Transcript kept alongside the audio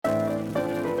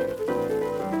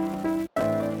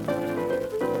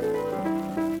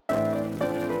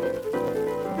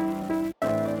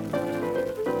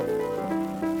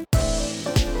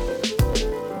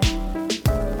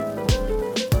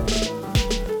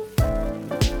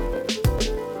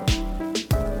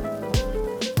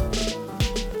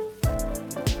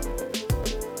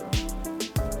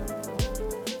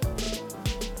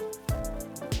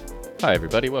Hi,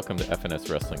 everybody. Welcome to FNS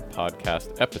Wrestling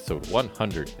Podcast, episode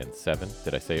 107.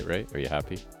 Did I say it right? Are you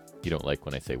happy? You don't like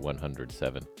when I say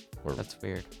 107 or That's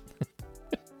weird.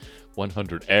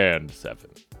 107.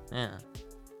 Yeah.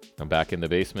 I'm back in the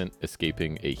basement,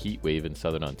 escaping a heat wave in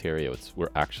southern Ontario.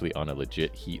 We're actually on a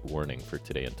legit heat warning for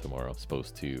today and tomorrow. It's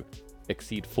supposed to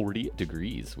exceed 40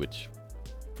 degrees, which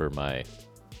for my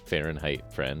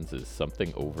Fahrenheit friends is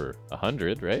something over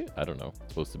 100, right? I don't know.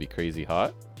 It's supposed to be crazy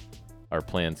hot. Our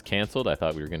plans canceled. I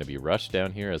thought we were going to be rushed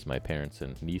down here as my parents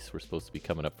and niece were supposed to be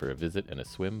coming up for a visit and a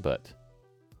swim, but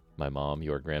my mom,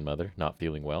 your grandmother, not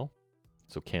feeling well.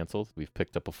 So canceled. We've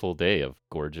picked up a full day of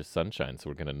gorgeous sunshine, so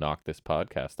we're going to knock this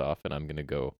podcast off and I'm going to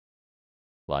go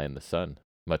lie in the sun,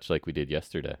 much like we did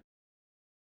yesterday.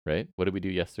 Right? What did we do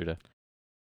yesterday?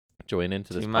 Join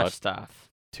into this Too much stuff.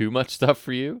 Too much stuff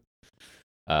for you?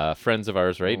 Friends of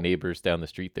ours, right? Oh. Neighbors down the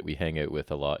street that we hang out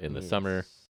with a lot in the summer,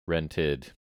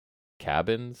 rented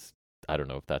cabins. I don't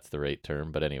know if that's the right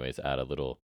term, but anyways, at a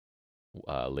little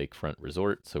lakefront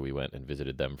resort. So we went and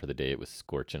visited them for the day. It was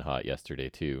scorching hot yesterday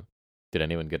too. Did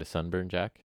anyone get a sunburn,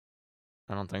 Jack?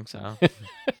 I don't think so.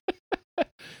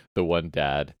 The one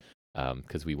dad,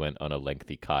 because we went on a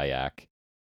lengthy kayak,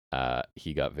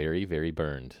 he got very, very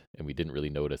burned, and we didn't really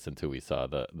notice until we saw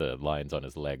the lines on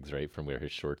his legs, right, from where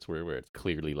his shorts were, where it's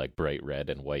clearly like bright red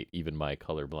and white. Even my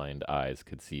colorblind eyes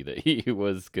could see that he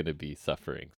was going to be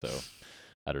suffering. So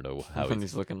I don't know how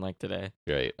he's looking like today.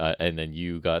 Right. And then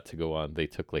you got to go on, they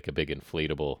took like a big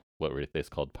inflatable, what were they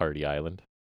called, Party Island?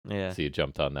 Yeah. So you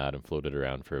jumped on that and floated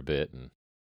around for a bit. And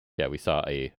yeah, we saw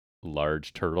a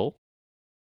large turtle.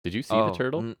 Did you see the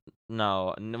turtle?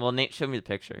 No. Well, Nate showed me the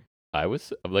picture. I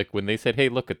was like, when they said, hey,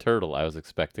 look, a turtle, I was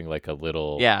expecting like a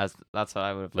little. Yeah, that's what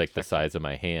I would have like expected. the size of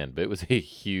my hand. But it was a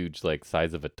huge, like,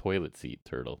 size of a toilet seat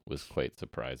turtle. It was quite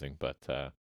surprising. But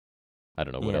I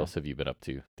don't know. What else have you been up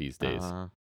to these days?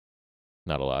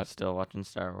 Not a lot. Still watching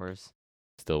Star Wars.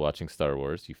 Still watching Star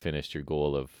Wars. You finished your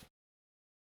goal of,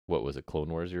 what was it, Clone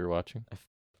Wars you were watching?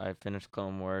 I finished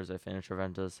Clone Wars. I finished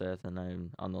Revenge of the Sith, and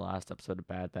I'm on the last episode of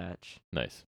Bad Batch.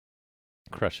 Nice.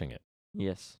 Crushing it.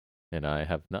 Yes. And I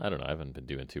don't know. I haven't been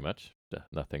doing too much.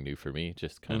 Nothing new for me.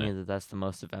 Just kind of. That's the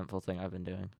most eventful thing I've been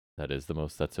doing.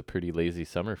 That's a pretty lazy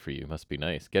summer for you. Must be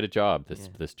nice. Get a job.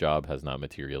 This job has not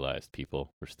materialized,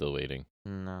 people. We're still waiting.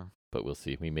 No. But we'll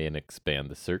see. We may expand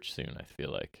the search soon, I feel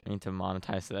like. I need to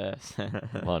monetize this.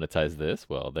 Monetize this?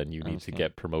 Well, then you need to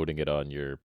get promoting it on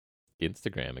your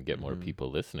Instagram and get more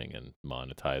people listening and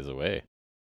monetize away.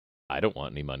 I don't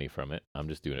want any money from it. I'm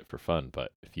just doing it for fun.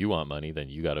 But if you want money, then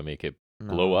you got to make it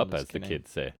blow up, as the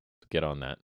kids say. Get on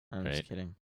that. I'm just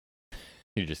kidding.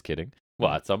 You're just kidding?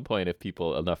 Well, at some point, if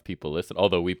enough people listen,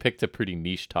 although we picked a pretty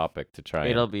niche topic to try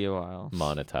It'll be a while.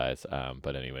 Monetize.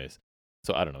 But anyways,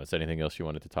 so I don't know. Is there anything else you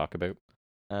wanted to talk about?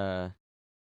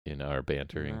 In our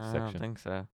bantering section? I don't think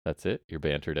so. That's it? You're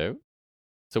bantered out?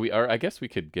 So I guess we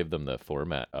could give them the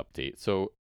format update.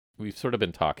 So we've sort of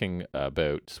been talking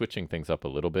about switching things up a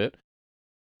little bit.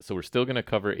 So we're still going to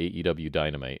cover AEW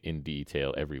Dynamite in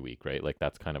detail every week, right? Like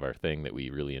that's kind of our thing that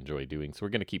we really enjoy doing. So we're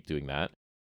going to keep doing that.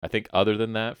 I think other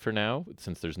than that for now,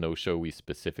 since there's no show we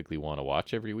specifically want to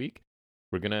watch every week,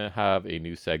 we're going to have a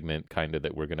new segment kind of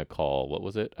that we're going to call, what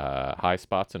was it? High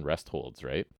spots and rest holds,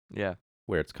 right? Yeah.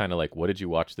 Where it's kind of like, what did you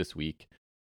watch this week?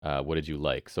 What did you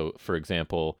like? So for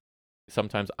example,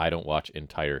 sometimes I don't watch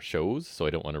entire shows, so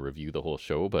I don't want to review the whole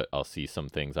show, but I'll see some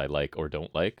things I like or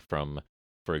don't like from,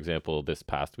 for example, this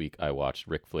past week, I watched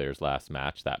Ric Flair's last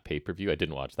match, that pay-per-view. I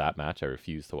didn't watch that match. I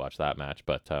refused to watch that match,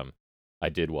 but I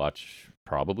did watch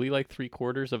probably like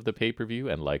 3/4 of the pay-per-view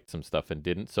and liked some stuff and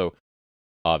didn't. So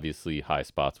obviously high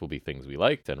spots will be things we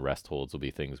liked and rest holds will be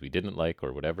things we didn't like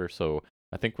or whatever. So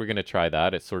I think we're going to try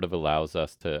that. It sort of allows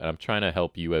us to, and I'm trying to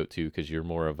help you out too, because you're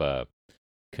more of a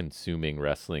consuming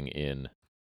wrestling in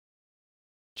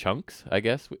chunks, I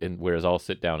guess, and whereas I'll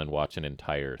sit down and watch an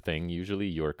entire thing. Usually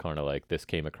you're kind of like, this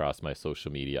came across my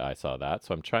social media, I saw that.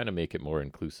 So I'm trying to make it more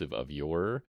inclusive of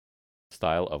your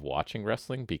style of watching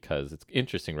wrestling, because it's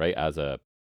interesting, right? As a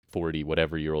 40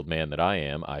 whatever year old man that I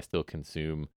am, I still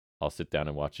consume, I'll sit down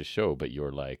and watch a show, but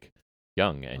you're like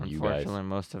young and you guys, unfortunately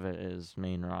most of it is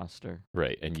main roster,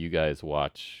 right? And you guys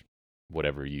watch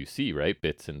whatever you see, right?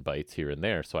 Bits and bites here and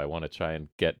there. So I want to try and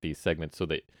get these segments so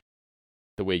that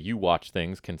the way you watch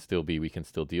things can still be, we can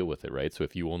still deal with it, right? So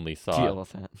if you only saw deal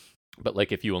with it, but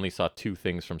like if you only saw 2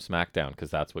 things from SmackDown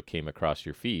because that's what came across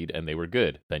your feed and they were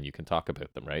good, then you can talk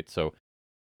about them, right? So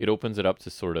it opens it up to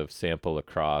sort of sample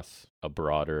across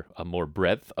a more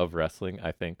breadth of wrestling,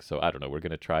 I think. So I don't know, we're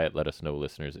going to try it. Let us know,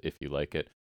 listeners, if you like it.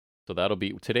 So that'll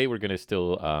be, today we're going to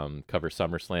still cover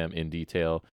SummerSlam in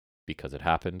detail. because it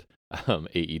happened.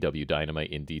 AEW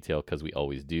Dynamite in detail because we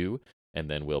always do. And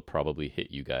then we'll probably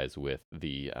hit you guys with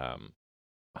the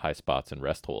high spots and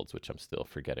rest holds, which I'm still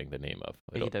forgetting the name of.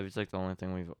 AEW is like the only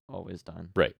thing we've always done.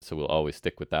 Right. So we'll always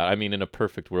stick with that. I mean, in a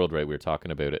perfect world, right, we were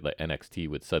talking about it, like NXT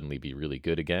would suddenly be really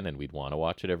good again and we'd want to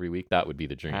watch it every week. That would be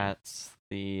the dream. That's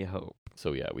the hope.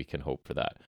 So yeah, we can hope for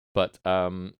that. But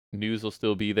news will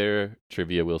still be there.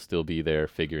 Trivia will still be there.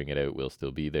 Figuring it out will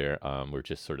still be there. We're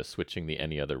just sort of switching the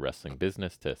any other wrestling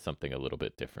business to something a little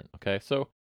bit different. Okay. So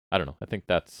I don't know. I think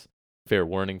that's fair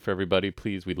warning for everybody.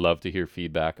 Please, we'd love to hear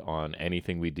feedback on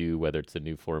anything we do, whether it's a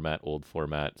new format, old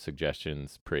format,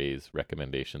 suggestions, praise,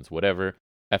 recommendations, whatever.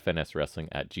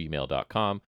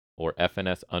 fnswrestling@gmail.com or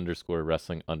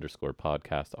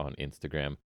fns_wrestling_podcast on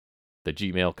Instagram. The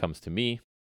Gmail comes to me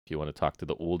if you want to talk to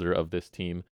the older of this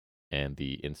team, and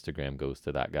the Instagram goes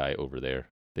to that guy over there,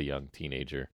 the young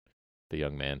teenager, the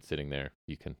young man sitting there.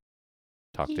 You can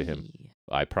talk to him.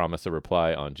 I promise a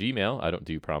reply on Gmail. I don't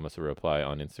do promise a reply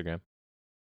on Instagram.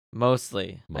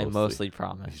 Mostly. I mostly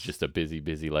promise. It's just a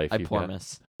busy life. I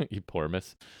promise. You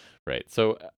promise. Right.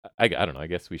 So I don't know. I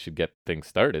guess we should get things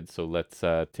started. So let's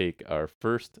take our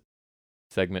first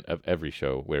segment of every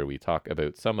show where we talk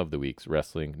about some of the week's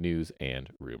wrestling news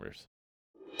and rumors.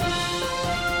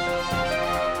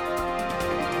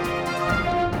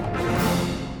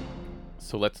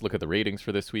 So let's look at the ratings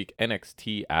for this week.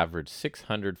 NXT averaged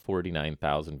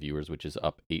 649,000 viewers, which is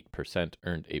up 8%,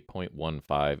 earned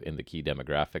 8.15 in the key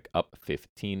demographic, up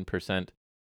 15%.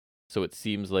 So it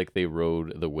seems like they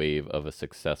rode the wave of a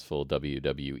successful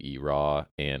WWE Raw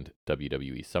and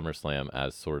WWE SummerSlam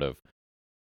as sort of,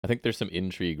 I think there's some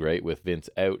intrigue, right, with Vince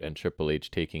out and Triple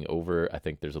H taking over. I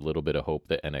think there's a little bit of hope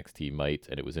that NXT might,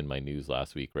 and it was in my news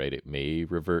last week, right, it may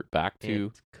revert back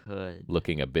to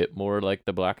looking a bit more like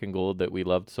the black and gold that we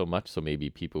loved so much. So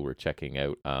maybe people were checking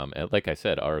out. And like I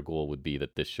said, our goal would be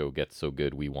that this show gets so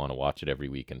good we want to watch it every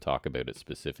week and talk about it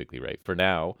specifically, right? For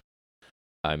now,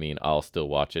 I mean, I'll still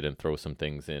watch it and throw some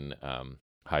things in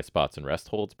high spots and rest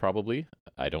holds probably.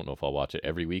 I don't know if I'll watch it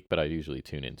every week, but I usually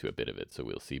tune into a bit of it, so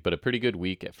we'll see. But a pretty good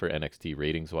week for NXT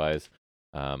ratings-wise,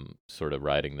 sort of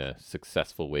riding the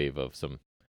successful wave of some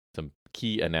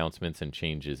key announcements and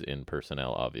changes in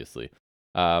personnel, obviously.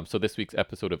 So this week's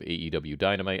episode of AEW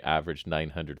Dynamite averaged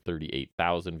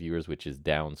 938,000 viewers, which is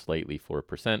down slightly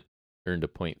 4%, earned a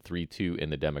 .32 in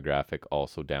the demographic,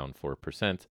 also down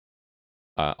 4%.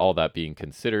 All that being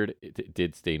considered, it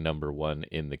did stay number one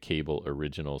in the cable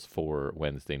originals for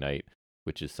Wednesday night,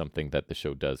 which is something that the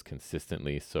show does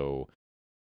consistently. So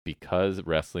because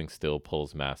wrestling still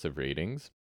pulls massive ratings,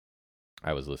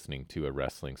 I was listening to a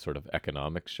wrestling sort of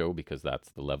economics show because that's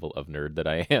the level of nerd that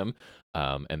I am.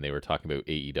 And they were talking about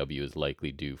AEW is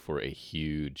likely due for a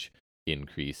huge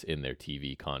increase in their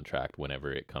TV contract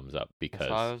whenever it comes up, because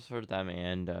I was for them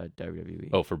and WWE.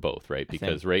 Oh, for both, right?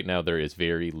 Because right now there is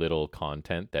very little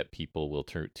content that people will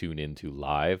tune into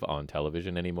live on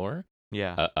television anymore.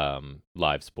 Yeah.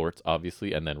 Live sports,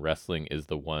 obviously, and then wrestling is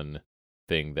the one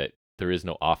thing that there is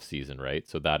no off season, right?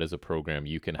 So that is a program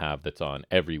you can have that's on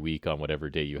every week on whatever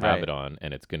day you have it on,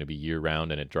 and it's going to be year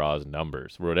round, and it draws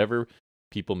numbers. Whatever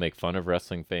people make fun of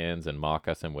wrestling fans and mock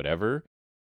us and whatever,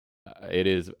 it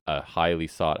is a highly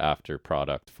sought after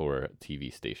product for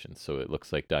TV stations. So it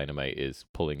looks like Dynamite is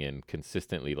pulling in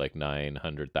consistently like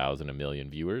 900,000, a million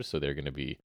viewers. So they're going to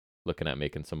be looking at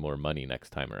making some more money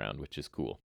next time around, which is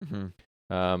cool.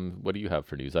 Mm-hmm. What do you have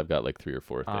for news? I've got like 3 or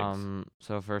 4 things.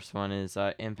 So first one is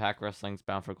Impact Wrestling's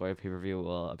Bound for Glory pay-per-view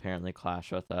will apparently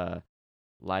clash with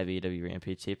live AEW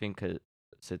Rampage taping because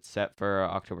it's set for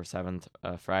October 7th,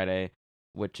 Friday,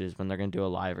 which is when they're going to do a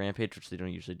live Rampage, which they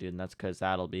don't usually do, and that's because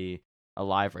that'll be a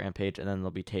live Rampage, and then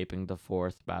they'll be taping the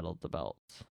 4th Battle of the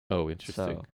Belts. Oh,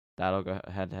 interesting. So that'll go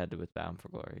head-to-head with Bound for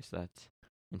Glory, so that's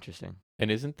interesting. And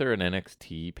isn't there an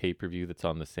NXT pay-per-view that's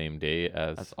on the same day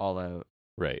as... That's All Out.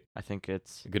 Right. I think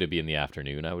it's... going to be in the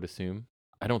afternoon, I would assume.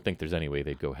 I don't think there's any way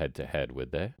they'd go head-to-head,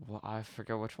 would they? Well, I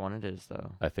forget which one it is,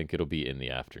 though. I think it'll be in the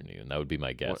afternoon. That would be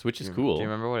my guess, which is cool. Do you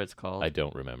remember what it's called? I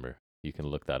don't remember. You can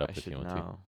look that up if you want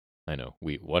to. I know.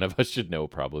 One of us should know,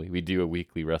 probably. We do a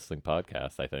weekly wrestling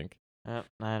podcast, I think. I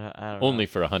don't Only know.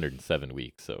 for 107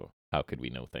 weeks, so how could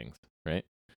we know things, right?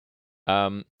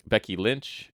 Becky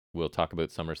Lynch, we'll talk about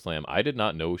SummerSlam. I did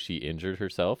not know she injured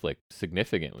herself, like,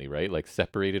 significantly, right? Like,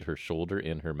 separated her shoulder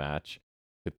in her match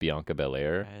with Bianca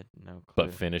Belair. I had no clue.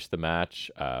 But finished the match.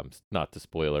 Not to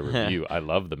spoil a review, I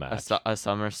love the match. A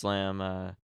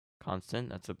SummerSlam constant.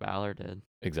 That's what Balor did.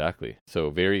 Exactly. So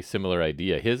very similar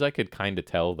idea. His I could kind of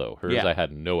tell though. Hers I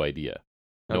had no idea.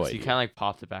 No idea. He kind of like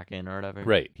popped it back in or whatever.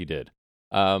 Right, he did.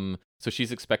 So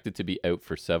she's expected to be out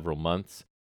for several months.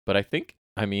 But I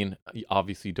I mean, you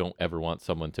obviously don't ever want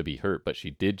someone to be hurt, but she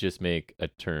did just make a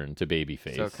turn to So it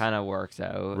babyface. kind of works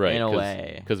out in Right,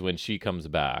 a because way, when she comes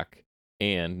back,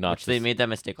 and which they made that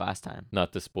mistake last time.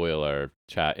 not to spoil our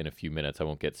chat in a few minutes, I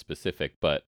won't get specific,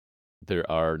 but there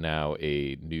are now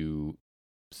a new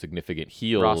significant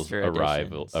heels Roster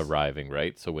additions. arriving,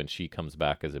 right? So when she comes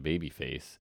back as a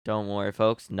babyface, Don't worry,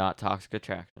 folks. Not Toxic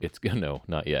Attraction. it's gonna no,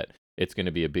 not yet. It's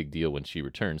gonna be a big deal when she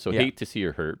returns. So Yeah. hate to see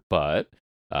her hurt, but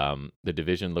the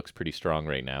division looks pretty strong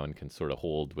right now and can sort of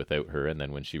hold without her. And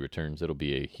then when she returns, it'll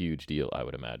be a huge deal, I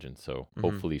would imagine. So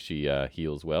hopefully she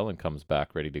heals well and comes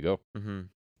back ready to go. Mm-hmm.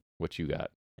 What you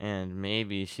got? And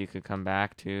maybe she could come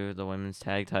back to the women's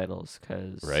tag titles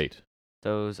because Right.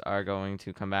 those are going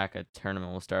to come back. A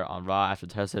tournament will start on Raw after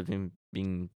the titles have been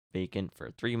being vacant for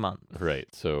 3 months.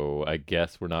 Right. So I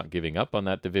guess we're not giving up on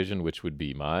that division, which would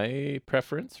be my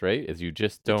preference, right? Is you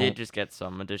just They don't did just get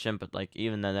some addition, but like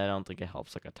even then, I don't think it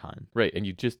helps like a ton. right, and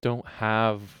you just don't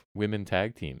have women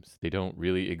tag teams. They don't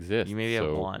really exist. You maybe have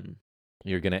so one.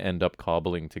 You're gonna end up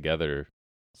cobbling together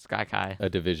Sky Kai. a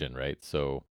division, right?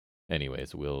 So,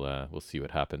 anyways, we'll see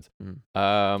what happens.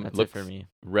 That's it for looks- me.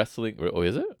 Wrestling. Oh,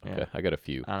 is it? Yeah. Okay, I got a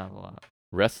few. I don't have a lot.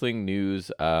 Wrestling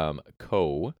News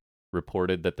Co.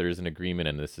 reported that there's an agreement,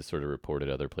 and this is sort of reported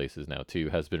other places now too,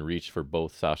 has been reached for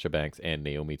both Sasha Banks and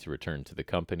Naomi to return to the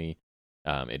company.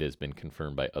 It has been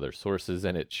confirmed by other sources,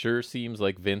 and it sure seems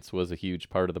like Vince was a huge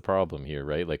part of the problem here,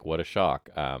 right? Like, what a shock.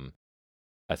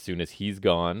 As soon as he's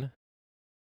gone,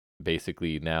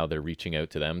 basically now they're reaching out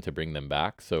to them to bring them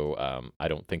back. So I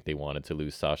don't think they wanted to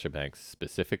lose Sasha Banks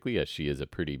specifically, as she is a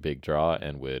pretty big draw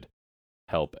and would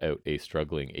help out a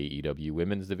struggling AEW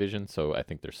women's division. So I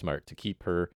think they're smart to keep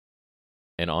her.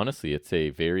 And honestly, it's a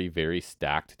very, very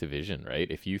stacked division, right?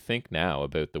 If you think now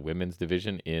about the women's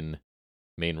division in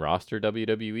main roster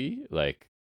WWE, like,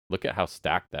 look at how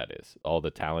stacked that is. All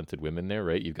the talented women there,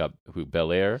 right? You've got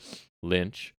Belair,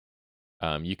 Lynch.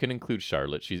 You can include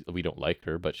Charlotte. We don't like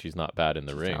her, but she's not bad in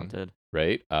the She's ring, talented.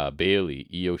 right? Bailey,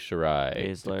 Io Shirai,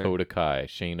 Baszler. Dakota Kai,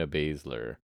 Shayna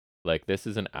Baszler. Like, this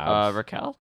is an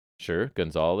Raquel. Sure,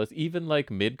 Gonzalez. Even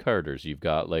like mid carders, you've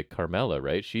got like Carmella,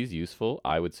 right? She's useful.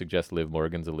 I would suggest Liv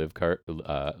Morgan's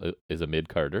is a mid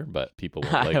carder, but people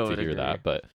won't I like to would hear agree. that.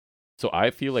 But so I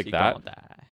feel like She that gonna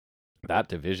die. that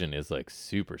division is like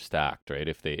super stacked, right?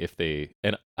 If they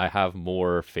and I have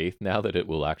more faith now that it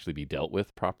will actually be dealt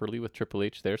with properly with Triple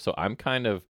H there. So I'm kind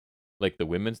of like the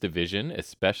women's division,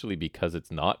 especially because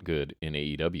it's not good in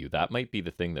AEW. That might be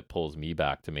the thing that pulls me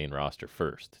back to main roster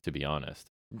first, to be honest.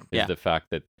 Is Yeah. the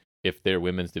fact that if their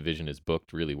women's division is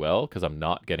booked really well, because I'm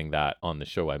not getting that on the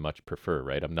show I much prefer,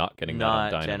 right? I'm not getting that on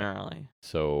Not Dynamite. generally.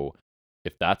 So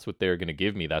if that's what they're going to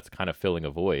give me, that's kind of filling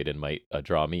a void and might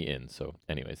draw me in. So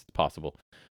anyways, it's possible.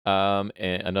 And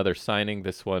another signing,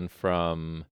 this one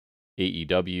from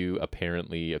AEW.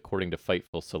 Apparently, according to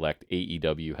Fightful Select,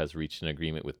 AEW has reached an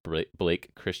agreement with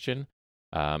Blake Christian.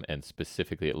 And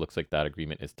specifically, it looks like that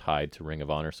agreement is tied to Ring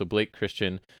of Honor. So Blake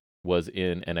Christian was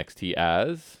in NXT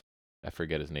as... I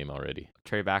forget his name already.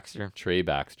 Trey Baxter. Trey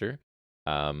Baxter.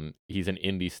 He's an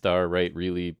indie star, right?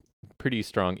 Really pretty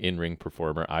strong in-ring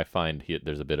performer. I find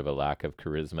there's a bit of a lack of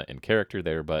charisma and character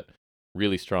there, but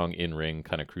really strong in-ring,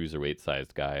 kind of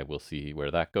cruiserweight-sized guy. We'll see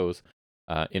where that goes.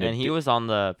 He was on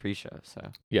the pre-show,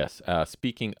 so. Yes.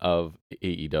 Speaking of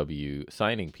AEW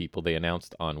signing people, they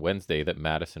announced on Wednesday that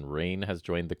Madison Rayne has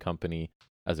joined the company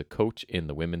as a coach in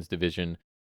the women's division.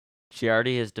 She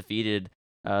already has defeated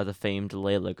the famed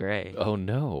Layla Gray. Oh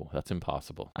no, that's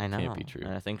impossible. I know. Can't be true.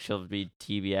 And I think she'll be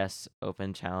TBS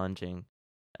Open challenging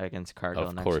against Cargill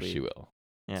Of next course week. she will.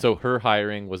 Yeah. So her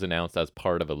hiring was announced as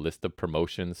part of a list of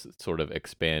promotions, sort of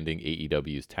expanding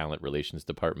AEW's talent relations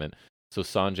department. So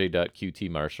Sanjay Dutt, QT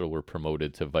Marshall were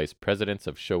promoted to vice presidents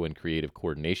of show and creative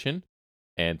coordination,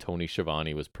 and Tony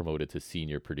Schiavone was promoted to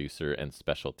senior producer and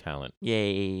special talent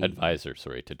Yay. advisor,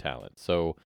 to talent.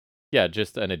 So yeah,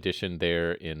 just an addition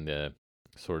there in the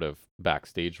sort of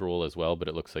backstage role as well, but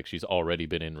it looks like she's already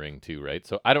been in ring too, right?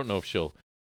 So I don't know if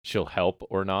she'll help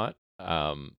or not.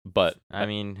 But I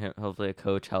mean, hopefully a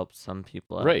coach helps some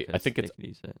people out. Right. I 'cause think they it's could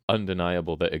use it.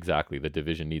 undeniable that exactly the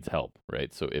division needs help,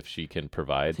 right? So if she can I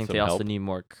provide think some they also help, need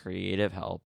more creative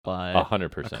help, but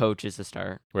 100%. a coach is the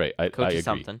start. Right. I Coach agree. is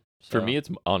something. For so- me, it's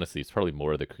honestly, it's probably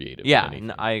more of the creative. yeah, than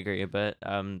anything. I agree, but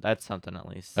that's something at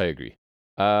least. I agree.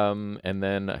 And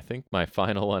then I think my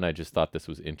final one, I just thought this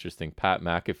was interesting. Pat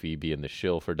McAfee, being the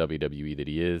shill for WWE that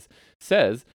he is,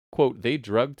 says, quote, "They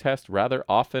drug test rather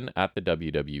often at the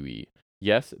WWE.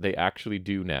 Yes, they actually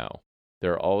do now.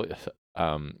 There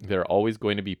are always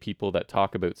going to be people that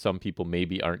talk about some people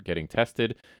maybe aren't getting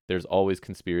tested. There's always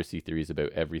conspiracy theories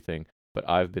about everything. but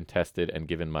I've been tested and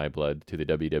given my blood to the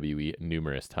WWE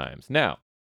numerous times. Now,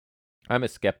 I'm a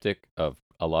skeptic of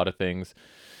a lot of things,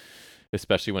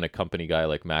 especially when a company guy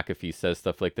like McAfee says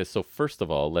stuff like this. So first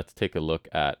of all, let's take a look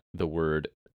at the word.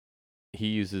 He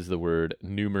uses the word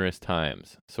numerous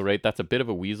times. So, right, that's a bit of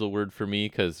a weasel word for me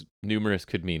because numerous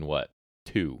could mean what?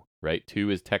 2, right? 2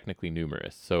 is technically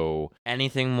numerous. So,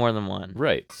 Anything more than one.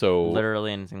 right. So,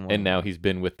 Literally anything more. and than now one. he's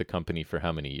been with the company for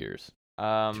how many years? 2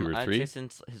 or I'd 3? say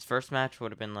since his first match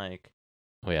would have been like.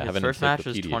 Oh yeah, I have His an first match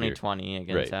was encyclopedia here. 2020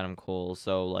 against Right. Adam Cole,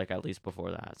 so like at least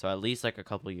before that. So at least like a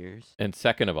couple years. And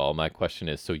second of all, my question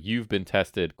is, so you've been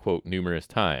tested, quote, numerous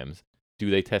times. Do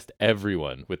they test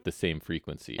everyone with the same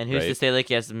frequency? And who's right? to say like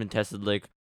he hasn't been tested like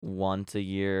once a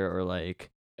year or like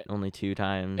only 2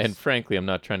 times? And frankly, I'm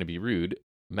not trying to be rude.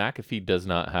 McAfee does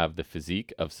not have the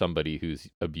physique of somebody who's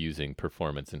abusing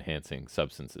performance-enhancing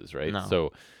substances, right? No.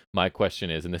 So my question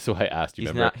is, and this is why I asked you.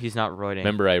 He's not roiding.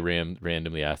 Remember, I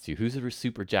randomly asked you who's a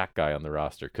super jack guy on the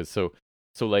roster? Because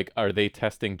so like, are they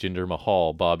testing Jinder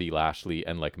Mahal, Bobby Lashley,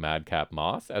 and like Madcap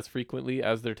Moss as frequently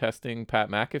as they're testing Pat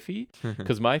McAfee?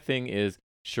 Because my thing is,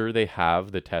 sure, they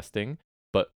have the testing,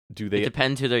 but do they? It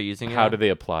depends who they're using. How do they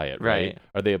apply it? Right.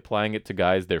 Are they applying it to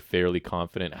guys they're fairly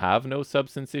confident have no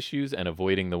substance issues and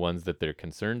avoiding the ones that they're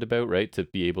concerned about? Right, to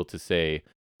be able to say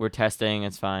we're testing,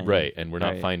 it's fine. Right, and we're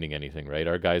not Right. finding anything. Right,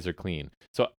 our guys are clean.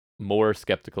 So more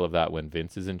skeptical of that when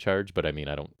Vince is in charge, but I mean,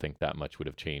 I don't think that much would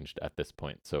have changed at this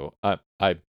point. So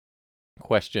I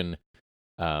question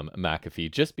McAfee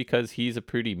just because he's a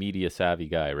pretty media savvy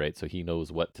guy, right? So he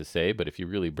knows what to say. But if you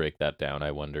really break that down,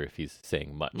 I wonder if he's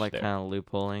saying much Like there. kind of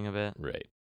loopholing a bit. Right.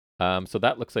 So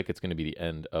that looks like it's going to be the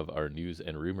end of our news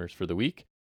and rumors for the week.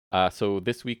 So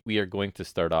this week we are going to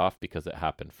start off, because it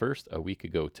happened first a week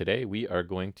ago today. We are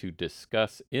going to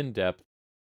discuss in depth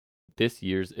this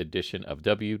year's edition of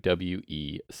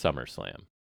WWE SummerSlam.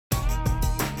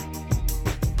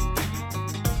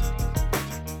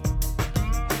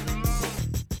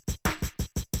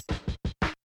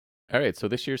 All right, so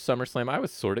this year's SummerSlam, I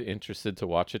was sort of interested to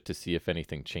watch it to see if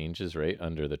anything changes, right,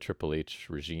 under the Triple H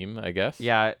regime, I guess.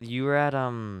 Yeah, you were at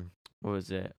what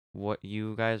was it? What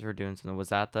you guys were doing something? Was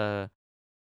that the?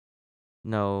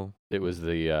 No. It was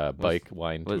the bike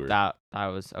wine Was tour. that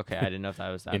was okay? I didn't know if that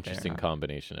was that. Interesting there,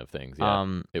 combination of things.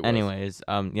 Yeah. It was. Anyways,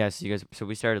 yes, you guys. So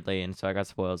we started late, and so I got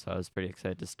spoiled. So I was pretty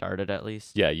excited to start it at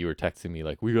least. Yeah, you were texting me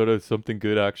like, something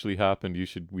good actually happened.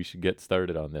 We should get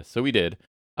started on this. So we did.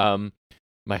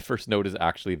 My first note is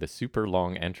actually the super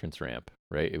long entrance ramp,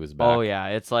 right? It was back. Oh yeah,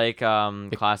 it's like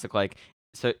classic like.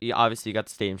 So obviously you got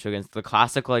the stadium show against the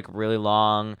classic like really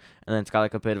long, and then it's got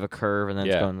like a bit of a curve, and then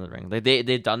it's going to the ring. Like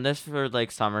they've done this for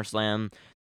like SummerSlam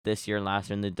this year and last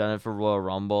year, and they've done it for Royal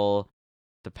Rumble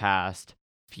the past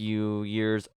few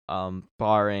years,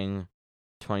 barring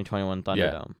 2021 Thunderdome.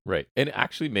 Yeah, right. And it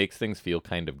actually makes things feel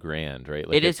kind of grand, right?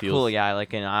 Like it is cool, yeah.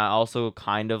 Like, and I also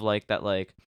kind of like that,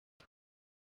 like,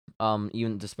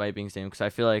 even despite being stadium, because I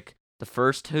feel like the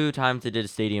first 2 times they did a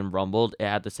stadium rumble, it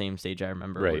had the same stage. I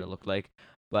remember what it looked like.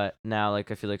 But now, like,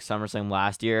 I feel like SummerSlam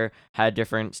last year had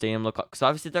different stadium look. Because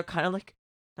obviously they're kind of like,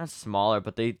 not smaller,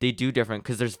 but they do different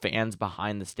because there's fans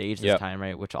behind the stage this time,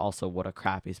 right? Which also, what a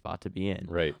crappy spot to be in.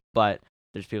 Right. But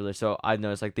there's people there. So I've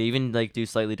noticed, like, they even, like, do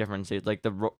slightly different stages. Like,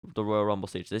 the Royal Rumble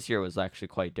stage this year was actually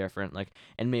quite different. Like,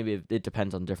 and maybe it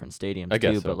depends on different stadiums,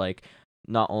 guess too. so. But, like,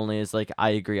 not only is, like,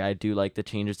 I agree, I do like the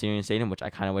change of stadium, which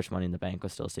I kind of wish Money in the Bank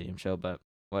was still a stadium show, but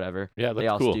whatever. Yeah, they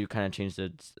also do kind of change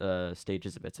the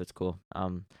stages a bit, so it's cool.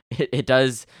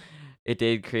 It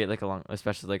did create like a long,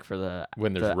 especially like for the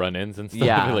when there's run-ins and stuff.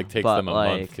 Yeah, it like takes them a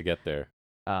month to get there.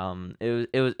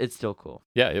 It's still cool.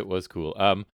 Yeah, it was cool.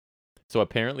 So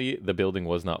apparently the building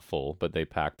was not full, but they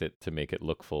packed it to make it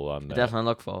look full on the. It definitely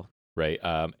looked full. Right.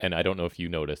 And I don't know if you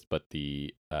noticed, but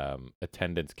the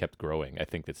attendance kept growing. I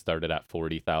think it started at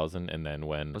 40,000, and then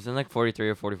when was it like 43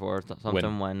 or 44 or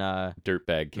something when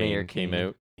Dirtbag Kane came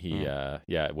out, he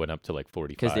it went up to like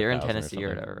 45. Because they're in Tennessee or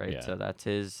whatever, right? Yeah. So that's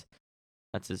his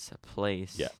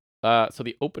place. Yeah. So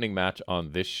the opening match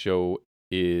on this show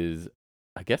is,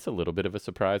 I guess, a little bit of a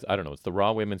surprise. I don't know. It's the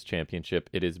Raw Women's Championship.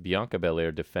 It is Bianca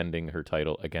Belair defending her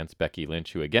title against Becky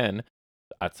Lynch, who again,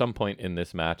 at some point in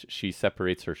this match, she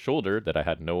separates her shoulder that I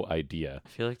had no idea. I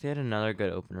feel like they had another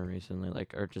good opener recently,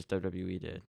 like, or just WWE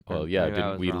did. Well, yeah,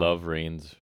 didn't we love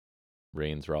Reigns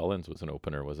Rollins was an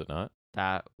opener, was it not?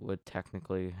 that would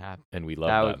technically happen. and we love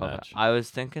That would that qualify. match. I was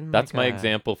thinking That's like my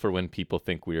example for when people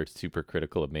think we are super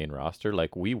critical of main roster.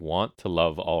 Like, we want to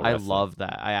love all I wrestling. love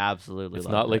that. I absolutely It's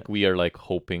love not it. like we are like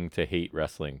hoping to hate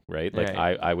wrestling, right? Like,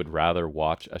 Right. I would rather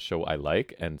watch a show I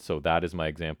like, and so that is my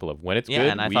example of when it's Yeah,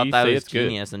 good, and I we thought that say was it's good.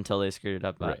 genius until they screwed it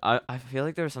up. But Right. I feel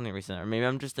like there was something recent, or maybe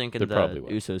I'm just thinking There the probably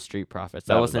was. Usos Street Profits.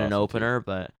 That That was wasn't an awesome, too. opener,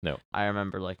 but No. I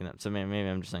remember liking that. So maybe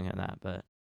I'm just thinking that. But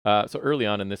So early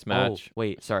on in this match, oh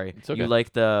wait, sorry, It's okay. you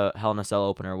like the Hell in a Cell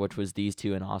opener, which was these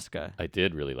two and Asuka. I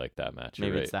did really like that match. You're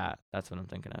Maybe right. it's that. That's what I'm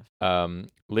thinking of.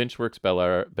 Lynch works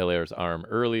Belair's arm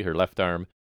early, her left arm,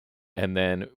 and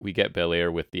then we get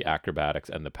Belair with the acrobatics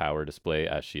and the power display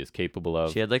as she is capable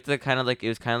of. She had like the kind of like it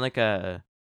was kind of like a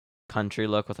country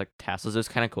look with like tassels. It was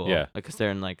kind of cool. Yeah. Like 'cause they're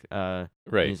in like Right.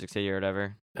 Music City or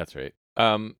whatever. That's right.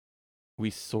 We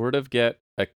sort of get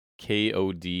a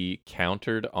KOD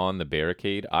countered on the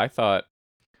barricade. I thought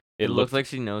It looked like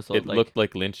she no-sold. it looked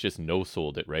like Lynch just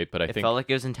no-sold it, right? But I It think felt like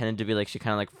it was intended to be like she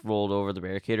kind of like rolled over the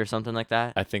barricade or something like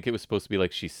that. I think it was supposed to be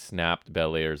like she snapped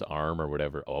Belair's arm or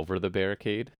whatever over the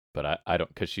barricade. But I don't,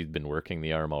 because she'd been working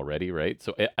the arm already, right?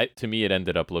 So to me, it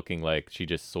ended up looking like she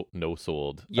just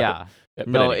no-sold. Yeah. But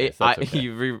No, anyways, that's okay.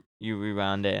 you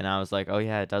rewound it, and I was like, oh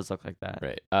yeah, it does look like that.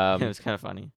 Right. It was kind of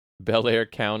funny. Belair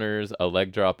counters a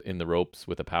leg drop in the ropes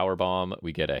with a power bomb.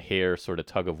 We get a hair sort of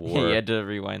tug of war. You had to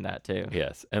rewind that too.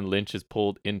 Yes, and Lynch is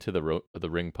pulled into the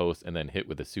ring post and then hit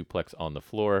with a suplex on the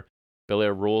floor.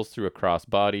 Belair rolls through a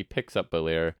crossbody, picks up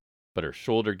Belair, but her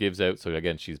shoulder gives out, so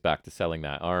again, she's back to selling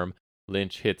that arm.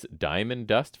 Lynch hits Diamond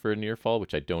Dust for a near fall,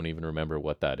 which I don't even remember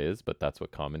what that is, but that's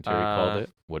what commentary called it.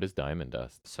 What is Diamond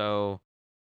Dust? So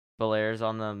Belair's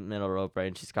on the middle rope, right?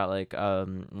 And she's got like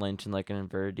Lynch in like an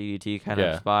inverted DDT kind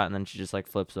Yeah. of spot, and then she just like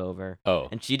flips over. Oh,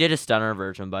 And she did a stunner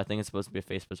version, but I think it's supposed to be a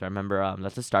face buster. I remember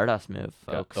that's a Stardust move,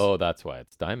 folks. oh, that's why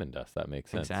it's Diamond Dust. That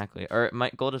makes sense. Exactly. Or it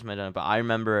might Goldust might have done it, but I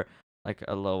remember like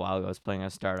a little while ago I was playing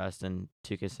as Stardust in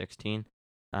 2K16.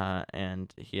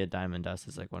 And he had Diamond Dust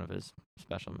as like one of his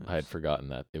special moves. I had forgotten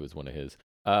that it was one of his.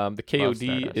 The KOD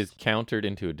is Stardust. countered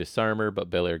into a disarmer, but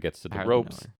Belair gets to I the hardly know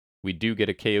ropes. her. We do get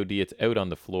a KOD. It's out on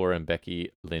the floor, and Becky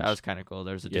Lynch. That was kind of cool.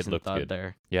 There's a decent looked thud good.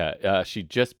 there. Yeah, she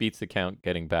just beats the count,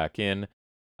 getting back in.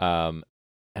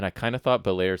 And I kind of thought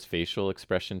Belair's facial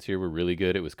expressions here were really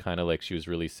good. It was kind of like she was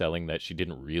really selling that she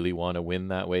didn't really want to win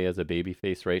that way as a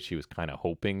babyface, right? She was kind of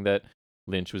hoping that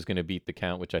Lynch was going to beat the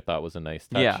count, which I thought was a nice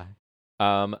touch.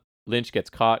 Yeah. Lynch gets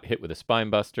caught, hit with a spine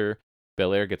buster.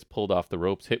 Belair gets pulled off the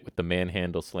ropes, hit with the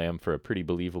manhandle slam for a pretty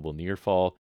believable near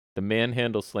fall. The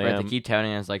manhandle slam. Right, they keep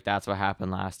touting it as like that's what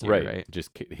happened last year, right? Just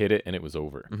hit it and it was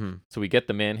over. Mm-hmm. So we get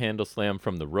the manhandle slam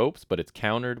from the ropes, but it's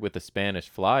countered with a Spanish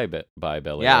fly by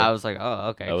Belair. Yeah, I was like, oh,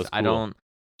 okay. That was 'cause I cool. don't.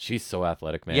 She's so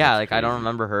athletic, man. Yeah, It's like I don't crazy.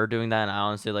 remember her doing that, and I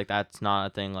honestly like that's not a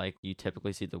thing like you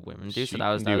typically see the women do. She So that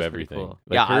was can do pretty everything. cool.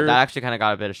 Like, Yeah, her- that actually kind of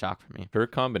got a bit of shock for me. Her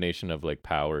combination of like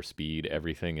power, speed,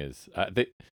 everything is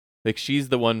like she's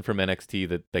the one from NXT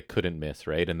that couldn't miss,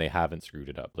 right? And they haven't screwed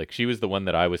it up. Like she was the one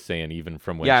that I was saying even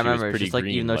from when Yeah, I she was remember. It's pretty just like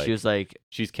green. even though she was like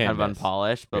she's kind can't of miss.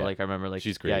 unpolished, but Yeah. like I remember like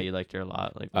She's Yeah, great. you liked her a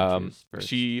lot. Like when she was first.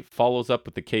 She follows up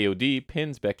with the KOD,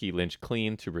 pins Becky Lynch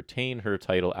clean to retain her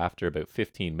title after about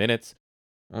 15 minutes.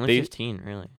 Only they- 15,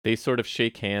 really. They sort of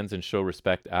shake hands and show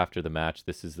respect after the match.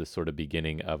 This is the sort of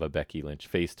beginning of a Becky Lynch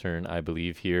face turn, I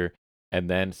believe, here. And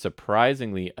then,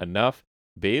 surprisingly enough,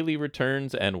 Bayley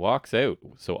returns and walks out.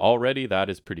 So already that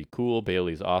is pretty cool.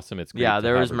 Bayley's awesome. It's great. Yeah, to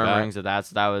there have was her back. murmurings of that,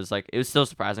 so that was like it was still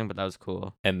surprising, but that was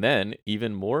cool. And then,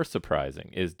 even more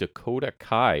surprising, is Dakota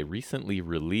Kai recently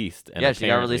released. And Yeah, she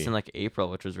got released apparently in like April,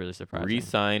 which was really surprising.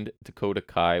 re-signed Dakota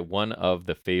Kai, one of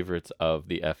the favorites of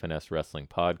the FNS Wrestling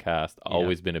podcast. Yeah.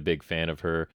 Always been a big fan of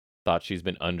her. Thought she's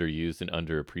been underused and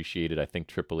underappreciated. I think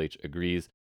Triple H agrees.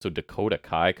 So Dakota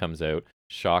Kai comes out,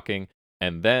 shocking.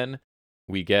 And then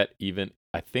we get even,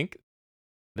 I think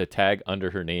the tag under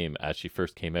her name as she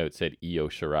first came out said Io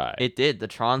Shirai. It did. The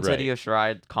Tron said Right. Io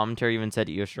Shirai. Commentary even said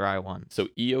Io Shirai won. So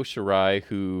Io Shirai,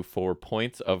 who for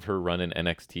points of her run in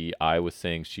NXT, I was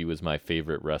saying she was my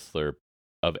favorite wrestler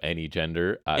of any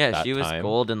gender at Yeah, that she was time.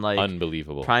 gold in like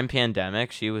Unbelievable. Prime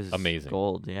Pandemic. She was Amazing.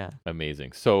 gold. Yeah.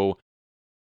 Amazing. So,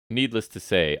 needless to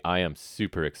say, I am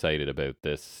super excited about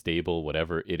this stable,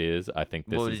 whatever it is. I think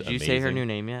this Well, is did you amazing. say her new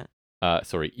name yet?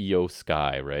 Sorry, Io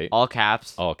Sky, right? All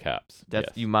caps. All caps. That's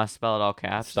yes. you must spell it all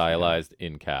caps. Stylized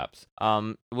in caps.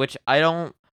 Which I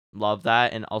don't love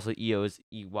that, and also EO is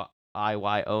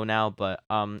EYO now, but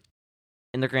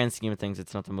in the grand scheme of things,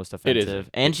 it's not the most It isn't. offensive.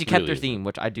 And It she kept really her theme,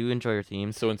 which I do enjoy her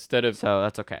themes. So instead of So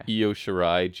that's okay. Io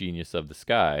Shirai, Genius of the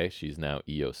Sky, she's now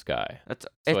Io Sky. It's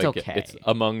So okay. It's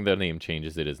among the name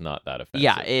changes. It is not that offensive.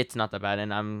 Yeah, it's not that bad,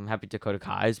 and I'm happy Dakota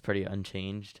Kai is pretty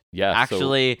unchanged. Yeah.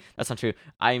 Actually, that's not true.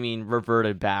 I mean,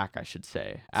 reverted back, I should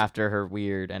say, after her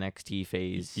weird NXT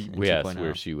phase. Yes,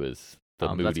 where she was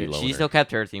the moody loner. She still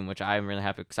kept her theme, which I'm really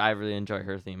happy because I really enjoy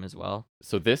her theme as well.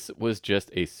 So this was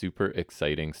just a super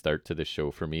exciting start to the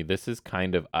show for me. This is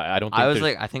kind of I don't.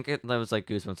 Think I think that was like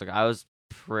goosebumps. Like I was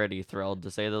pretty thrilled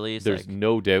to say the least. There's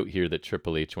no doubt here that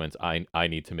Triple H went, I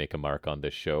need to make a mark on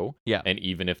this show. Yeah. And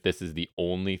even if this is the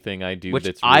only thing I do, which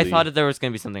that's really... I thought that there was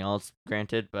going to be something else,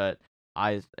 granted, but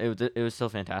it was still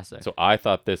fantastic. So I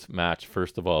thought this match,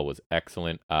 first of all, was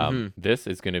excellent. This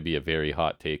is going to be a very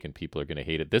hot take, and people are going to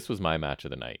hate it. This was my match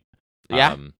of the night.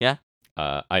 Yeah.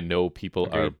 I know people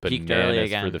are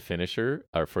bananas for the finisher,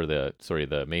 or for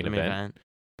the main event.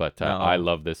 But no. I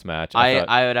love this match.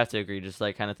 I would have to agree. Just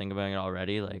like kind of think about it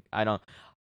already. Like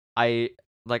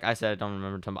like I said, I don't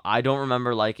remember. I don't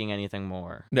remember liking anything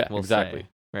more. Yeah, exactly. Say,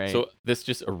 right. So this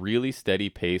just a really steady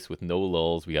pace with no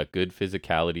lulls. We got good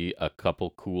physicality, a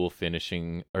couple cool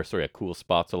cool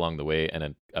spots along the way,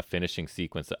 and a finishing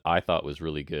sequence that I thought was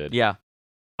really good. Yeah.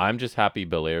 I'm just happy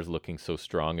Belair's looking so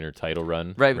strong in her title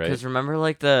run. Right, because remember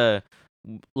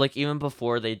even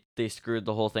before they screwed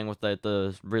the whole thing with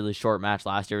the really short match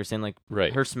last year, we were saying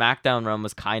her SmackDown run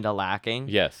was kind of lacking.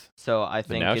 Yes. So I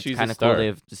think it's kind of cool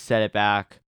they've set it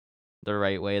back the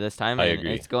right way this time. I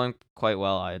agree. It's going quite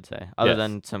well, I'd say, other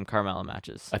than some Carmella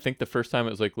matches. I think the first time it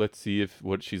was like, let's see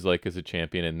what she's like as a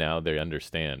champion, and now they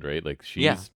understand, right? Like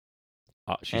she's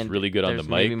really good on the mic.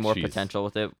 There's maybe more potential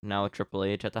with it now with Triple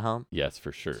H at the helm. Yes,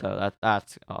 for sure. So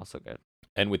that's also good.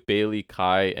 And with Bayley,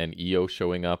 Kai, and Io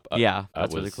showing up,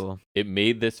 that's really cool. It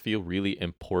made this feel really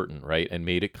important, right? And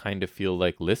made it kind of feel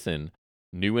like, listen,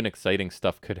 new and exciting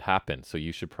stuff could happen, so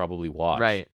you should probably watch.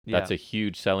 Right. Yeah. That's a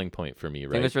huge selling point for me,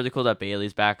 right? I think it's really cool that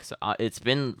Bayley's back. So, it's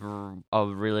been a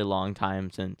really long time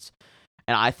since.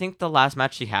 And I think the last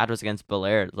match she had was against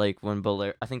Belair. Like when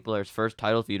I think Belair's first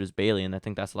title feud was Bayley, and I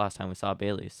think that's the last time we saw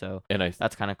Bayley. So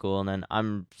that's kind of cool. And then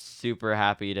I'm super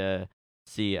happy to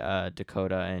see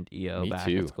Dakota and Io back.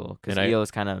 Too. That's cool because Io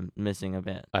is kind of missing a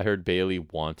bit. I heard Bayley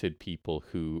wanted people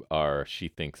who are, she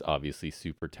thinks, obviously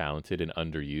super talented and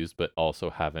underused, but also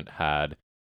haven't had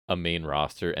a main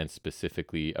roster and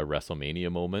specifically a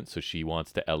WrestleMania moment. So she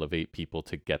wants to elevate people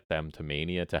to get them to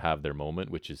Mania to have their moment,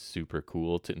 which is super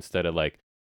cool. To instead of like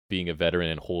being a veteran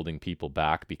and holding people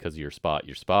back because of your spot.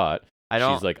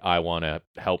 She's like, I want to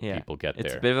help people get there.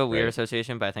 It's a bit of a weird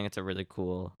association, but I think it's a really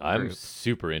cool group. I'm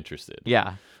super interested.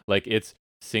 Yeah. Like it's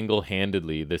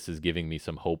single-handedly, this is giving me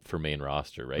some hope for main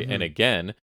roster, right? And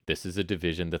again, this is a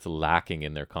division that's lacking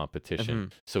in their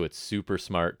competition. So it's super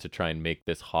smart to try and make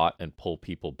this hot and pull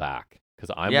people back.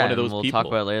 Because I'm one of those people. We'll talk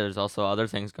about it later. There's also other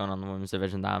things going on in the women's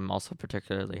division that I'm also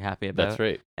particularly happy about. That's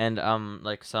right. And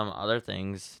like some other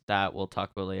things that we'll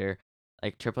talk about later.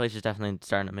 Like Triple H is definitely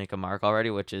starting to make a mark already,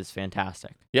 which is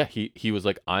fantastic. Yeah, he was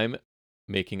like, I'm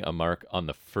making a mark on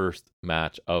the first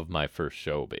match of my first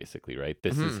show, basically, right?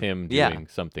 This is him doing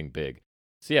something big.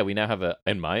 So yeah, we now have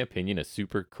in my opinion, a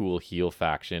super cool heel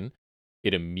faction.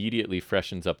 It immediately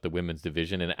freshens up the women's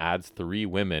division and adds 3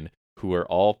 women who are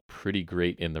all pretty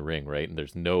great in the ring, right? And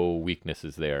there's no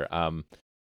weaknesses there.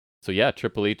 So yeah,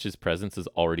 Triple H's presence is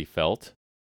already felt.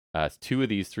 2 of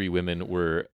these 3 women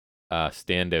were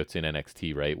standouts in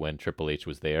NXT, right? When Triple H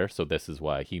was there. So this is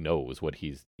why he knows what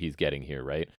he's getting here,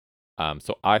 right?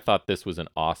 So I thought this was an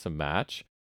awesome match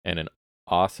and an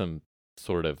awesome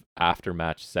sort of after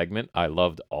match segment. I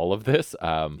loved all of this.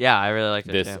 I really liked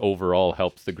it. This overall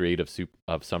helps the grade of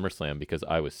SummerSlam because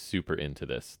I was super into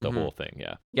this, the whole thing.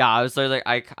 Yeah. Yeah, I was literally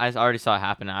I already saw it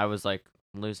happen. I was like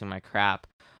losing my crap,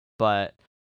 but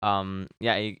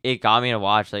it got me to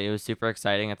watch. Like it was super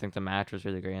exciting. I think the match was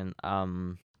really great.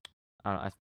 And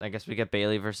I guess we get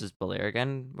Bayley versus Belair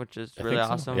again, which is really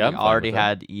awesome. Yeah, we already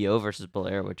had Io versus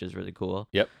Belair, which is really cool.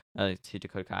 Yep. See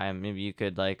Dakota Kai. Maybe you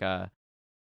could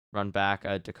run back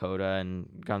Dakota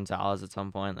and Gonzalez at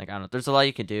some point. Like I don't know. There's a lot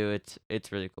you can do.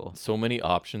 It's really cool. So many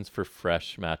options for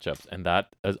fresh matchups, and that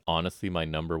is honestly my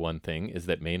number one thing is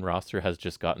that main roster has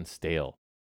just gotten stale.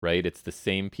 Right? It's the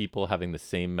same people having the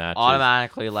same matches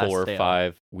automatically 4 or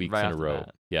 5 weeks in a row.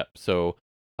 Yep. So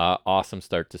awesome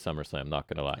start to SummerSlam, not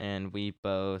gonna lie. And we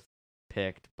both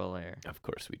picked Belair. Of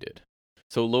course we did.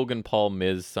 So Logan Paul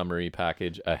Miz summary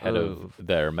package ahead of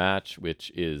their match,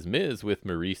 which is Miz with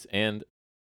Maurice and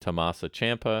Tommaso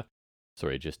Ciampa.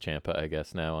 Sorry, just Ciampa, I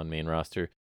guess, now on main roster.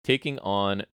 Taking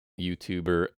on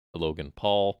YouTuber Logan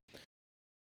Paul.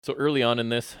 So early on in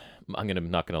this,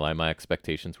 not gonna lie, my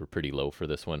expectations were pretty low for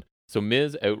this one. So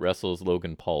Miz out wrestles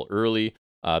Logan Paul early.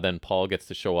 Then Paul gets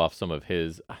to show off some of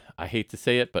his, I hate to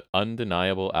say it, but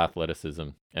undeniable athleticism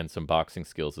and some boxing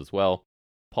skills as well.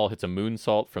 Paul hits a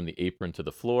moonsault from the apron to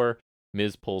the floor.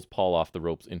 Miz pulls Paul off the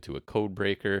ropes into a code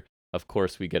breaker. Of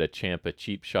course, we get a Ciampa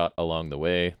cheap shot along the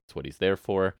way. That's what he's there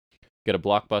for. Get a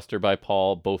blockbuster by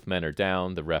Paul. Both men are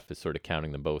down. The ref is sort of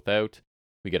counting them both out.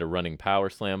 We get a running power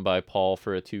slam by Paul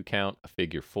for a 2 count. A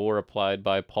figure 4 applied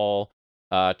by Paul.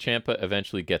 Ciampa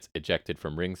eventually gets ejected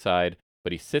from ringside,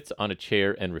 but he sits on a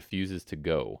chair and refuses to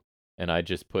go. And I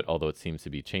just put, although it seems to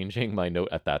be changing, my note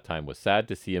at that time was sad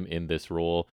to see him in this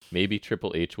role. Maybe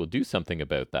Triple H will do something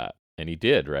about that. And he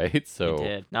did, right? So He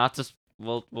did. Not just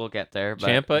we'll get there, but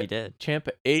Ciampa, he did.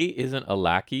 Ciampa, A, isn't a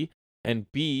lackey,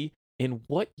 and B, in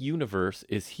what universe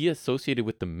is he associated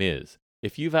with The Miz?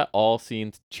 If you've at all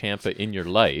seen Ciampa in your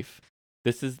life,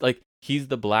 this is like, he's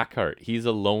the Blackheart. He's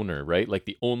a loner, right? Like,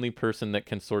 the only person that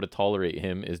can sort of tolerate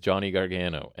him is Johnny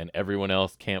Gargano, and everyone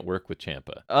else can't work with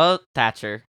Ciampa. Oh,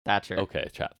 Thatcher. Okay,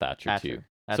 Thatcher too.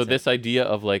 That's So it. this idea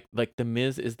of like The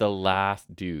Miz is the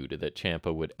last dude that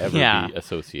Ciampa would ever Yeah. be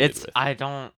associated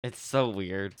with. It's so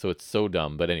weird. So it's so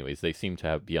dumb. But anyways, they seem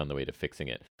to be on the way to fixing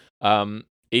it.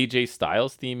 AJ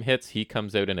Styles theme hits. He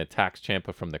comes out and attacks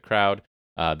Ciampa from the crowd.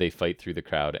 They fight through the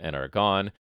crowd and are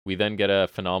gone. We then get a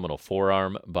phenomenal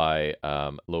forearm by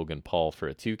Logan Paul for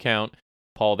a 2 count.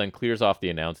 Paul then clears off the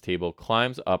announce table,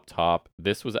 climbs up top.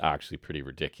 This was actually pretty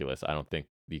ridiculous. I don't think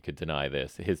you could deny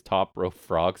this. His top rope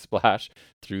frog splash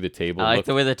through the table. I like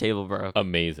the way the table broke.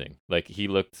 Amazing. Like, it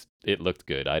looked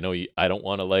good. I know I don't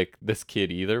want to like this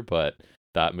kid either, but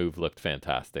that move looked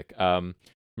fantastic.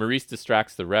 Maurice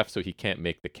distracts the ref so he can't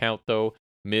make the count though.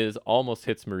 Miz almost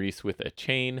hits Maurice with a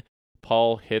chain.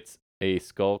 Paul hits a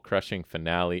skull-crushing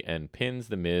finale and pins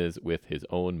the Miz with his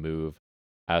own move,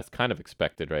 as kind of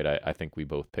expected, right? I think we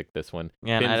both picked this one.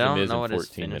 Yeah, and Pins I the don't Miz know in what his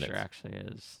 14 finisher minutes. actually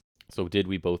is. So did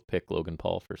we both pick Logan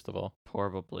Paul, first of all?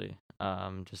 Probably.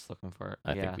 Just looking for it.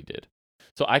 I think we did.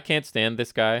 So I can't stand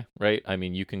this guy, right? I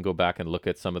mean, you can go back and look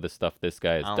at some of the stuff this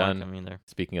guy has I don't done. like him either.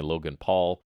 Speaking of Logan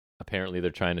Paul, apparently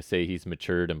they're trying to say he's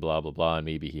matured and blah, blah, blah, and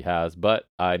maybe he has. But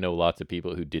I know lots of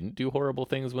people who didn't do horrible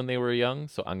things when they were young,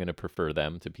 so I'm going to prefer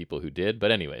them to people who did.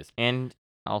 But anyways. And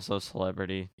also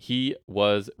celebrity. He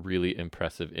was really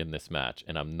impressive in this match,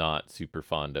 and I'm not super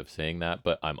fond of saying that,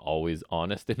 but I'm always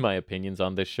honest in my opinions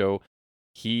on this show.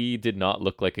 He did not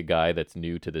look like a guy that's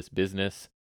new to this business.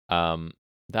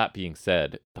 That being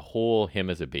said, the whole him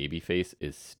as a babyface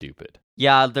is stupid.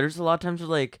 Yeah, there's a lot of times where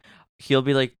like he'll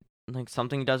be like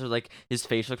something he does or like his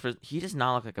face looks for. He does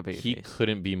not look like a babyface. He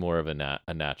couldn't be more of a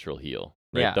natural heel.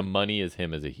 Right? Yeah. The money is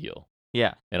him as a heel.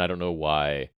 Yeah. And I don't know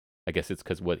why. I guess it's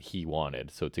because what he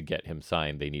wanted. So to get him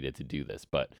signed, they needed to do this.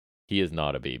 But he is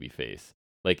not a babyface.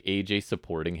 Like, AJ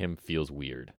supporting him feels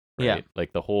weird. Right? Yeah.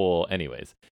 Like the whole,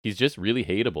 anyways, he's just really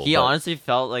hateable. He honestly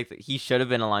felt like he should have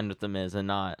been aligned with the Miz and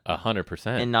not 100%.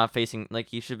 and not facing like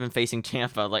he should have been facing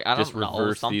Ciampa. Like I just don't know,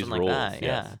 reverse something these like roles. that.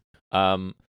 Yes. Yeah.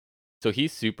 So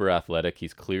he's super athletic.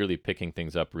 He's clearly picking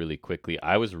things up really quickly.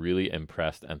 I was really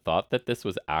impressed and thought that this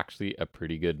was actually a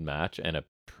pretty good match and a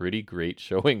pretty great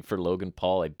showing for Logan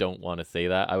Paul. I don't want to say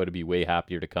that. I would be way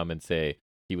happier to come and say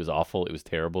he was awful. It was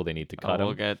terrible. They need to cut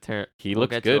him. He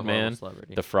looks good, man.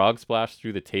 The frog splash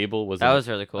through the table was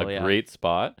really cool. a great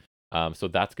spot. So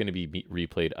that's going to be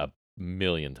replayed a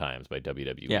million times by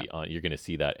WWE. Yeah. You're going to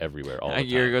see that everywhere all the A time.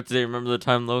 year ago today, remember the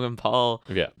time Logan Paul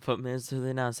Yeah. put Miz to the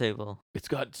announce table? It's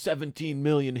got 17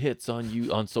 million hits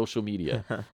on social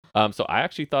media. So I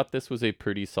actually thought this was a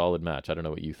pretty solid match. I don't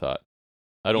know what you thought.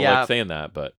 I don't like saying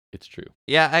that, but it's true.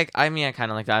 Yeah, I mean, I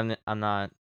kind of like that. I'm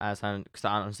not as because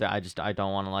honestly, I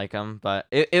don't want to like him, but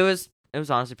it was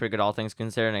honestly pretty good, all things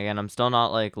considered. And again, I'm still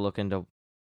not like looking to,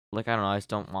 like, I don't know, I just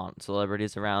don't want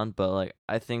celebrities around, but like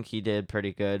I think he did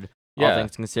pretty good. Yeah. All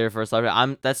things considered for a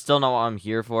celebrity. That's still not what I'm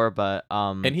here for, but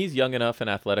and he's young enough and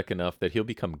athletic enough that he'll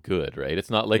become good, right? It's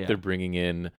not like they're bringing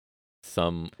in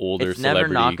some older it's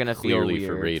celebrity never not gonna feel clearly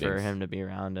for weird ratings. for him to be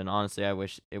around. And honestly, I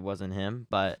wish it wasn't him,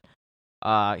 but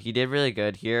he did really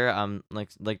good here.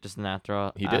 Like just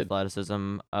natural He did.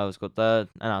 athleticism. Was good. The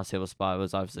announce table spot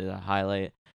was obviously the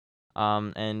highlight.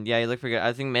 And yeah, he looked pretty good.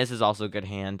 I think Miz is also a good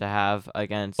hand to have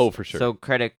against. Oh, for sure. So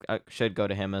credit should go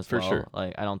to him as well. For sure.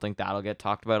 Like I don't think that'll get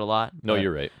talked about a lot. No, but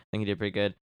you're right. I think he did pretty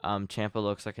good. Ciampa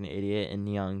looks like an idiot in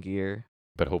neon gear.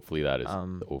 But hopefully that is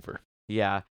over.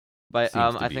 Yeah. But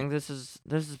Seems to I be. think this is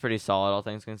pretty solid, all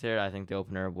things considered. I think the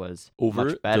opener was Over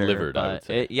much better. delivered, I would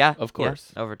say. Yeah, Of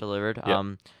course. over delivered. Yep.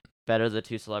 Better the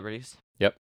two celebrities.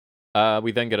 Yep.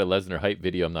 We then get a Lesnar hype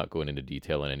video. I'm not going into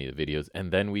detail on any of the videos.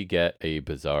 And then we get a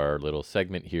bizarre little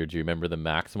segment here. Do you remember the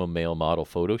Maximum Male Model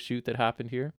photo shoot that happened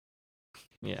here?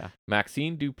 Yeah.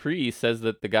 Maxine Dupree says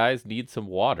that the guys need some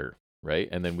water, right?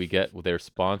 And then we get their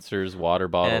sponsors, water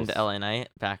bottles. And LA Knight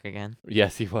back again.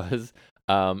 Yes, he was.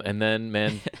 And then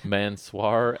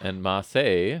Mansoir and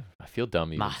Massey, I feel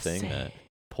dumb even saying that,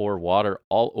 pour water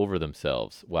all over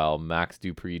themselves while Max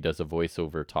Dupree does a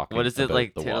voiceover talking What is it about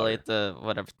like? the Titillate water. the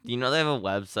whatever. You know they have a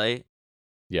website.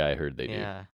 Yeah, I heard they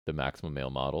Yeah. do. The Maximum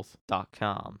Male Models.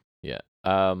 .com. Yeah.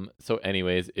 So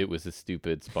anyways, it was a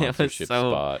stupid sponsorship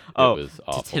so- spot. Oh, It was To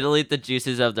awful. titillate the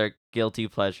juices of their guilty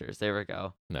pleasures. There we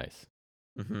go. Nice.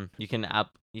 You can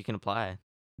apply.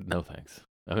 No thanks.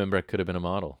 I remember I could have been a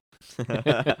model.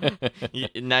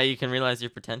 Now you can realize your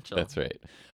potential. That's right.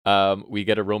 We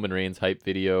get a Roman Reigns hype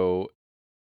video,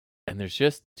 and there's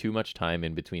just too much time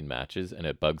in between matches, and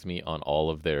it bugs me on all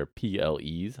of their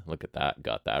PLEs. Look at that,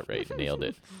 got that right, nailed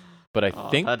it. But I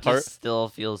think that just still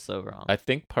feels so wrong. I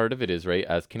think part of it is, right,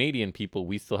 as Canadian people,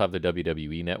 we still have the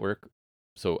WWE network.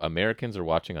 So Americans are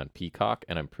watching on Peacock,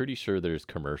 and I'm pretty sure there's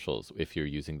commercials if you're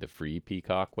using the free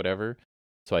Peacock, whatever.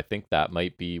 So I think that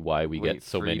might be why we get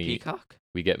so free many. Peacock?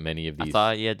 We get many of these. I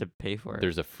thought you had to pay for it.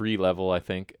 There's a free level, I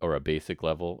think, or a basic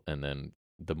level, and then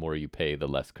the more you pay, the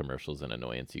less commercials and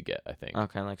annoyance you get, I think.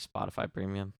 Okay, like Spotify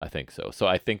Premium. I think so. So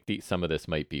I think some of this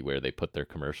might be where they put their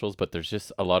commercials, but there's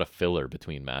just a lot of filler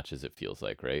between matches, it feels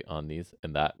like, right, on these.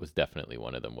 And that was definitely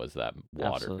one of them, was that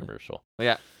water Absolutely. commercial. Well,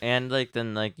 yeah, and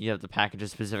then you have the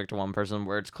packages specific to one person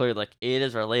where it's clear like it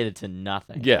is related to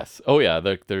nothing. Yes. Oh, yeah.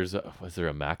 Was there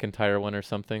a McIntyre one or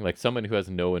something? Like someone who has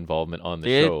no involvement on the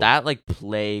Dude, show. that like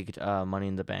plagued Money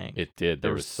in the Bank. It did.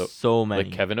 There was so many.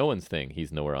 Like Kevin Owens thing.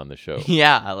 He's nowhere on the show.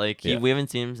 Yeah, like Yeah. we haven't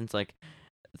seen him since like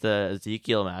the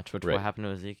Ezekiel match. Which Right. what happened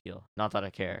to Ezekiel? Not that I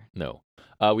care. No.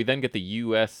 We then get the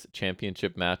U.S.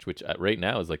 Championship match, which right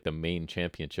now is like the main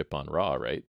championship on Raw,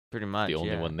 right? Pretty much. The only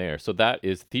yeah. one there. So that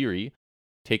is Theory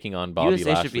taking on Bobby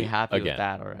USA Lashley should be happy again. with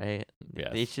that, all right? Yes.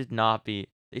 They should not be.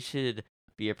 They should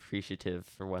be appreciative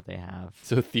for what they have.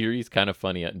 So Theory's kind of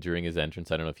funny during his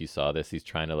entrance. I don't know if you saw this. He's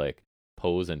trying to like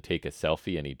pose and take a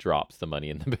selfie, and he drops the Money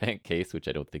in the Bank case, which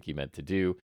I don't think he meant to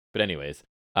do. But anyways,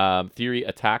 Theory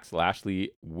attacks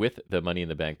Lashley with the Money in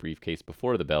the Bank briefcase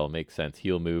before the bell. Makes sense.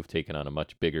 Heel move, taking on a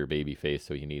much bigger baby face,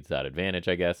 so he needs that advantage,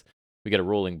 I guess. We get a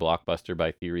rolling blockbuster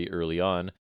by Theory early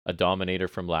on. A dominator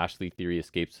from Lashley. Theory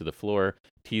escapes to the floor,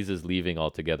 teases leaving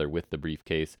altogether with the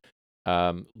briefcase.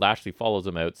 Lashley follows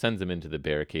him out, sends him into the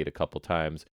barricade a couple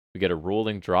times. We get a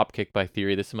rolling drop kick by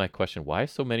Theory. This is my question. Why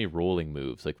so many rolling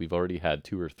moves? Like, we've already had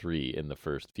 2 or 3 in the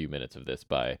first few minutes of this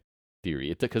by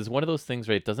Theory. It's because one of those things,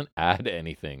 right? It doesn't add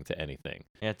anything to anything.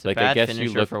 Yeah, it's a Like, I bad guess you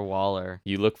finisher look- for Waller.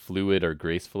 You look fluid or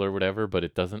graceful or whatever, but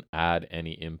it doesn't add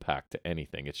any impact to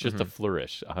anything. It's just a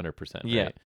flourish, 100%. Right? Yeah.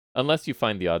 Unless you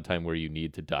find the odd time where you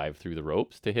need to dive through the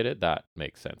ropes to hit it, that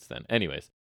makes sense then. Anyways,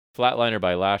 flatliner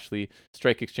by Lashley,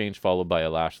 strike exchange followed by a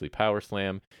Lashley power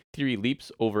slam. Theory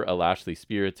leaps over a Lashley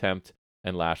spear attempt,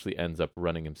 and Lashley ends up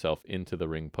running himself into the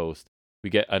ring post. We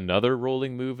get another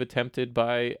rolling move attempted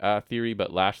by Theory,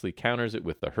 but Lashley counters it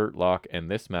with the Hurt Lock,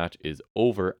 and this match is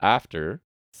over after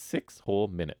 6 whole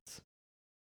minutes.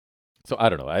 So I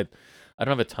don't know. I don't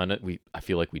have a ton of. I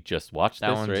feel like we just watched That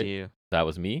this, one's right? you. That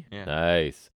was me. Yeah.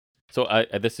 Nice. So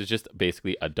this is just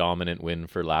basically a dominant win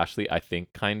for Lashley. I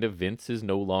think kind of Vince is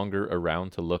no longer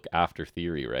around to look after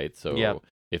Theory, right? So Yep.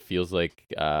 it feels like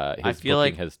his feel booking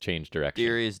like has changed direction.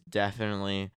 Theory is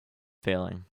definitely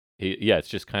failing. Yeah, it's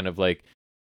just kind of like,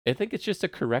 I think it's just a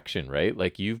correction, right?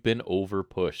 Like, you've been over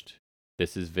pushed.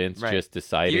 This is Vince Right. just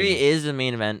deciding Theory is the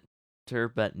main eventer,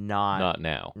 but not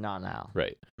now. Not now.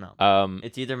 Right. No.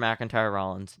 It's either McIntyre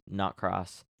Rollins, not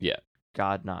Cross. Yeah.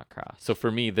 God, not Cross. So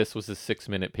for me, this was a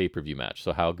 6-minute pay-per-view match.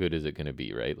 So how good is it going to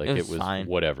be, right? Like, It it was was fine.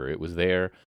 whatever. It was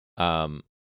there. And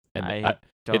I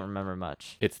don't remember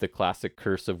much. it's the classic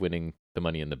curse of winning the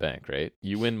Money in the Bank, right?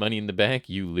 You win Money in the Bank,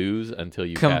 you lose until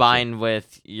you cash in. Combined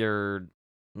with your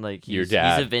Your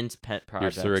dad. He's a Vince pet Your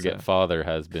project. surrogate father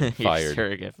has been Your fired,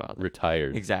 surrogate father.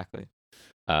 retired. Exactly.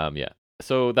 Yeah.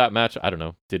 So that match, I don't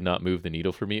know, did not move the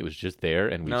needle for me. It was just there,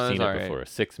 and we've No, it seen was it alright. before.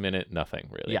 6-minute, nothing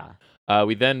really. Yeah.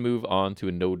 We then move on to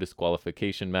a no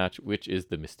disqualification match, which is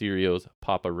the Mysterios,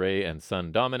 Papa Ray and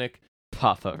son Dominic,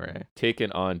 Papa Ray.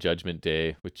 taking on Judgment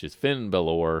Day, which is Finn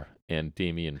Balor and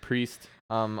Damian Priest,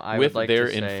 I with would like their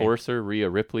to say, enforcer Rhea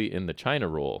Ripley in the China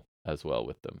role as well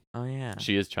with them. Oh yeah.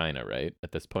 She is China, right?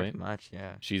 At this Pretty point, much,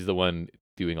 yeah. she's the one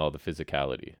doing all the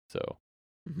physicality. So,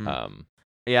 Mhm.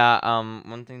 Yeah,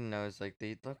 one thing to know is like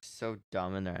they look so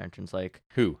dumb in their entrance, like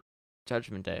who?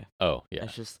 Judgment Day. Oh, yeah.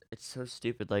 It's so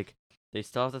stupid. Like they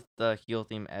still have the heel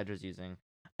theme Edge was using,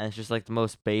 and it's just like the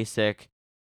most basic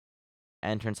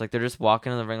entrance. Like they're just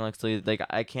walking in the ring like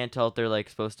I can't tell if they're like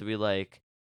supposed to be like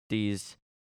these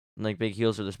like big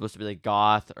heels or they're supposed to be like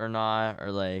goth or not,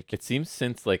 or like It seems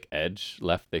since like Edge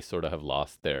left, they sort of have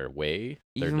lost their way.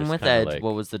 They're even just with kind of Edge, like,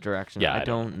 what was the direction? yeah, I I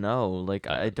don't don't know. Like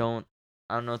I don't know.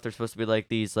 I don't know if they're supposed to be like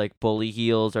these like bully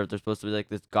heels or if they're supposed to be like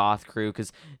this goth crew.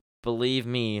 Because believe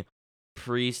me,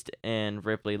 Priest and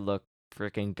Ripley look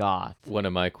freaking goth. One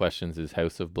of my questions is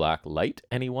House of Black light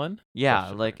anyone? Yeah,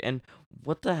 Question like mark. and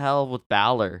what the hell with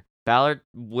Balor? Balor,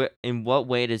 in what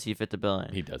way does he fit the bill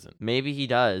in? He doesn't. Maybe he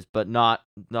does, but not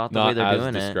the way Not they're as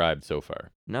doing it. described so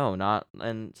far. No, not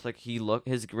and it's like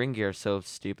his ring gear is so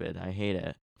stupid. I hate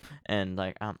it. And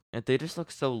like they just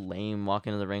look so lame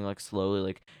walking in the ring like slowly,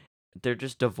 like they're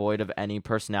just devoid of any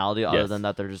personality other than Yes.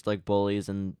 that they're just like bullies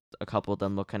and a couple of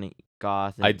them look kind of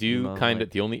goth I and do emo, kind like,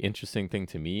 of, the only interesting thing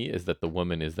to me is that the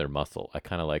woman is their muscle. I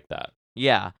kind of like that.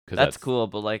 yeah, 'Cause that's that's cool,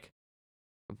 but like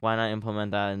why not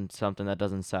implement that in something that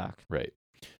doesn't suck? right.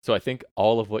 So I think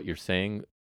all of what you're saying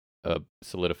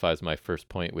solidifies my first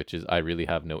point, which is I really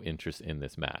have no interest in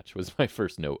this match, was my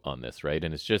first note on this, right?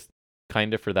 And it's just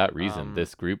kind of for that reason.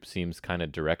 This group seems kind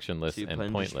of directionless To put and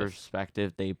in pointless.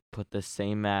 perspective, they put the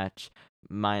same match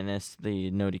minus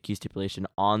the no DQ stipulation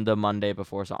on the Monday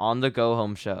before, so on the go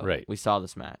home show, Right. we saw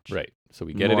this match, Right. So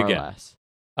we get it more or again. less.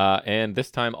 And this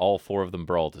time, all four of them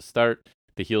brawl to start.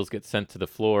 The heels get sent to the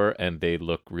floor, and they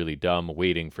look really dumb,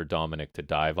 waiting for Dominic to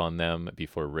dive on them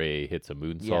before Ray hits a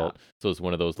moonsault. Yeah. So it's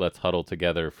one of those, let's huddle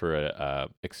together for a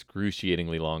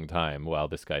excruciatingly long time while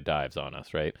this guy dives on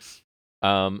us, right?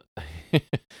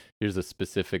 Here's a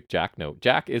specific Jack note.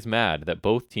 Jack is mad that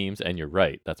both teams, and you're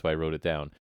right, that's why I wrote it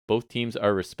down, both teams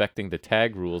are respecting the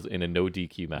tag rules in a no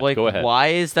DQ match. Like, Go ahead. why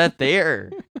is that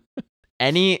there?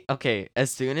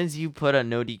 As soon as you put a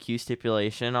no DQ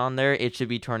stipulation on there, it should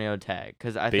be tornado tag.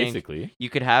 Because I think Basically. you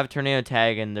could have tornado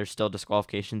tag and there's still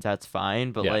disqualifications, that's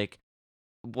fine. But, Yeah. like,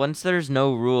 once there's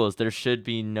no rules, there should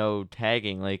be no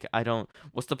tagging. Like,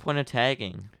 what's the point of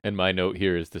tagging? And my note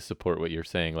here is to support what you're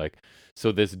saying. Like,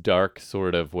 so this dark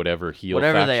sort of whatever heel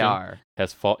Whatever they faction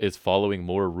are. is following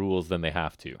more rules than they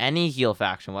have to. Any heel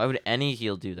faction. Why would any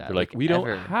heel do that? They're like, we ever?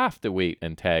 don't have to wait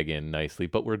and tag in nicely,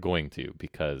 but we're going to,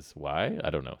 because why? I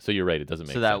don't know. So you're right, it doesn't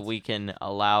make So sense. that we can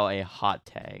allow a hot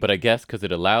tag. But I guess because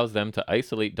it allows them to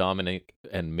isolate Dominic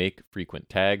and make frequent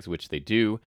tags, which they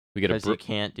do. We get because you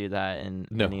can't do that in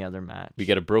any other match. We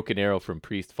get a broken arrow from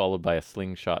Priest, followed by a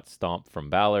slingshot stomp from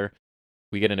Balor.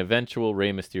 We get an eventual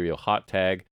Rey Mysterio hot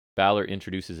tag. Balor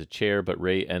introduces a chair, but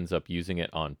Rey ends up using it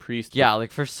on Priest. Yeah,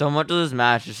 like for so much of this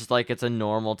match, it's just like it's a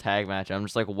normal tag match. I'm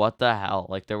just like, what the hell?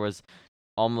 Like there was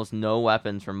almost no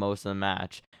weapons for most of the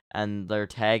match, and they're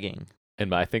tagging.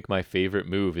 And I think my favorite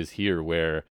move is here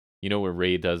where, you know, where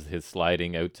Rey does his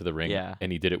sliding out to the ring,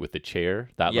 and he did it with the chair.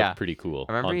 That looked pretty cool.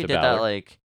 I remember he did that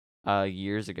like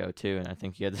years ago too, and I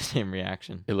think he had the same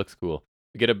reaction. It looks cool.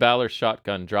 We get a Balor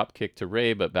shotgun drop kick to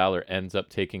Rey, but Balor ends up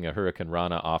taking a Hurricane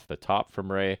Rana off the top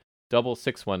from Rey. Double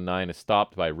 619 is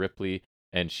stopped by Ripley,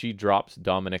 and she drops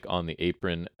Dominic on the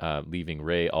apron, leaving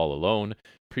Rey all alone.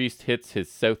 Priest hits his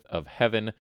South of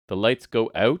Heaven. The lights go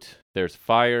out. There's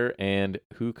fire, and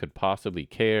who could possibly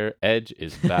care? Edge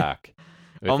is back.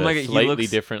 With my a God, slightly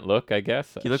different look, I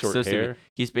guess. He looks short so hair. stupid.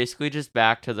 He's basically just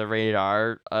back to the rated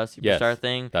R superstar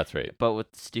thing. That's right. But with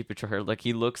stupid short hair. Like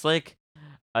he looks like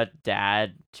a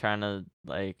dad trying to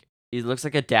he looks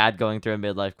like a dad going through a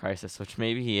midlife crisis, which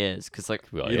maybe he is, because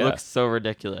he looks so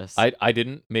ridiculous. I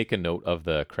didn't make a note of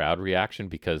the crowd reaction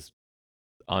because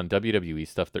on WWE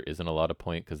stuff there isn't a lot of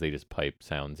point because they just pipe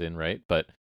sounds in, right? But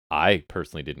I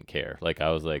personally didn't care. Like I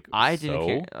was like, I didn't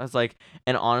care. I was like,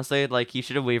 and honestly, like he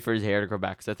should have waited for his hair to grow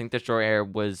back, because I think the short hair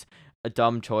was a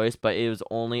dumb choice, but it was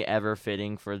only ever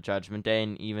fitting for Judgment Day,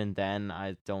 and even then,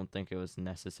 I don't think it was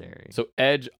necessary. So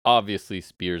Edge obviously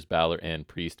spears Balor and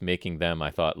Priest, making them, I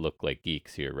thought, look like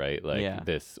geeks here, right? Like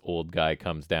this old guy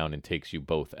comes down and takes you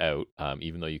both out,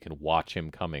 even though you can watch him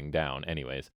coming down.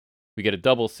 Anyways, we get a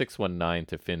double 619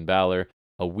 to Finn Balor,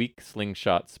 a weak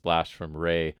slingshot splash from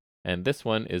Rey, and this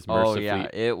one is mercifully... Oh yeah,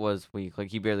 it was weak. Like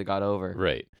he barely got over.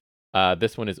 Right.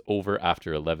 This one is over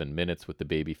after 11 minutes with the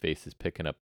baby faces picking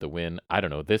up the win. I don't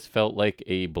know. This felt like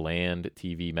a bland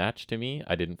TV match to me.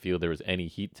 I didn't feel there was any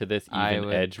heat to this.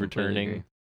 Even Edge returning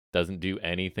doesn't do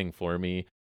anything for me.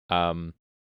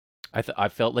 I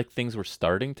felt like things were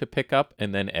starting to pick up,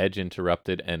 and then Edge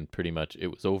interrupted, and pretty much it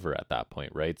was over at that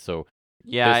point, right? So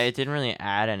Yeah, This it didn't really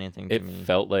add anything to it me.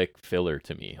 felt like filler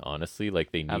to me, honestly.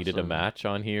 Like they needed a Absolutely. match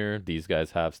on here. These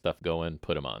guys have stuff going,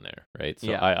 put them on there, right? So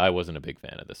Yeah. I wasn't a big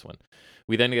fan of this one.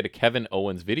 We then get a Kevin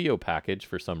Owens video package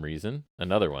for some reason.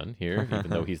 Another one here, even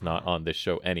though he's not on this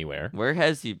show anywhere. Where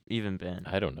has he even been?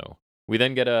 I don't know. We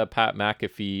then get a Pat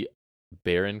McAfee,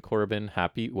 Baron Corbin,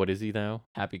 what is he now?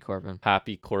 Happy Corbin.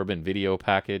 Happy Corbin video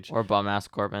package. Or bum ass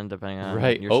Corbin, depending on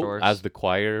Right. your Oh, source. as the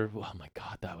choir. Oh my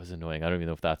God, that was annoying. I don't even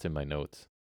know if that's in my notes.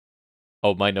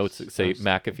 Oh, my notes say So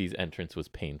McAfee's entrance was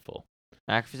painful.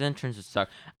 McAfee's entrance would suck.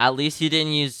 At least he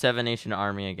didn't use Seven Nation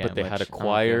Army again. But they had a which I'm okay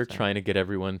choir with that. trying to get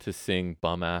everyone to sing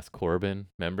bum ass Corbin,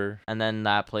 remember? And then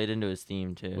that played into his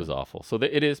theme too. It was awful. So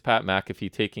it is Pat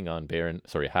McAfee taking on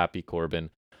Happy Corbin.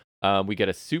 We get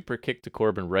a super kick to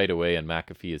Corbin right away, and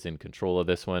McAfee is in control of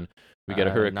this one. We get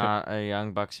a Hurricane. Not a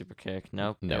Young Buck super kick.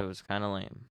 Nope. No. It was kind of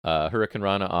lame. Hurricane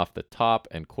Rana off the top,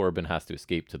 and Corbin has to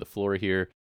escape to the floor here.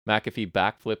 McAfee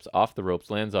backflips off the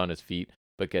ropes, lands on his feet,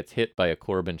 but gets hit by a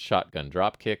Corbin shotgun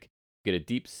drop kick. Get a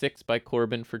deep 6 by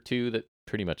Corbin for 2 that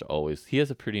pretty much always... He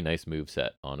has a pretty nice move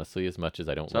set, honestly, as much as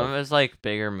I don't Some love... of his like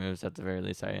bigger moves at the very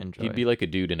least I enjoy. He'd be like a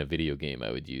dude in a video game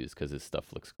I would use because his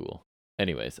stuff looks cool.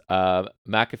 Anyways,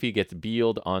 McAfee gets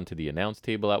beeled onto the announce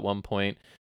table at one point.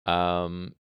 McAfee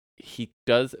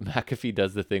does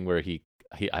the thing where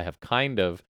I have kind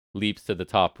of leaps to the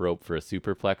top rope for a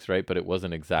superplex, right? But it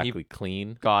wasn't exactly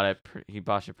clean. Got it. He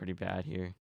botched it pretty bad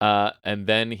here. And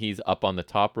then he's up on the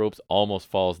top ropes, almost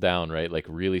falls down, right? Like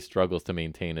really struggles to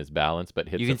maintain his balance, but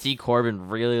hits. You can see Corbin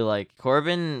really like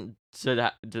Corbin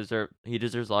he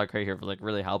deserves a lot of credit here for like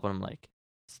really helping him like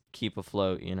keep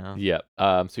afloat, you know. Yeah.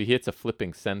 So he hits a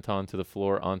flipping senton to the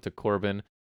floor onto Corbin.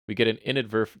 We get an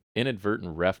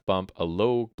inadvertent ref bump, a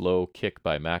low blow kick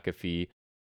by McAfee.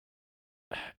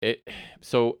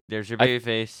 So there's your baby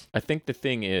face. I think the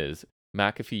thing is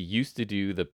McAfee used to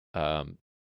do the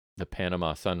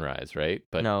Panama Sunrise, right?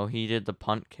 But no, he did the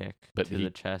punt kick to the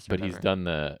chest. But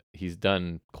he's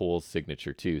done Cole's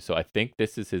signature too. So I think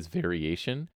this is his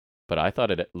variation. But I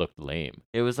thought it looked lame.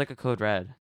 It was like a Code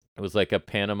Red. It was like a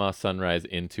Panama Sunrise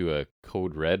into a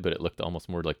Code Red, but it looked almost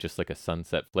more like just like a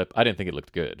sunset flip. I didn't think it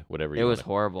looked good. Whatever. It was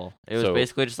horrible. It was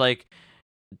basically just like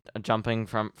jumping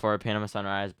for a Panama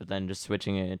Sunrise, but then just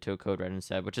switching it into a Code Red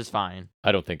instead, which is fine.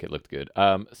 I don't think it looked good.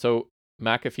 So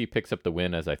McAfee picks up the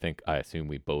win, as I assume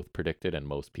we both predicted, and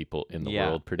most people in the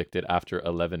world predicted after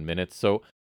 11 minutes. So,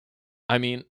 I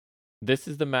mean, this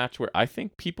is the match where I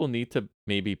think people need to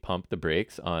maybe pump the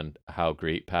brakes on how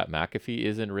great Pat McAfee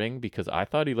is in ring, because I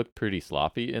thought he looked pretty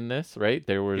sloppy in this, right?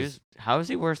 How is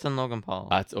he worse than Logan Paul?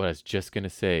 That's what I was just gonna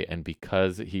say, and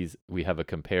because we have a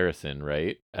comparison,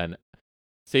 right? And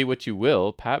say what you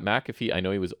will, Pat McAfee, I know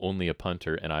he was only a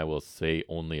punter, and I will say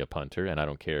only a punter, and I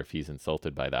don't care if he's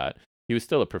insulted by that. He was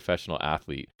still a professional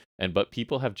athlete, but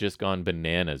people have just gone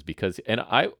bananas because, and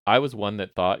I was one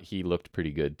that thought he looked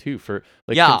pretty good too for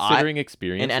like considering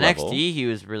experience in level. NXT. He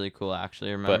was really cool,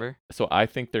 actually. Remember? So I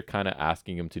think they're kind of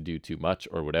asking him to do too much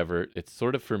or whatever. It's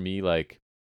sort of for me like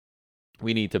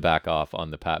we need to back off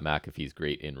on the Pat McAfee's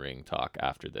great in-ring talk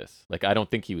after this. Like I don't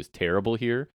think he was terrible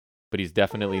here, but he's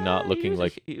definitely not looking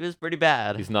like he was pretty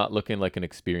bad. He's not looking like an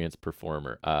experienced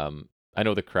performer. I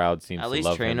know the crowd seems to love him. At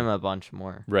least train him a bunch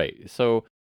more. Right. So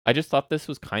I just thought this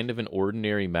was kind of an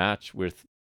ordinary match with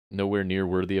nowhere near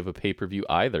worthy of a pay-per-view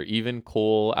either. Even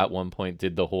Cole at one point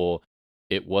did the whole,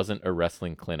 it wasn't a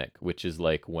wrestling clinic, which is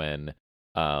like when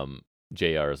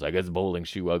JR is like, it's bowling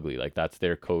shoe ugly. Like that's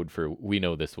their code for, we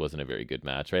know this wasn't a very good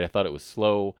match, right? I thought it was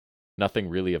slow. Nothing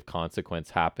really of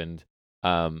consequence happened.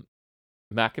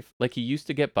 Like he used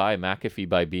to get by McAfee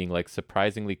by being like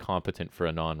surprisingly competent for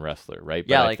a non-wrestler, right? But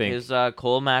yeah, like his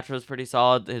Cole match was pretty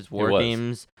solid. His War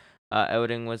Games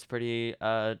outing was pretty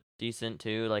decent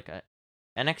too. Like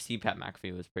NXT Pat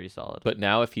McAfee was pretty solid. But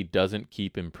now if he doesn't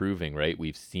keep improving, right?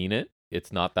 We've seen it.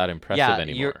 It's not that impressive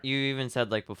anymore. You even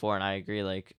said like before, and I agree.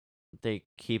 Like they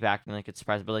keep acting like it's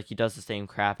surprising, but like he does the same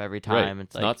crap every time. Right.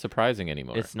 It's like, not surprising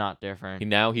anymore. It's not different.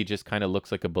 He just kind of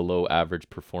looks like a below average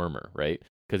performer, right?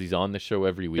 Because he's on the show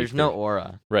every week. There's no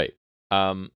aura. Right.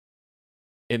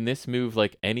 In this move,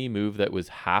 like any move that was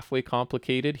halfway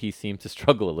complicated, he seemed to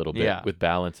struggle a little bit with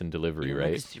balance and delivery,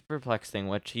 right? Like a superplex thing,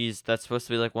 which that's supposed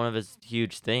to be like one of his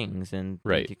huge things, and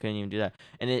he couldn't even do that.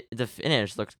 And the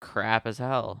finish looked crap as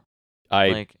hell.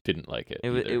 I didn't like it.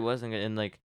 It wasn't good, and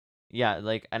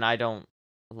and I don't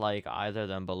like either of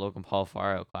them, but Logan Paul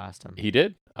far outclassed him. He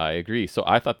did. I agree. So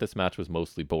I thought this match was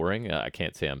mostly boring. I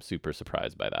can't say I'm super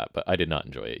surprised by that, but I did not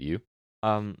enjoy it. You?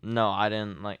 No, I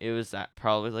didn't like. It was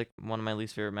probably like one of my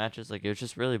least favorite matches. Like it was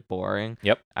just really boring.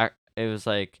 Yep. It was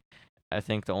like I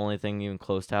think the only thing even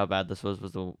close to how bad this was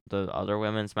the other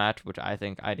women's match, which I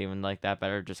think I'd even like that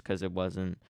better just because it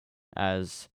wasn't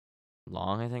as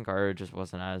long, I think, or it just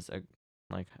wasn't as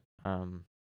like I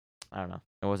don't know,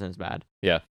 it wasn't as bad.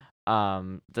 Yeah.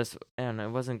 This, and it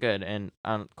wasn't good, and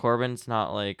Corbin's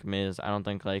not like Miz. I don't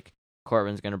think like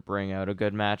Corbin's gonna bring out a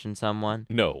good match in someone.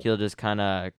 No. He'll just kind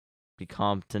of be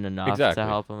competent enough Exactly. to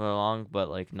help him along, but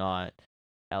like not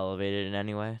elevated in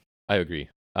any way. I agree.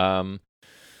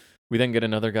 We then get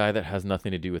another guy that has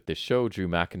nothing to do with this show. Drew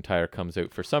McIntyre comes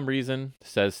out for some reason,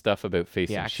 says stuff about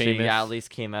facing He actually Sheamus. at least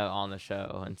came out on the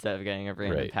show instead of getting a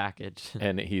random Right. package.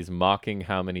 And he's mocking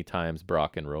how many times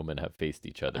Brock and Roman have faced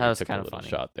each other. That was He took a kinda little funny.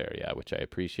 shot there, yeah, which I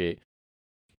appreciate.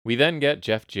 We then get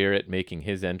Jeff Jarrett making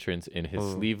his entrance in his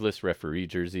Ooh. sleeveless referee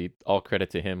jersey. All credit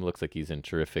to him. Looks like he's in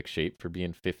terrific shape for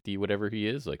being 50, whatever he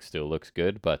is. Like, still looks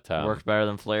good, but Worked better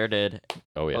than Flair did.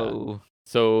 oh yeah. Oh,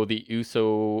 So the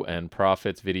Uso and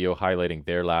Profits video highlighting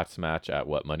their last match at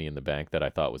Money in the Bank that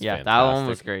I thought was yeah, fantastic. that one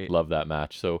was great. Love that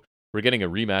match. So we're getting a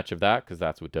rematch of that because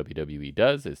that's what WWE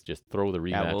does, is just throw the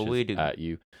Yeah, what we rematches do. at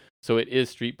you. So it is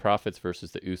Street Profits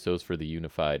versus the Usos for the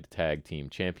Unified Tag Team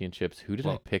Championships. Who did I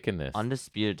Well, pick in this?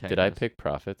 Undisputed tag. Did I titles. pick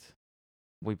Profits?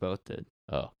 We both did.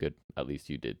 Oh, good. At least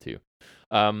you did too.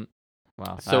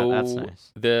 Wow, So that's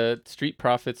nice. the Street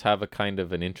Profits have a kind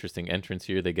of an interesting entrance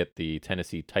here. They get the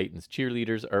Tennessee Titans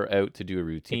cheerleaders are out to do a It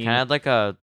routine. kind of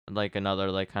had like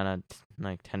another like kind of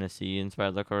like Tennessee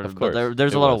inspired look, or Of but course,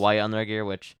 there's it a lot was. of white on their gear,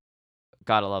 which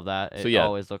gotta love that. It So, yeah.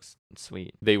 always looks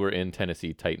sweet. They were in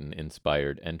Tennessee Titan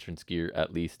inspired entrance gear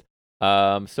at least.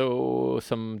 So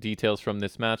some details from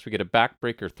this match. We get a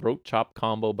backbreaker throat chop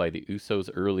combo by the Usos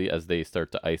early as they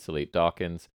start to isolate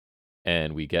Dawkins.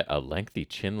 And we get a lengthy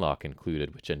chin lock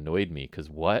included, which annoyed me because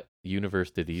what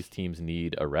universe do these teams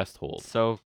need a rest hold?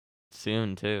 So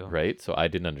soon too. Right? So I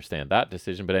didn't understand that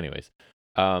decision. But anyways,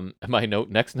 my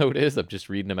next note is I'm just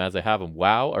reading them as I have them.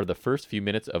 Wow, are the first few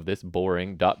minutes of this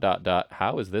boring ...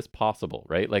 How is this possible?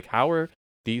 Right? Like, how are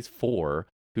these four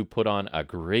who put on a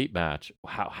great match?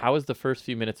 How is the first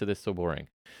few minutes of this so boring?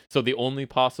 So the only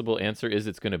possible answer is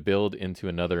it's going to build into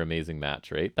another amazing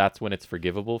match, right? That's when it's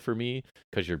forgivable for me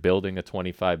because you're building a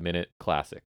 25-minute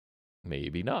classic.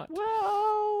 Maybe not.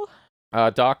 Well,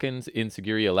 Dawkins'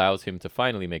 insecurity allows him to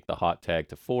finally make the hot tag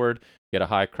to Ford, get a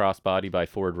high crossbody by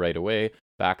Ford right away,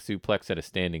 back suplex and a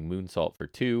standing moonsault for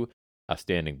 2, a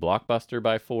standing blockbuster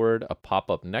by Ford, a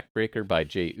pop-up neckbreaker by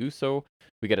Jey Uso.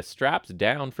 We get a straps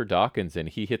down for Dawkins, and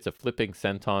he hits a flipping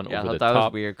senton yeah, I over thought the that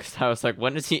top was weird because I was like,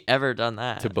 when has he ever done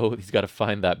that? to both. He's got to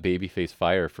find that babyface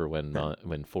fire for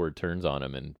when Ford turns on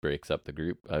him and breaks up the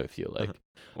group, I feel like.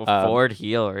 Well, Ford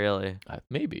heel, really?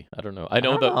 Maybe. I don't know. I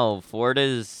know don't that know. Ford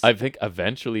is. I think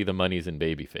eventually the money's in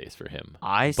babyface for him.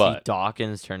 I see but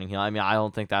Dawkins turning heel. I mean, I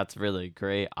don't think that's really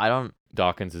great. I don't.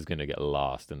 Dawkins is going to get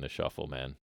lost in the shuffle,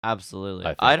 man.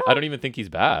 Absolutely. I don't even think he's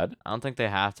bad. I don't think they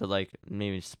have to like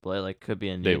maybe split. Like, could be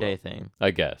a They New Day will. thing. I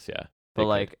guess, yeah. But They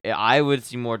like, I would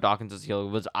see more Dawkins as heel.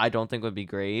 Which I don't think would be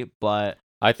great. But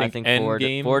I think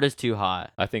Ford is too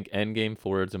hot. I think Endgame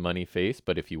Ford's a money face,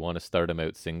 but if you want to start him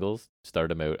out singles,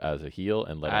 start him out as a heel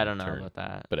and let him I don't know turn. about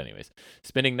that. But anyways,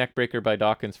 spinning neckbreaker by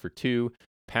Dawkins for 2,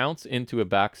 pounce into a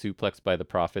back suplex by the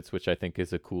Profits, which I think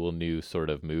is a cool new sort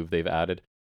of move they've added.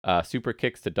 Super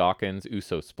kicks to Dawkins,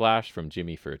 Uso splash from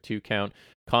Jimmy for a 2 count.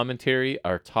 Commentary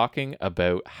are talking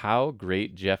about how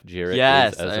great Jeff Jarrett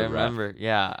Yes, is as I a ref. remember.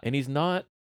 Yeah, And he's not.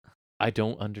 I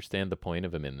don't understand the point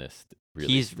of him in this.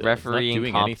 Really, he's still. refereeing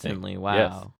doing anything. competently.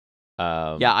 Yes.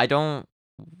 Wow. Yeah, I don't.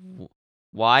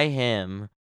 Why him?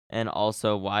 And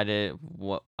also, why did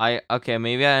what? Okay,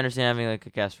 maybe I understand having like a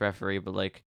guest referee, but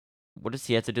like, what does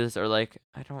he have to do this? Or like,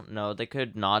 I don't know. They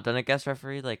could not done a guest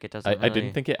referee. Like, it doesn't. I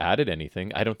didn't think it added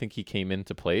anything. I don't think he came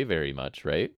into play very much,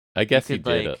 right? I guess he could,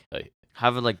 did. like,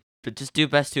 have it like, but just do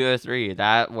best 2 out of 3.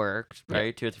 That worked, Yeah.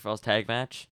 right? 2 out of 3 falls tag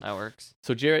match. That works.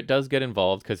 So Jarrett does get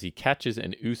involved because he catches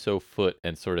an Uso foot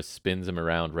and sort of spins him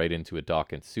around right into a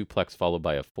Dawkins suplex, followed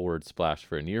by a forward splash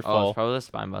for a near Oh, fall. it's probably the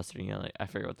spine buster. You know, like, I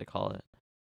forget what they call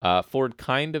it. Ford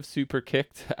kind of super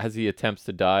kicked as he attempts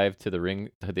to dive to the ring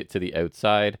to the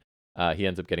outside. He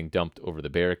ends up getting dumped over the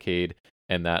barricade,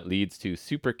 and that leads to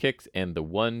super kicks and the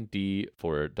 1D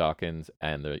for Dawkins,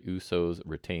 and the Usos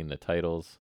retain the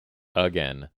titles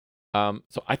again.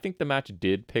 So I think the match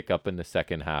did pick up in the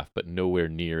second half, but nowhere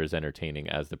near as entertaining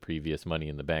as the previous Money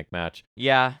in the Bank match.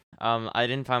 Yeah. I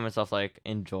didn't find myself like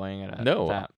enjoying it.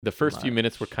 No, the first few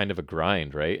minutes were much. kind of a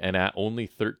grind, right? And at only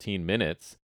 13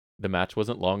 minutes, the match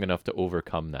wasn't long enough to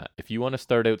overcome that. If you want to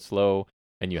start out slow,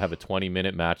 and you have a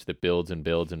 20-minute match that builds and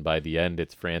builds, and by the end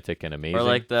it's frantic and amazing. Or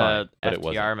like the fine, but it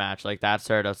wasn't. FTR match, like that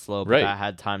started out slow, but Right. that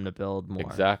had time to build more.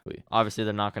 Exactly. Obviously,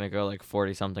 they're not going to go like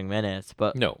 40-something minutes,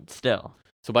 but No. still.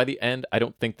 So by the end, I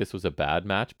don't think this was a bad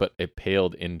match, but it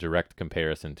paled in direct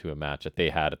comparison to a match that they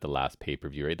had at the last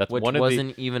pay-per-view, right? That's Which one of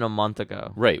wasn't even a month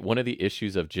ago. right. One of the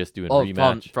issues of just doing Oh,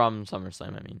 rematch from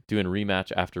SummerSlam, I mean. doing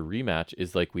rematch after rematch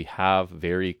is like we have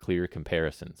very clear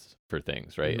comparisons for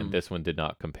things, right? And Mhm. this one did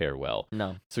not compare well.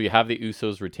 No. So you have the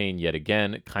Usos retain yet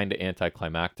again, kind of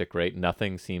anticlimactic, right?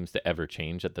 Nothing seems to ever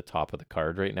change at the top of the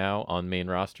card right now on main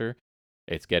roster.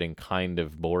 It's getting kind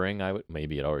of boring.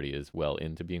 Maybe it already is well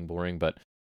into being boring, but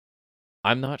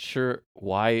I'm not sure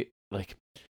why. Like,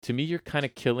 to me, you're kind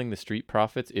of killing the Street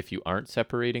Profits if you aren't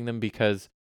separating them, because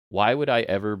why would I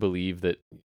ever believe that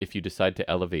if you decide to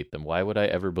elevate them? Why would I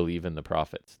ever believe in the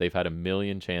Profits? They've had a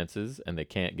million chances and they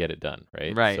can't get it done,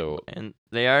 right? Right. So and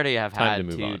they already have time to had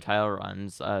move 2 on. title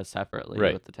runs separately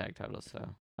Right. with the tag titles,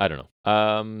 so. I don't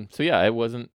know. So yeah, it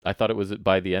wasn't. I thought it was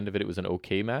by the end of it, it was an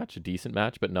okay match, a decent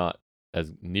match, but not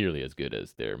as nearly as good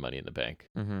as their Money in the Bank.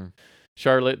 Mm-hmm.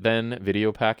 Charlotte then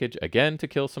video package again to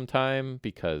kill some time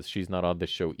because she's not on this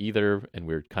show either, and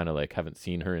we're kind of like haven't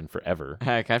seen her in forever.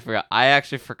 I kind of forgot. I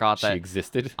actually forgot She that.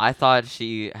 existed. I thought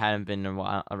she hadn't been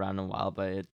around in a while,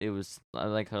 but it was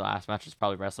like her last match was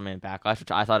probably WrestleMania Backlash,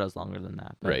 which I thought it was longer than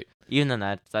that. But Right. Even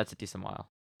then, that's a decent while.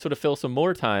 So to fill some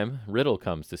more time, Riddle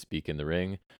comes to speak in the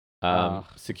ring.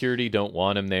 Security don't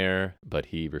want him there, but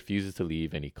he refuses to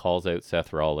leave, and he calls out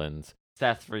Seth Rollins.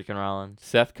 Seth freaking Rollins.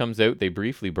 Seth comes out, they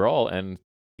briefly brawl, and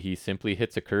he simply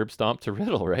hits a curb stomp to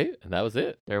Riddle, right? And that was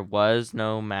it. There was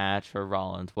no match for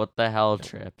Rollins. What the hell,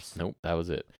 Trips? Nope, that was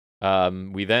it.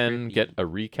 We then Trippy. get a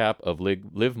recap of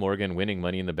Liv Morgan winning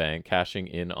Money in the Bank, cashing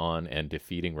in on and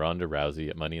defeating Ronda Rousey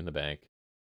at Money in the Bank.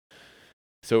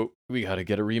 So we got to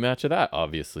get a rematch of that,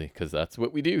 obviously, because that's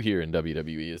what we do here in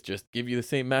WWE is just give you the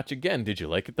same match again. Did you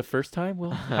like it the first time? We'll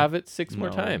have it 6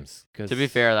 more No. times. To be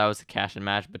fair, that was a cash-in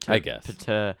match, but I guess.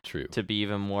 to True. be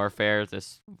even more fair,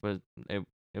 this was it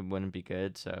wouldn't be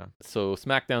good. So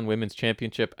SmackDown Women's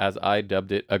Championship, as I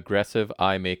dubbed it, aggressive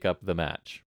eye makeup the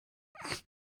match.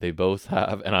 They both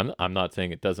have, and I'm not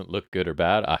saying it doesn't look good or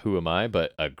bad. Who am I?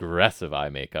 But aggressive eye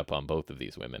makeup on both of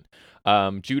these women.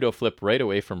 Judo flip right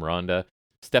away from Ronda.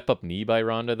 Step up knee by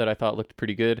Ronda that I thought looked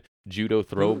pretty good. Judo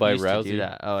throw Who by used Rousey. to do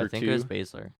that? Oh, I for think 2. it was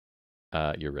Baszler.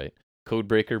 You're right.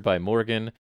 Codebreaker by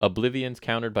Morgan. Oblivion's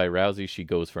countered by Rousey. She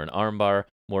goes for an armbar.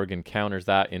 Morgan counters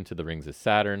that into the rings of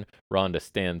Saturn. Ronda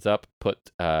stands up, but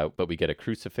we get a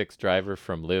crucifix driver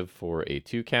from Liv for a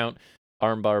 2 count.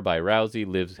 Armbar by Rousey.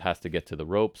 Liv has to get to the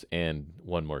ropes, and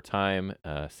one more time,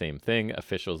 same thing.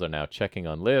 Officials are now checking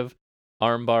on Liv.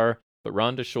 Armbar, but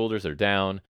Ronda's shoulders are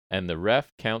down, and the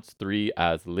ref counts 3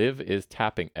 as Liv is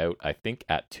tapping out. I think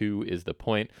at 2 is the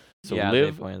point. So Yeah,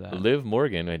 they pointed that. Liv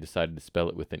Morgan, I decided to spell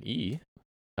it with an E.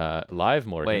 Live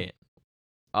Morgan. Wait.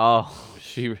 Oh.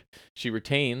 She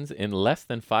retains in less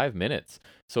than 5 minutes.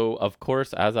 So, of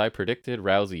course, as I predicted,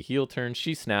 Rousey heel turn.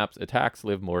 She snaps, attacks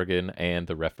Liv Morgan and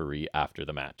the referee after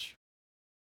the match.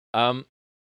 I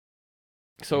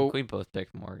think we both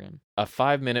picked Morgan. A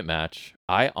 5-minute match.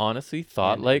 I honestly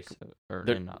thought,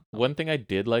 one thing I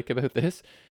did like about this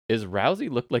is Rousey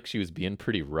looked like she was being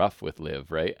pretty rough with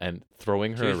Liv, right? And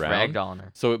throwing her around. Ragdolling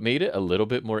her. So it made it a little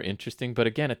bit more interesting. But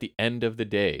again, at the end of the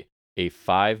day, a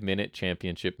 5-minute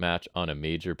championship match on a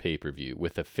major pay-per-view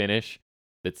with a finish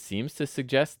that seems to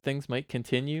suggest things might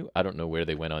continue. I don't know where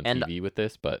they went on TV with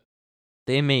this, but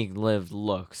they make Liv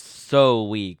look so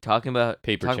weak. Talking about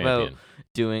champion.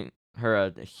 Doing her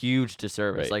a huge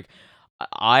disservice. Right. Like,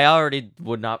 I already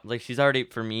would not, like, she's already,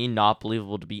 for me, not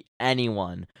believable to be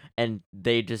anyone, and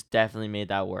they just definitely made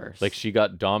that worse. Like, she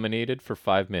got dominated for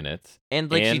 5 minutes. And,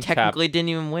 like, she technically didn't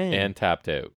even win. And tapped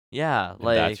out. Yeah,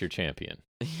 like... that's your champion.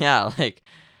 Yeah, like,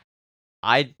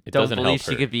 I don't believe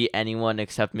she her. could be anyone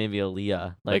except maybe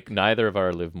Aaliyah. Like neither of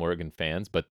our Liv Morgan fans,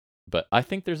 but I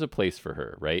think there's a place for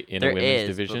her, right? In a women's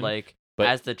division. But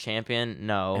as the champion,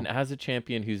 no. And as a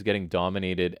champion who's getting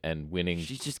dominated and winning.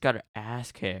 She's just got her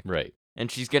ass kicked. Right. And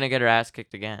she's going to get her ass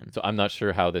kicked again. So I'm not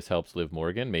sure how this helps Liv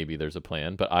Morgan. Maybe there's a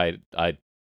plan, but I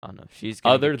don't know. She's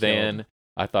gonna other get than killed.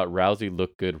 I thought Rousey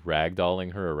looked good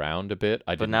ragdolling her around a bit.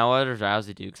 But now what does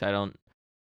Rousey do? Because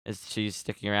is she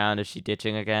sticking around? Is she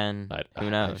ditching again?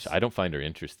 Who knows? I don't find her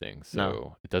interesting. So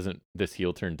No. it doesn't. This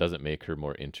heel turn doesn't make her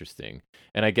more interesting.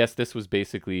 And I guess this was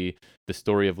basically the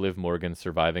story of Liv Morgan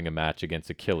surviving a match against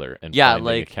a killer and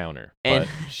finding a counter. But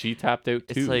she tapped out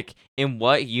too. It's like, in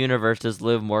what universe does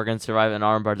Liv Morgan survive an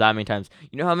armbar that many times?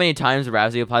 You know how many times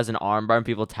Rousey applies an armbar and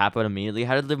people tap out immediately?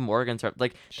 How did Liv Morgan survive?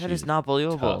 Like, that is not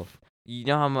believable. Tough. You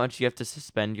know how much you have to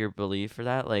suspend your belief for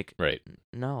that? Like, Right.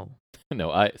 no.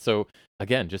 No, so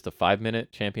again, just a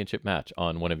 5-minute championship match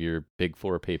on one of your big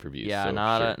 4 pay-per-views. Yeah, So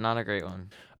sure. not a great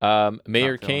one. Mayor Not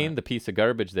feeling Kane, it. the piece of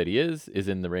garbage that he is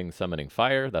in the ring summoning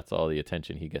fire. That's all the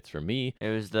attention he gets from me. It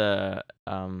was the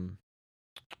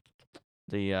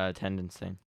attendance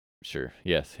thing. Sure.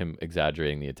 Yes, him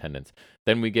exaggerating the attendance.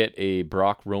 Then we get a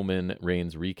Brock Roman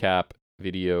Reigns recap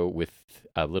video with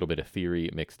a little bit of theory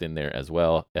mixed in there as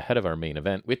well, ahead of our main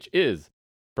event, which is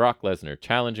Brock Lesnar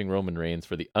challenging Roman Reigns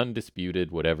for the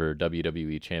undisputed whatever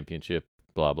WWE championship,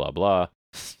 blah blah blah.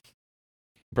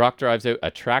 Brock drives out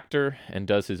a tractor and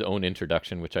does his own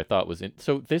introduction, which I thought was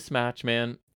so this match,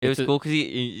 man, It was cool because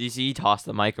he tossed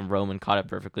the mic and Roman caught it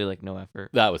perfectly, like no effort.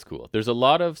 that was cool. There's a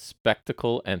lot of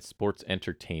spectacle and sports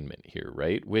entertainment here,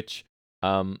 right? Which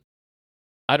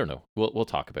I don't know. We'll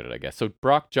talk about it, I guess. So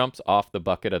Brock jumps off the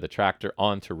bucket of the tractor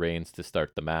onto Reigns to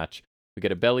start the match. We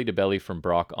get a belly to belly from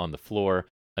Brock on the floor,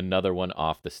 another one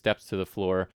off the steps to the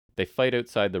floor. They fight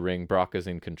outside the ring. Brock is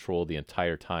in control the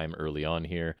entire time early on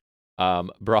here.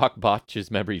 Brock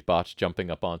he botched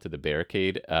jumping up onto the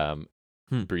barricade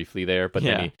briefly there, but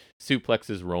then he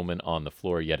suplexes Roman on the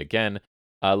floor yet again.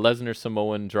 Lesnar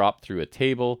Samoan drop through a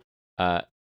table and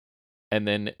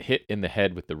then hit in the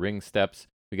head with the ring steps.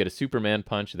 We get a Superman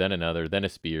punch, then another, then a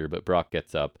spear, but Brock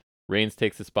gets up. Reigns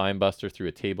takes a spine buster through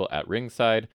a table at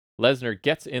ringside. Lesnar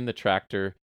gets in the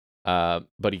tractor,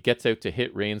 but he gets out to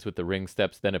hit Reigns with the ring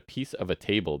steps, then a piece of a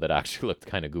table that actually looked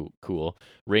kind of cool.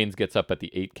 Reigns gets up at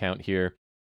the 8 count here.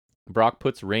 Brock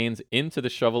puts Reigns into the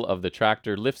shovel of the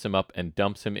tractor, lifts him up, and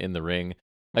dumps him in the ring.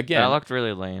 Again, that looked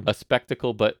really lame. A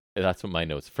spectacle, but that's what my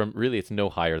notes from. Really, it's no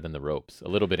higher than the ropes. A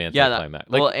little bit Yeah, anticlimactic.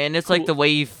 well, and it's like the way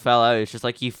he fell out. It's just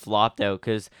like he flopped out.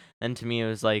 Because then to me, it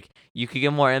was like you could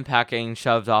get more impact getting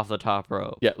shoved off the top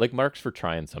rope. Yeah, like marks for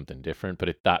trying something different,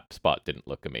 but that spot didn't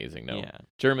look amazing. No. Yeah.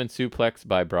 German suplex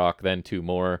by Brock, then 2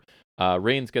 more.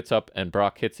 Reigns gets up and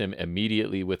Brock hits him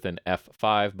immediately with an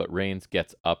F5, but Reigns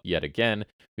gets up yet again.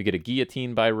 We get a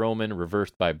guillotine by Roman,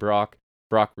 reversed by Brock.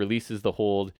 Brock releases the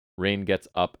hold. Reigns gets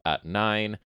up at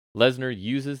 9. Lesnar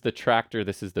uses the tractor,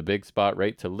 this is the big spot,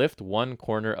 right, to lift one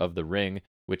corner of the ring,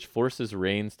 which forces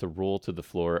Reigns to roll to the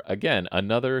floor. Again,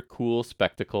 another cool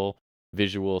spectacle,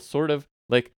 visual, sort of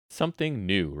like something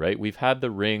new, right? We've had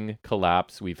the ring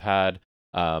collapse. We've had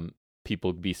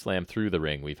people be slammed through the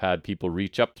ring. We've had people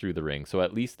reach up through the ring. So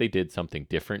at least they did something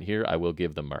different here. I will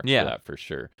give them marks for that for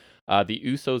sure. The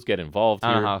Usos get involved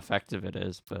here. I don't know how effective it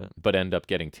is, but end up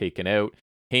getting taken out.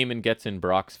 Heyman gets in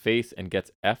Brock's face and gets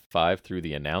F5 through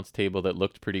the announce table. That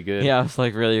looked pretty good. Yeah, I was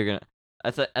like, really, you're gonna?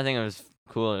 I think it was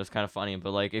cool. It was kind of funny,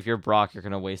 but like, if you're Brock, you're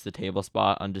gonna waste the table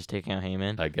spot on just taking out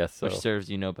Heyman. I guess so. Which serves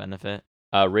you no benefit.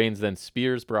 Reigns then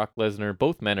spears Brock Lesnar.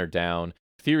 Both men are down.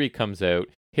 Theory comes out,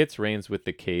 hits Reigns with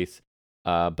the case,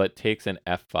 but takes an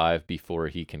F5 before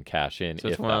he can cash in. So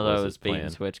it's one of those bait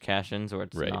and switch cash-ins, or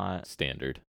it's not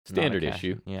standard not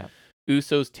issue. Yeah.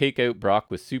 Usos take out Brock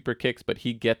with super kicks, but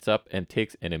he gets up and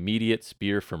takes an immediate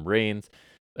spear from Reigns.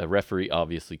 The referee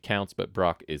obviously counts, but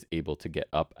Brock is able to get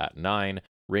up at 9.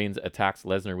 Reigns attacks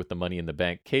Lesnar with the Money in the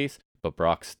Bank case, but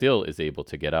Brock still is able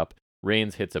to get up.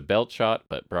 Reigns hits a belt shot,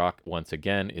 but Brock once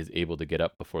again is able to get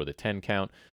up before the 10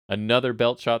 count. Another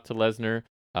belt shot to Lesnar.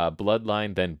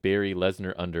 Bloodline then bury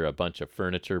Lesnar under a bunch of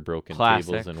furniture, broken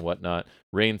tables and whatnot.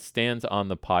 Reigns stands on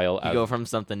the pile. You go from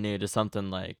something new to something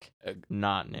like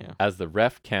not new. As the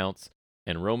ref counts,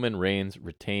 and Roman Reigns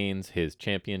retains his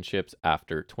championships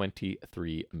after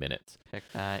 23 minutes. Pick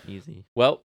that easy.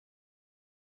 Well,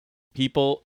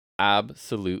 people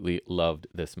absolutely loved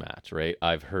this match, right?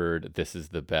 I've heard this is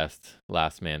the best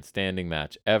last man standing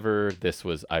match ever.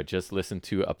 I just listened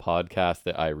to a podcast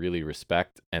that I really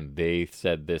respect, and they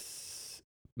said this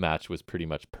match was pretty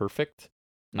much perfect.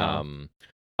 No.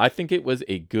 I think it was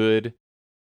a good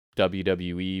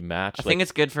WWE match. I think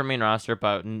it's good for main roster,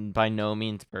 but by no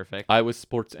means perfect. I was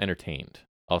sports entertained.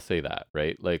 I'll say that,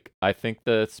 right? Like, I think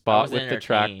the spot with the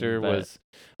tractor was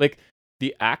like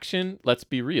the action, let's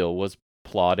be real, was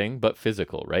plodding but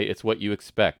physical, right? It's what you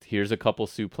expect. Here's a couple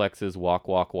suplexes, walk,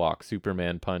 walk, walk,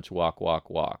 Superman punch, walk, walk,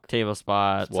 walk. Table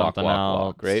spot, walk, something walk, else.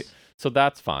 walk, right? So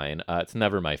that's fine. It's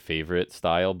never my favorite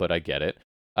style, but I get it.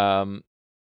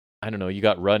 I don't know. You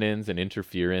got run-ins and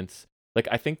interference. Like,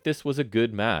 I think this was a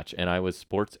good match, and I was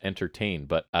sports entertained,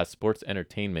 but as sports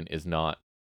entertainment is not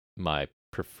my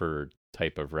preferred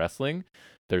type of wrestling,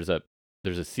 there's a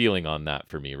ceiling on that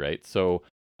for me, right? So,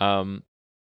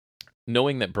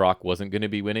 knowing that Brock wasn't going to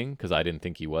be winning, because I didn't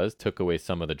think he was, took away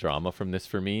some of the drama from this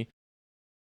for me.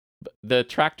 The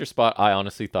tractor spot, I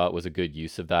honestly thought was a good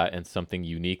use of that and something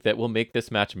unique that will make this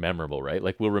match memorable, right?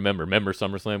 Like we'll remember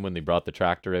SummerSlam when they brought the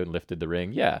tractor out and lifted the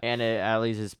ring. Yeah. And it at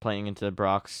least is playing into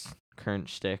Brock's current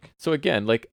shtick. So again,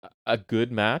 like a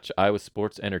good match. I was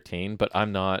sports entertained, but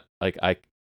I'm not like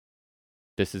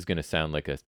this is gonna sound like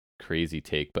a crazy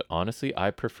take, but honestly, I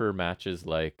prefer matches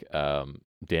like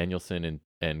Danielson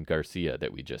and Garcia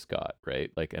that we just got,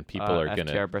 right? Like, and people are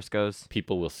gonna FTR Briscoes.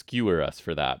 people will skewer us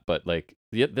for that, but like,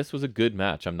 yeah, this was a good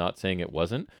match. I'm not saying it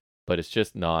wasn't, but it's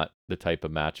just not the type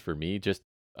of match for me. Just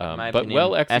My but opinion,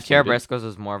 well FTR executed. Briscoes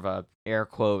was more of a air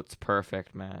quotes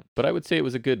perfect match. But I would say it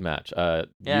was a good match. Yeah,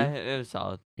 it was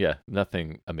solid. Yeah,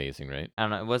 nothing amazing, right? I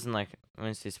don't know. It wasn't like when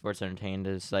I say sports entertained,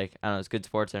 it's like I don't know. It's good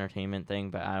sports entertainment thing,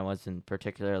 but I wasn't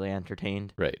particularly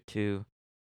entertained. Right. To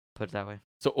put it that way.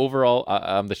 So overall,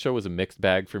 the show was a mixed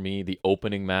bag for me. The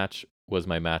opening match was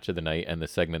my match of the night, and the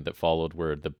segment that followed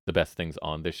were the best things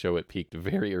on this show. It peaked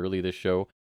very early this show,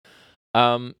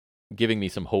 giving me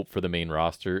some hope for the main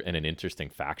roster and an interesting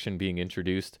faction being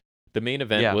introduced. The main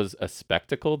event was a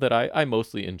spectacle that I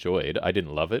mostly enjoyed. I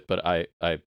didn't love it, but I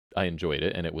enjoyed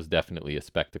it, and it was definitely a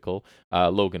spectacle.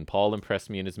 Logan Paul impressed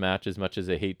me in his match as much as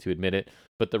I hate to admit it,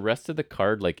 but the rest of the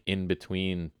card, like in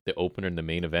between the opener and the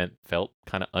main event, felt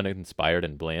kind of uninspired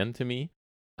and bland to me.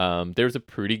 There's a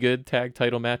pretty good tag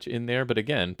title match in there, but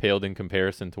again, paled in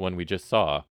comparison to one we just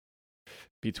saw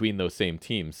between those same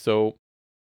teams. So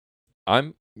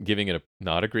I'm giving it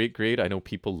not a great grade. I know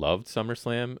people loved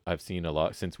SummerSlam. I've seen a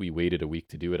lot since we waited a week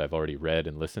to do it. I've already read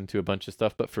and listened to a bunch of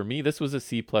stuff, but for me, this was a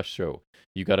C+ show.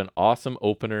 You got an awesome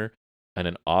opener and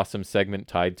an awesome segment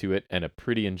tied to it and a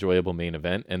pretty enjoyable main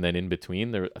event, and then in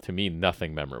between, there, to me,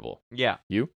 nothing memorable. Yeah.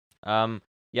 You?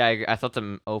 Yeah, I thought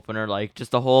the opener, like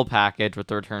just the whole package with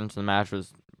the returns to the match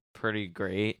was pretty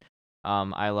great.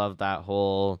 I loved that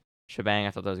whole shebang.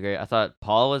 I thought that was great. I thought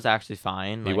Paul was actually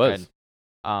fine. He was.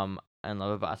 And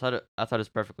love it, but I thought it was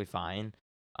perfectly fine.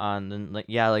 And then like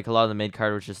a lot of the mid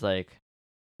card was just like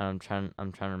I'm trying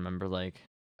to remember like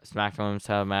SmackDown Women's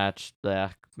title match,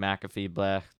 Black McAfee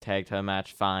Black tag title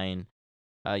match, fine.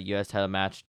 US title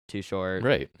match too short.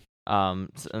 Right. So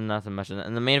nothing much in it.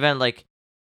 And the main event, like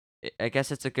I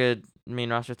guess it's a good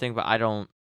main roster thing, but I don't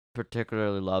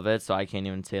particularly love it, so I can't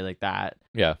even say like that.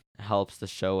 Yeah. Helps the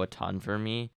show a ton for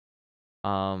me.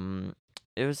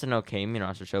 It was an okay main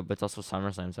roster show, but it's also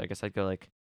SummerSlam, so I guess I'd go like.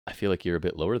 I feel like you're a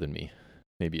bit lower than me.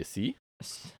 Maybe a C?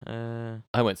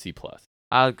 I went C+.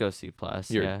 I'll go C+.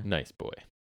 You're yeah. a nice boy.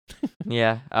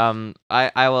 Yeah.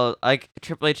 I will like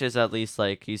Triple H is at least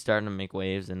like he's starting to make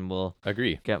waves, and we'll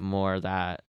agree get more of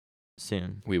that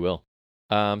soon. We will.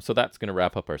 So that's gonna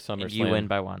wrap up our SummerSlam. And you win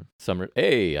by one.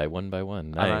 Hey, I won by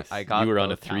one. Nice. I got you were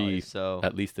on a tally, so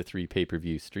at least a 3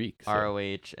 pay-per-view streak. So.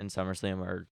 ROH and SummerSlam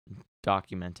are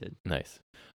documented. Nice.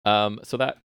 So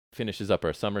that finishes up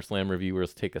our SummerSlam review. We'll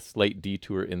take a slight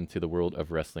detour into the world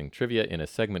of wrestling trivia in a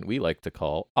segment we like to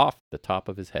call Off the Top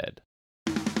of His Head.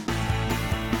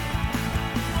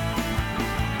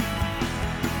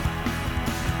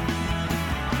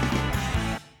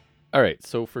 All right,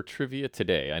 so for trivia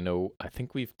today, I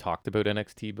think we've talked about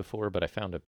NXT before, but I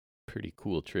found a pretty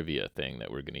cool trivia thing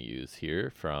that we're going to use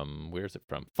here from, where's it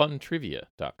from?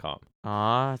 Funtrivia.com.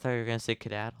 Aw, I thought you were going to say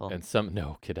Kedaddle. And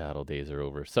no, Kedaddle days are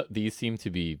over. So these seem to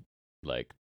be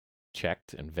like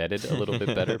checked and vetted a little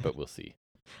bit better, but we'll see.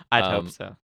 I'd hope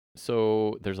so.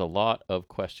 So there's a lot of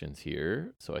questions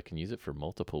here, so I can use it for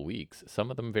multiple weeks.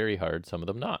 Some of them very hard, some of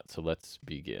them not. So let's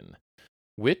begin.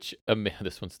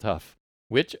 This one's tough.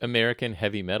 Which American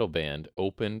heavy metal band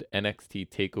opened NXT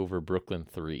TakeOver Brooklyn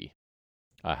 3?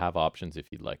 I have options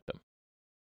if you'd like them.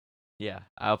 Yeah,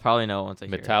 I'll probably know once I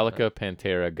hear Metallica,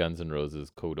 Pantera, Guns N'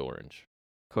 Roses, Code Orange.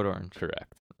 Code Orange.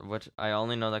 Correct. Which I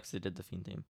only know that because they did the Fiend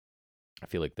theme. I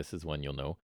feel like this is one you'll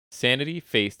know. Sanity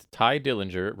faced Ty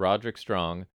Dillinger, Roderick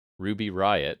Strong, Ruby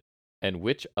Riott, and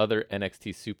which other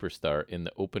NXT superstar in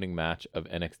the opening match of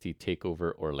NXT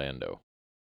TakeOver Orlando?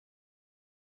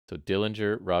 So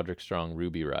Dillinger, Roderick Strong,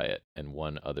 Ruby Riott, and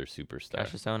one other superstar.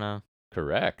 Cassius Ohno.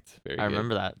 Correct. Very good. I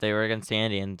remember that. They were against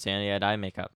Sandy, and Sandy had eye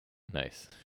makeup. Nice.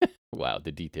 Wow,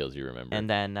 the details you remember. And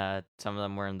then some of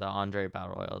them were in the Andre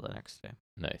Battle Royal the next day.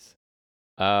 Nice.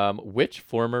 Which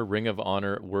former Ring of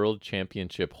Honor World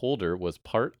Championship holder was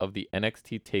part of the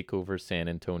NXT TakeOver San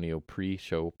Antonio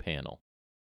pre-show panel?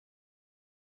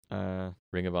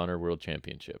 Ring of Honor World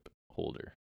Championship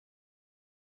holder.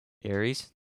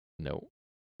 Aries? No.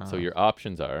 So your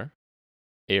options are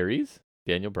Aries,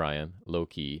 Daniel Bryan, Low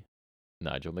Ki,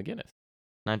 Nigel McGuinness.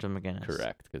 Nigel McGuinness.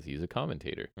 Correct, because he's a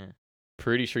commentator. Yeah.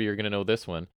 Pretty sure you're going to know this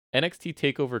one. NXT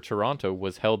TakeOver Toronto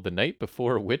was held the night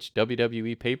before which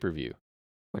WWE pay-per-view?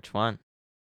 Which one?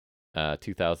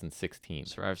 2016.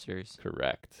 Survivor Series.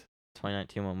 Correct.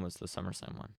 2019 one was the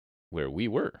SummerSlam one. Where we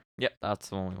were. Yep, that's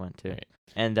the one we went to. Right.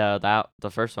 And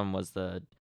the first one was the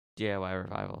DIY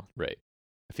Revival. Right.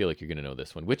 I feel like you're going to know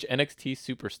this one. Which NXT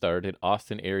superstar did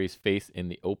Austin Aries face in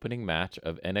the opening match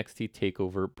of NXT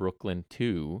TakeOver Brooklyn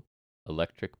 2,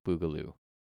 Electric Boogaloo?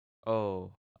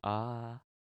 Oh, I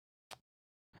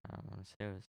don't want to say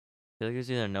it was. I feel like it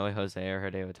was either Noe Jose or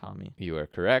Hideo Itami. You are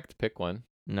correct. Pick one.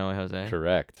 Noe Jose.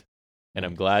 Correct. And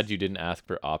I'm Nice. glad you didn't ask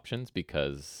for options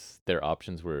because their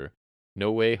options were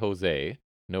No Way Jose,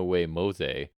 No Way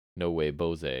Mose, No Way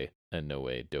Bose, and No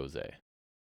Way Doze.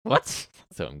 What?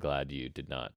 So I'm glad you did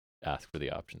not ask for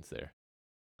the options there.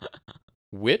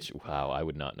 Wow, I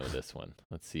would not know this one.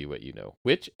 Let's see what you know.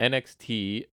 Which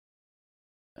NXT,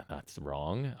 that's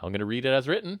wrong. I'm going to read it as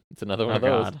written. It's another one Oh of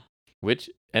those. God. Which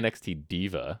NXT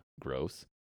diva, gross,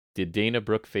 did Dana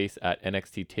Brooke face at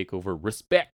NXT TakeOver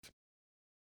Respect?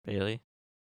 Bailey.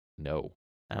 No.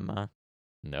 Emma.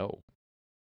 No.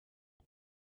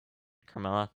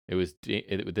 Carmella.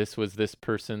 This was this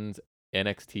person's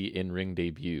NXT in-ring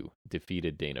debut.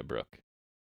 Defeated Dana Brooke.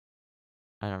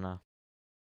 I don't know.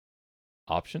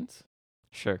 Options?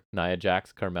 Sure. Nia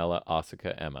Jax, Carmella,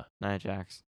 Asuka, Emma. Nia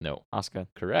Jax. No. Asuka.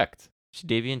 Correct. She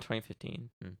debuted in 2015.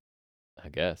 I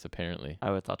guess, apparently. I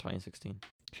would have thought 2016.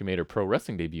 She made her pro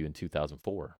wrestling debut in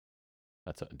 2004.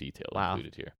 That's a detail Wow.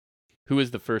 included here. Who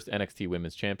is the first NXT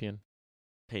Women's Champion?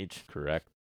 Paige. Correct.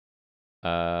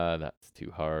 That's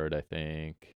too hard, I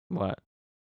think. What?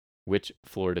 Which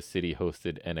Florida city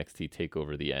hosted NXT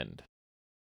TakeOver The End?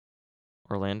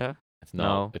 Orlando? It's not.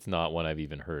 No. It's not one I've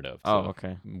even heard of. Oh, so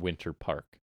okay. Winter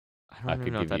Park. I don't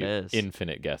even know what that you is.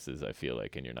 infinite guesses, I feel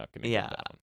like, and you're not going to Yeah. get that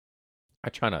one. I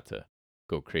try not to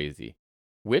go crazy.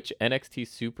 Which NXT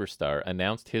superstar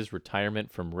announced his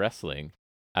retirement from wrestling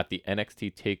at the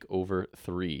NXT TakeOver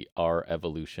 3 R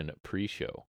Evolution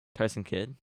pre-show? Tyson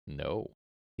Kidd? No.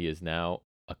 He is now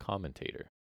a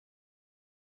commentator.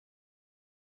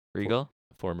 Regal?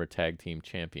 Former tag team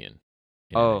champion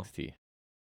in Oh. NXT.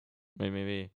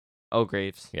 Maybe. Oh,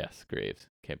 Graves. Yes, Graves.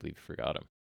 Can't believe you forgot him.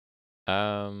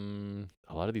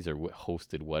 A lot of these are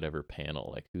hosted whatever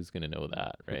panel. Like, who's going to know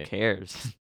that, Who right?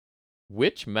 cares?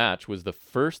 Which match was the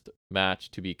first match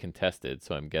to be contested?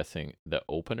 So I'm guessing the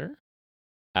opener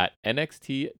at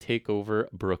NXT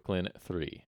TakeOver Brooklyn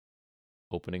 3.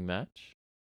 Opening match?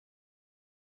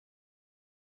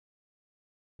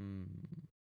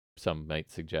 Some might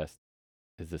suggest,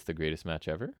 is this the greatest match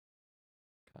ever?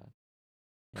 God.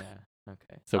 Yeah.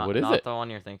 Okay. So what is not it? the one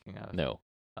you're thinking of. No.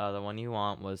 The one you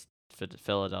want was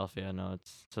Philadelphia. No,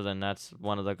 so then that's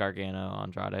one of the Gargano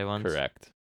Andrade ones.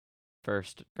 Correct.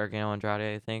 First Gargano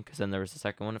Andrade, I think, because then there was the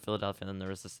second one in Philadelphia, and then there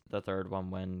was the third one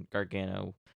when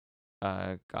Gargano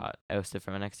got ousted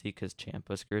from NXT because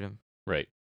Ciampa screwed him. Right.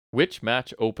 Which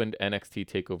match opened NXT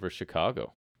TakeOver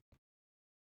Chicago?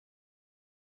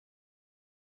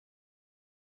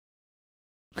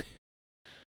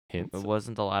 Hints? It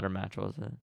wasn't the ladder match, was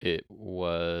it? It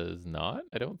was not,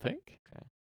 I don't think. Okay.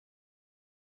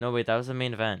 No, wait, that was the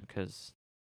main event, because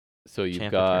So you've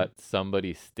Ciampa got turned.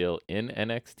 somebody still in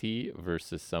NXT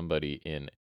versus somebody in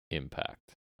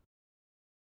Impact.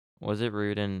 Was it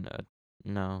Rude and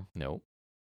no? No.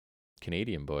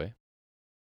 Canadian boy.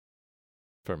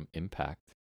 From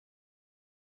Impact.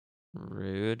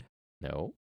 Rude.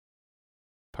 No.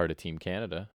 Part of Team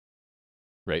Canada.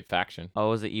 Right faction. Oh,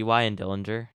 was it EY and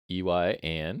Dillinger? EY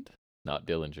and, not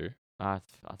Dillinger. I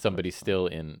thought it Somebody was still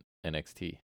in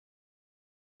NXT.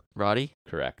 Roddy?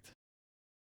 Correct.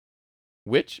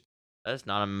 Which That's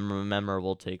not a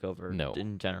memorable takeover. No.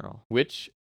 In general. Which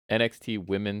NXT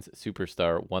Women's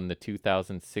Superstar won the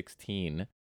 2016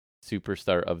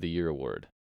 Superstar of the Year award?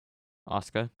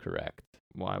 Asuka? Correct.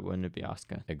 Why wouldn't it be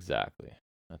Asuka? Exactly.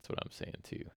 That's what I'm saying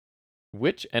too.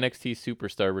 Which NXT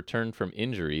superstar returned from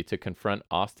injury to confront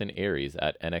Austin Aries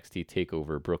at NXT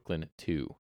TakeOver Brooklyn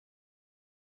 2?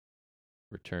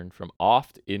 Returned from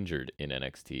oft injured in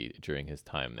NXT during his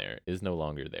time there, is no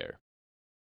longer there.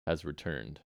 Has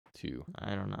returned to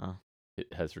I don't know.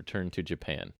 It has returned to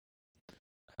Japan.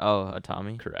 Oh,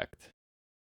 Atami? Correct.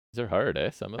 These are hard, eh?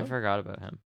 Some of I them. forgot about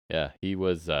him. Yeah, he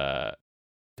was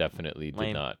definitely did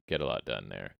Lame. not get a lot done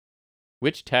there.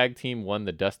 Which tag team won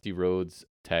the Dusty Rhodes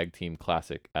Tag Team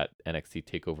Classic at NXT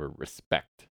TakeOver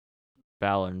Respect?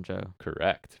 Balor and Joe.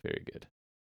 Correct. Very good.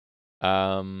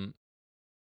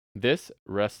 This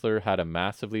wrestler had a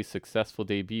massively successful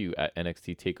debut at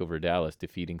NXT TakeOver Dallas,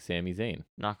 defeating Sami Zayn.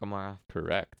 Nakamura.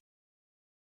 Correct.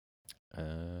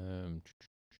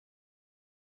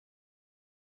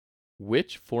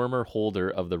 Which former holder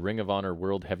of the Ring of Honor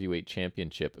World Heavyweight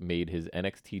Championship made his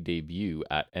NXT debut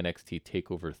at NXT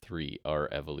TakeOver 3 R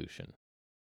Evolution?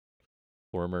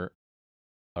 Former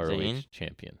ROH Zayn?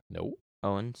 champion. No.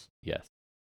 Owens? Yes.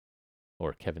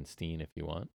 Or Kevin Steen if you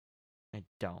want. I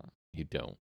don't. You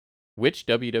don't. Which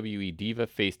WWE diva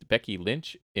faced Becky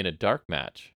Lynch in a dark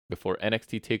match before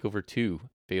NXT TakeOver 2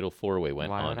 Fatal 4-Way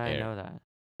went Why on would I air? know that?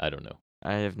 I don't know.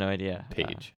 I have no idea.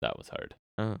 Paige. That was hard.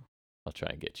 Oh. I'll try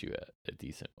and get you a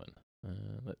decent one.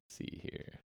 Let's see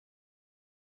here.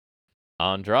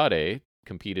 Andrade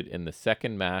competed in the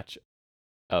second match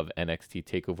of NXT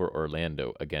TakeOver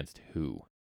Orlando against who?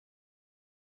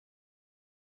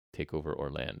 TakeOver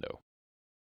Orlando.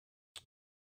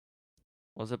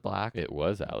 Was it Black? It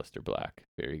was Aleister Black.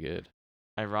 Very good.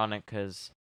 Ironic, because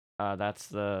that's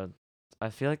the... I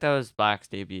feel like that was Black's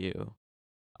debut.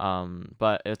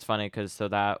 But it's funny, because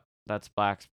that's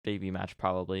Black's debut match,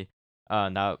 probably.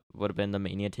 That would have been the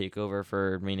Mania TakeOver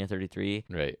for Mania 33.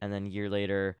 Right. And then a year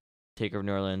later, TakeOver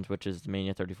New Orleans, which is the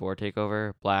Mania 34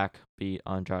 TakeOver. Black beat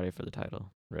Andrade for the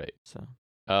title. Right. So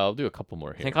I'll do a couple more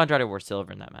I here. think Andrade wore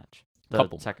silver in that match. The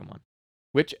Couple second one.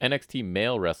 Which NXT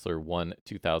male wrestler won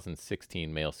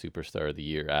 2016 Male Superstar of the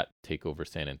Year at TakeOver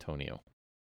San Antonio?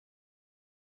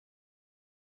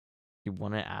 He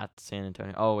won it at San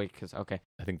Antonio. Oh, wait, because, okay.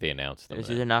 I think they announced them. It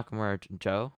was either Nakamura or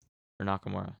Joe or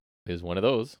Nakamura. It was one of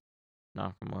those.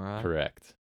 Nakamura.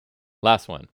 Correct. Last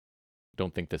one.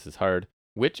 Don't think this is hard.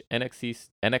 Which NXT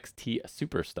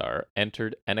superstar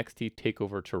entered NXT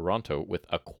TakeOver Toronto with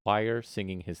a choir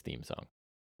singing his theme song?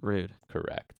 Rude.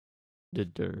 Correct.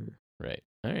 Duh. Right.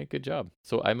 All right, good job.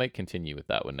 So I might continue with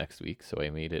that one next week. So I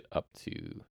made it up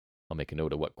to, I'll make a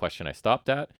note of what question I stopped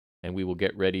at, and we will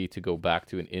get ready to go back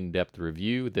to an in-depth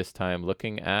review, this time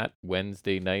looking at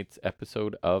Wednesday night's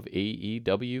episode of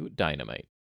AEW Dynamite.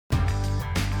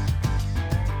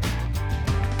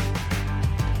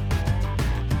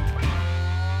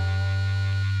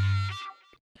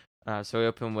 So we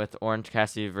open with Orange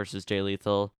Cassidy versus Jay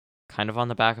Lethal, kind of on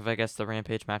the back of, I guess, the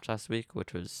Rampage match last week,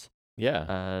 which was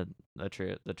Yeah. the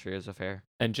Trios affair.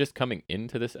 And just coming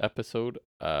into this episode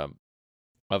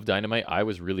of Dynamite, I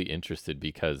was really interested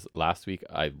because last week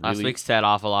Last week set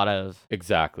off a lot of...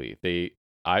 Exactly.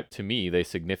 To me, they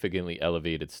significantly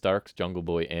elevated Starks, Jungle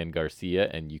Boy, and Garcia,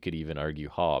 and you could even argue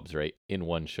Hobbs, right, in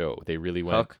one show. They really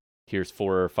went, Hook. Here's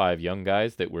 4 or 5 young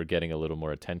guys that we're getting a little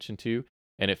more attention to,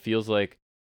 and it feels like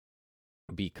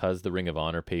because the Ring of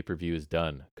Honor pay-per-view is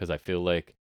done, because I feel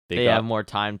like they have more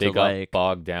time to, they got like...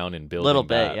 bogged down in building little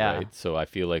bit, that, yeah. right? So I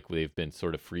feel like they've been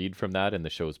sort of freed from that, and the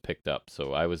show's picked up.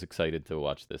 So I was excited to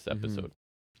watch this episode.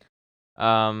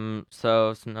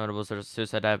 So some notables are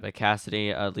Suicide Dive by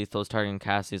Cassidy. Lethal's targeting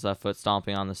Cassidy's left foot,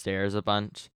 stomping on the stairs a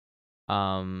bunch.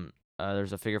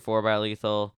 There's a figure 4 by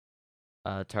Lethal.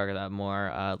 Target that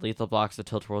more. Lethal blocks the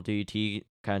tilt world DDT,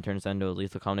 kind of turns that into a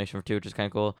lethal combination for 2, which is kind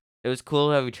of cool. It was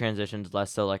cool how we transitioned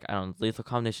less so, like, I don't know, lethal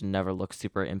combination never looks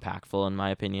super impactful in my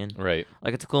opinion. Right.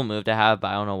 Like, it's a cool move to have, but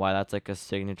I don't know why that's like a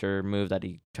signature move that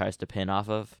he tries to pin off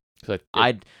of.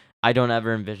 I don't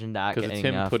ever envision that getting because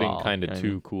it's him putting fall, kind of you know what I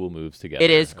two mean? cool moves together. It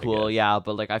is I cool, guess. yeah,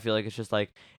 but like I feel like it's just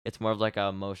like it's more of like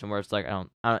a motion where it's like I don't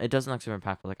it doesn't look super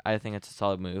impactful. Like I think it's a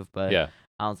solid move, but Yeah.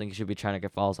 I don't think you should be trying to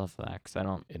get falls off of that because I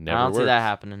don't see works. that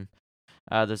happening.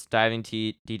 This diving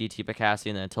DDT by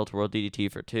Cassidy and then a tilt world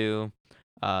DDT for 2.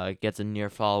 Gets a near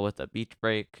fall with a beach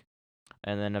break,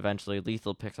 and then eventually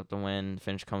Lethal picks up the win.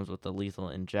 Finish comes with the lethal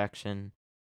injection.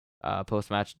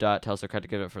 Post match, Dot tells her credit to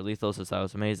give it for Lethal, says that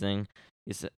was amazing.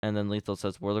 And then Lethal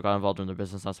says Wardlow got involved in their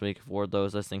business last week. If Wardlow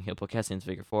is listening, he'll put Cassidy in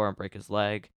figure 4 and break his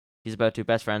leg. He's about to.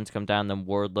 Best friends come down, then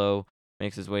Wardlow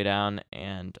makes his way down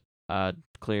and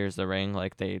clears the ring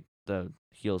like the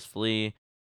heels flee.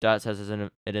 Dot says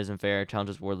it isn't fair.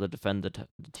 Challenges Wardlow to defend the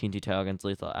TNT title against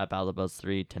Lethal at Battle of the Bells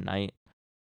 3 tonight.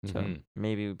 So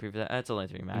maybe we preview that. It's only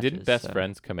 3 matches. Didn't Best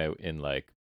Friends come out in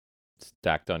like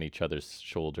stacked on each other's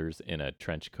shoulders in a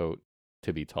trench coat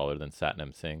to be taller than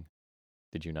Satnam Singh?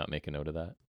 Did you not make a note of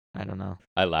that? I don't know.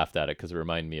 I laughed at it because it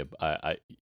reminded me of I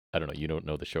don't know. You don't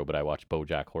know the show, but I watch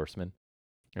BoJack Horseman,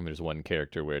 and there's one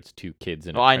character where it's 2 kids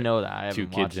in. I know that. I haven't 2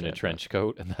 kids watched in a it, trench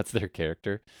coat, and that's their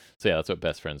character. So yeah, that's what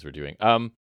Best Friends were doing. I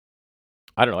don't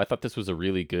know. I thought this was a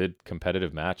really good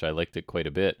competitive match. I liked it quite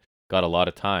a bit. Got a lot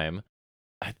of time.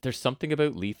 There's something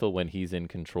about Lethal when he's in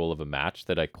control of a match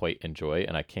that I quite enjoy,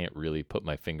 and I can't really put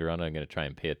my finger on it. I'm going to try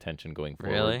and pay attention going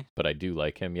forward. Really? But I do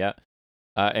like him, yeah.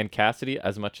 And Cassidy,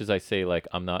 as much as I say, like,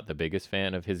 I'm not the biggest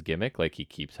fan of his gimmick, like, he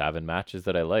keeps having matches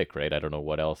that I like, right? I don't know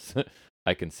what else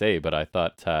I can say, but I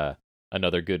thought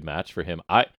another good match for him.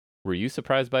 Were you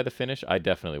surprised by the finish? I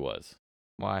definitely was.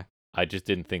 Why? I just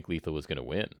didn't think Lethal was going to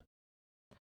win.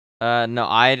 No,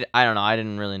 I don't know. I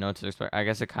didn't really know what to expect. I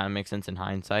guess it kind of makes sense in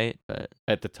hindsight, but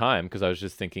At the time, because I was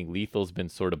just thinking Lethal's been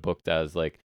sort of booked as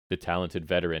like the talented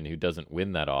veteran who doesn't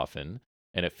win that often,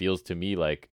 and it feels to me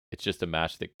like it's just a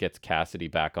match that gets Cassidy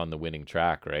back on the winning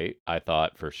track, right? I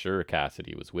thought for sure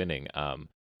Cassidy was winning.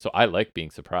 So I like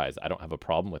being surprised. I don't have a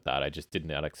problem with that. I just did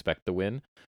not expect the win.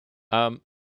 Um,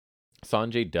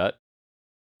 Sanjay Dutt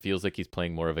feels like he's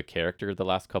playing more of a character the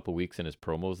last couple weeks in his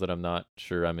promos that I'm not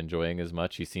sure I'm enjoying as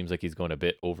much. He seems like he's going a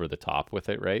bit over the top with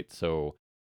it, right? So,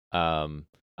 I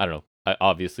don't know.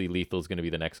 Obviously, Lethal's going to be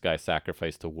the next guy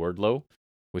sacrificed to Wardlow,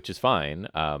 which is fine.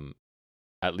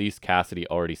 At least Cassidy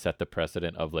already set the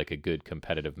precedent of like a good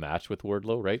competitive match with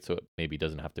Wardlow, right? So it maybe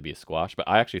doesn't have to be a squash. But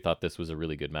I actually thought this was a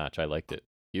really good match. I liked it.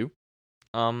 You?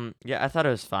 yeah, I thought it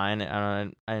was fine.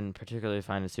 I didn't particularly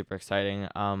find it super exciting.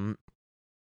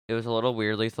 It was a little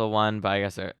weird lethal one, but I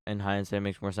guess in hindsight it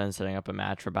makes more sense setting up a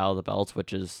match for Battle of the Belts,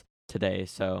 which is today.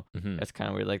 So it's kind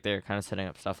of weird. Like they're kind of setting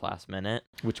up stuff last minute.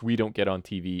 Which we don't get on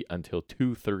TV until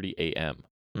 2:30 a.m.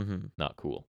 Not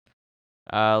cool.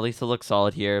 Lethal looks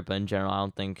solid here, but in general, I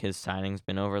don't think his signing's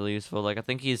been overly useful. Like I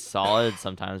think he's solid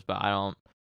sometimes, but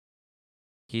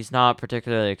he's not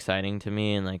particularly exciting to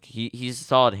me. And like he's a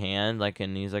solid hand, like,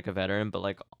 and he's like a veteran, but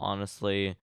like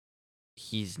honestly,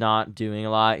 he's not doing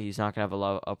a lot. He's not gonna have a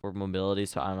lot of upward mobility.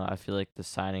 So I don't know. I feel like the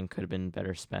signing could have been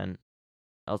better spent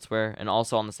elsewhere. And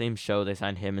also on the same show, they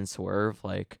signed him and Swerve.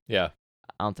 Like Yeah.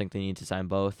 I don't think they need to sign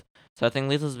both. So I think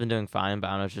Lethal's been doing fine, but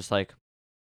I don't know. It's just like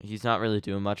he's not really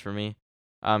doing much for me.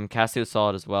 Cassidy was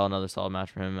solid as well. Another solid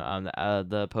match for him.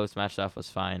 The post match stuff was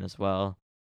fine as well.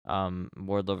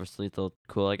 Wardlow versus Lethal,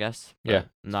 cool, I guess. But Yeah,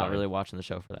 not fine. really watching the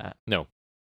show for that. No.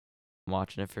 I'm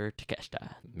watching it for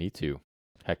Takeshita. Me too.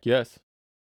 Heck yes.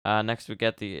 Next we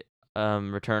get the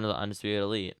return of the Undisputed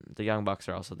Elite. The Young Bucks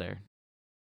are also there.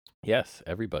 Yes,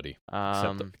 everybody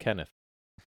except Kenneth.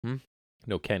 Hmm?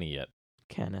 No Kenny yet.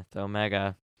 Kenneth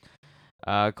Omega.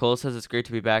 Cole says it's great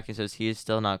to be back. He says he is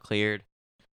still not cleared,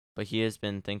 but he has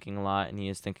been thinking a lot, and he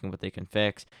is thinking what they can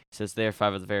fix. He says they're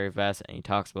five of the very best, and he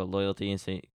talks about loyalty and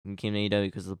saying he came to AEW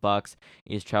because of the Bucks.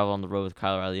 He's traveled on the road with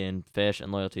Kyle O'Reilly and Fish,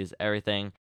 and loyalty is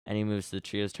everything. And he moves to the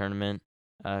Trios tournament.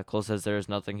 Cole says there is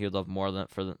nothing he would love more than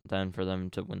for them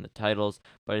to win the titles.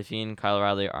 But if he and Kyle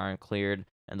O'Reilly aren't cleared,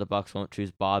 and the Bucks won't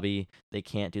choose Bobby, they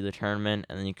can't do the tournament.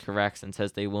 And then he corrects and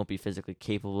says they won't be physically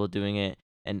capable of doing it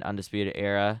in Undisputed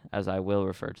Era, as I will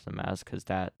refer to them as, because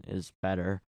that is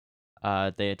better.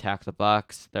 They attack the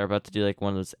Bucks. They're about to do like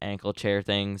one of those ankle chair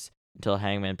things until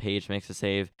Hangman Page makes a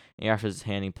save. And he offers his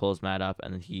hand, he pulls Matt up,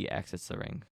 and then he exits the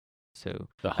ring. So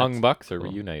the Hung Bucks are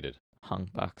cool. Reunited. Hung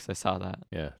Bucks, I saw that.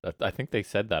 Yeah, I think they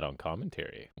said that on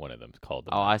commentary. One of them called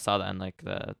them. Oh, I saw that in like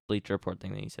the Bleacher Report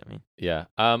thing that you sent me. Yeah.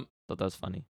 Thought that was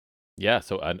funny. Yeah.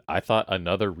 So I thought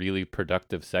another really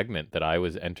productive segment that I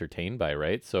was entertained by.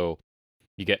 Right. So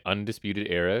you get Undisputed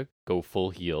Era go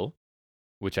full heel,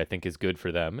 which I think is good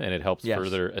for them, and it helps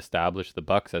further establish the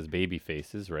Bucks as baby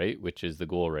faces, right? Which is the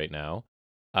goal right now.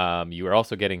 You are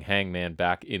also getting Hangman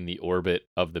back in the orbit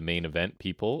of the main event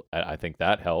people. I think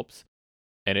that helps,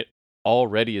 and it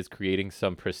already is creating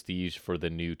some prestige for the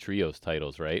new trios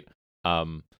titles, right?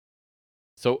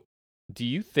 So do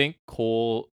you think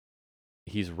Cole,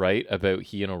 he's right about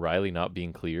he and O'Reilly not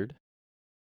being cleared?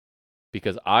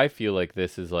 Because I feel like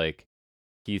this is like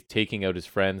he's taking out his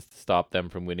friends to stop them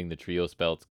from winning the trios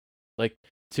belts. Like,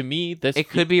 to me, it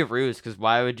could be a ruse, because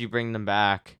why would you bring them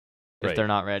back if they're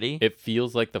not ready? It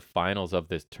feels like the finals of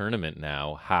this tournament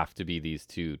now have to be these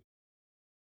two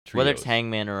trios. Whether it's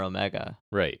Hangman or Omega.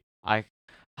 Right.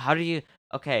 How do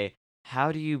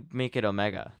you make it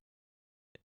Omega?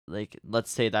 Like,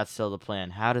 let's say that's still the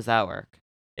plan. How does that work?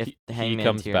 If he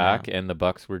comes back and the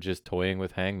Bucks were just toying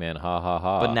with Hangman, ha ha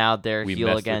ha. But now they're we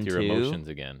heel again with your too. Emotions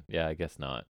again. Yeah, I guess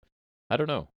not. I don't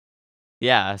know.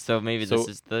 Yeah, so maybe this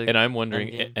is the. And I'm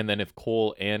wondering, and then if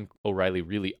Cole and O'Reilly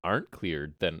really aren't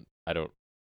cleared, then I don't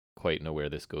quite know where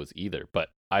this goes either. But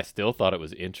I still thought it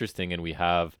was interesting, and we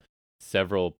have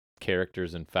several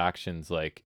characters and factions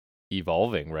like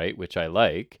evolving, right? Which I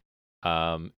like.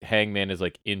 Hangman is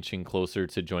like inching closer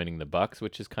to joining the Bucks,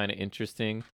 which is kind of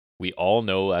interesting. We all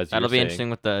know, as that'll you're be saying, interesting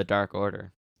with the Dark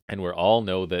Order, and we all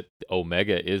know that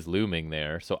Omega is looming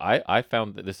there. So I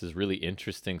found that this is really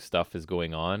interesting stuff is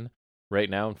going on right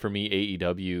now. And for me,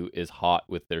 AEW is hot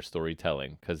with their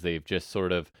storytelling because they've just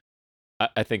sort of.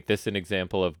 I think this is an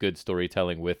example of good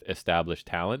storytelling with established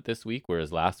talent this week,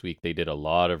 whereas last week they did a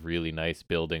lot of really nice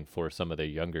building for some of their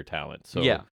younger talent. So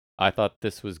yeah. I thought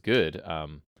this was good.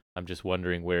 I'm just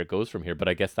wondering where it goes from here, but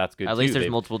I guess that's good too. At least there's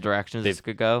multiple directions this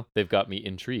could go. They've got me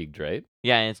intrigued, right?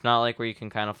 Yeah, and it's not like where you can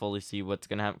kind of fully see what's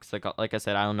gonna happen. Cause like I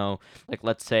said, I don't know. Like,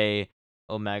 let's say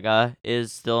Omega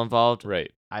is still involved.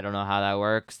 Right. I don't know how that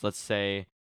works. Let's say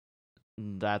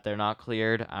that they're not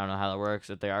cleared. I don't know how that works.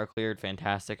 If they are cleared,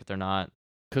 fantastic. If they're not,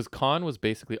 Because Khan was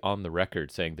basically on the record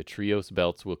saying the trios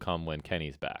belts will come when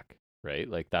Kenny's back, right?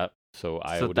 Like that. So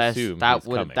I would assume he's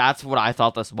coming. that's what I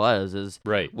thought this was. Is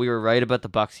Right. we were right about the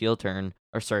Bucks heel turn,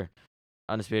 or sorry,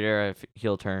 Undisputed Era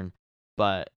heel turn,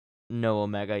 but no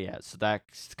Omega yet. So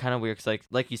that's kind of weird. Cause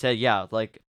like you said, yeah,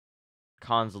 like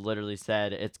Khan's literally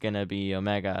said it's gonna be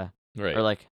Omega, Right. or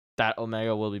like that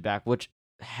Omega will be back, which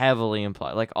heavily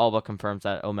implies, like all but confirms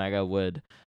that Omega would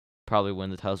probably win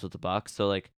the titles with the Bucks. So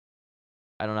like,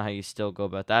 I don't know how you still go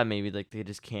about that. Maybe like they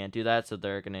just can't do that, so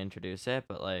they're gonna introduce it.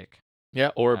 But like, Yeah,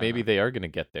 or I don't maybe know. they are going to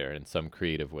get there in some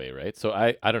creative way, right? So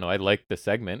I don't know. I like the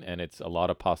segment, and it's a lot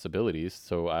of possibilities.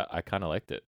 So I kind of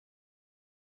liked it.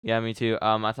 Yeah, me too.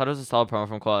 I thought it was a solid promo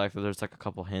from Cole. Like, there's like a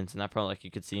couple hints in that promo. Like you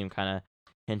could see him kind of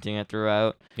hinting it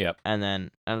throughout. Yep. And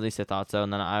then at least I thought so.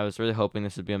 And then I was really hoping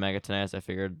this would be Omega tonight, as I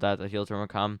figured that the heel turn would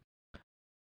come.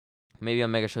 Maybe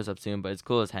Omega shows up soon, but it's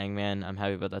cool as Hangman. I'm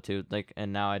happy about that too. Like,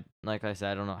 and now like I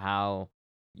said, I don't know how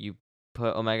you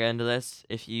put Omega into this,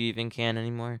 if you even can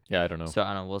anymore. Yeah, I don't know. So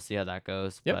I don't know. We'll see how that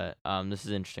goes. Yep. But this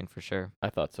is interesting for sure. I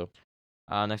thought so.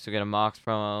 Next we get a Mox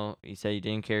promo. He said he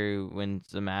didn't care who wins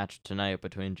the match tonight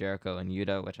between Jericho and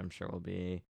Yuta, which I'm sure will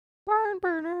be barn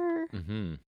burner.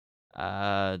 Mm-hmm.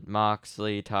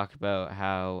 Moxley talked about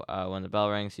how when the bell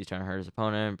rings, he's trying to hurt his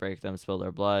opponent, break them, spill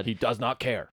their blood. He does not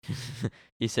care.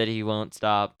 He said he won't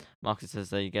stop. Moxley says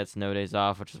that he gets no days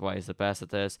off, which is why he's the best at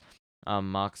this.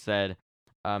 Mox said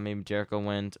maybe Jericho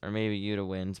wins or maybe Yuta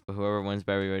wins, but whoever wins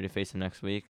better be ready to face him next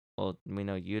week. Well, we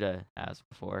know Yuta has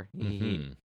before.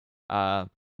 Mm-hmm.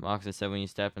 Moxley said when you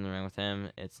step in the ring with him,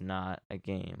 it's not a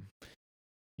game.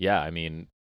 Yeah, I mean,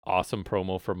 awesome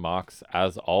promo for Mox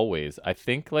as always. I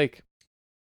think like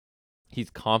he's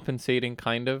compensating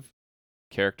kind of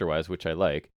character-wise, which I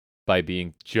like, by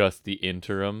being just the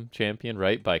interim champion,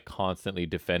 right? By constantly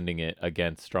defending it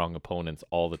against strong opponents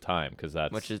all the time, because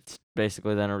that's Which is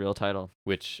basically then a real title.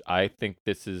 which I think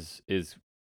this is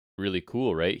really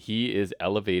cool, right? He is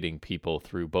elevating people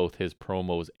through both his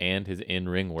promos and his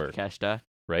in-ring work, Takeshita,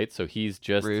 right? So he's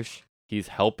just Roosh. he's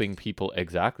helping people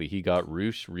exactly. He got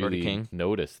Roosh really King.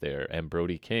 noticed there, and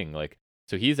Brody King, like,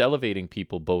 so he's elevating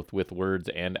people both with words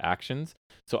and actions.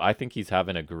 So I think he's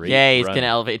having a great Yeah, he's run. gonna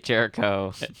elevate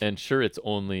Jericho. And sure, it's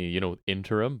only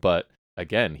interim, but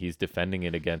again, he's defending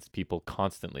it against people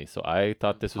constantly. So I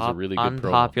thought this was a really good promo.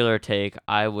 Unpopular take.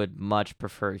 I would much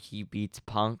prefer he beats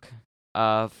Punk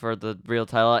for the real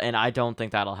title, and I don't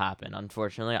think that'll happen.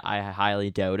 Unfortunately, I highly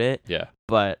doubt it. Yeah,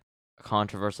 But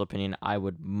controversial opinion, I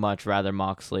would much rather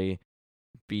Moxley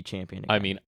be champion again. I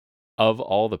mean, of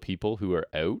all the people who are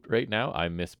out right now, I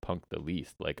miss Punk the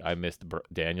least. Like I missed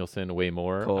Danielson way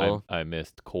more. Cole. I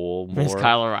missed Cole more. miss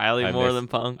Kyle O'Reilly I more miss- than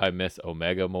Punk. I miss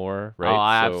Omega more. Right? Oh,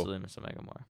 I So absolutely miss Omega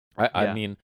more. I yeah.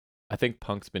 mean, I think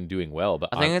Punk's been doing well, but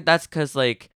I think that's because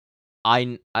like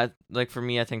I like for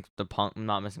me, I think the Punk I'm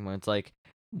not missing one. It's like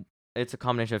it's a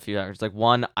combination of a few factors. Like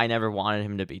one, I never wanted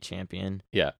him to be champion.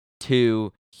 Yeah.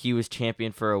 2, he was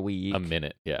champion for a week. a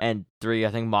minute. Yeah. And 3,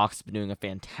 I think Mox has been doing a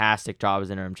fantastic job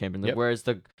as interim champion. Like, Yep. whereas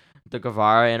the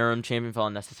Guevara interim champion felt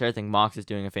unnecessary, I think Mox is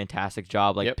doing a fantastic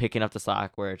job, like Yep. picking up the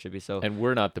slack where it should be. So And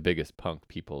we're not the biggest Punk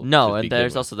people. no, to and begin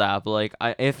there's with. also that. But like,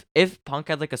 if Punk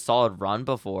had like a solid run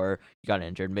before he got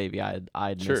injured, maybe I'd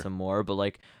Sure. miss him more. But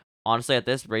like, honestly, at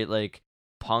this rate, like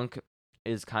Punk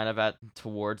is kind of at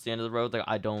towards the end of the road. Like,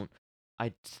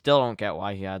 I still don't get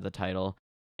why he had the title.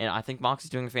 And I think Mox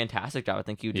is doing a fantastic job. I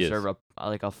think you He is. deserve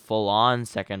a full on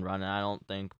second run. And I don't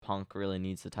think Punk really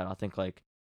needs the title. I think like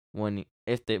when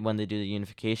they do the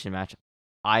unification match,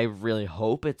 I really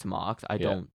hope it's Mox.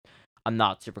 Yeah. I'm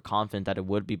not super confident that it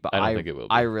would be, but I don't think it will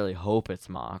be. I really hope it's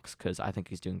Mox because I think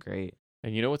he's doing great.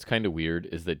 And you know what's kind of weird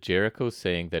is that Jericho's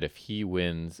saying that if he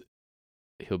wins,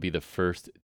 he'll be the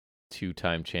first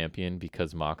 2-time champion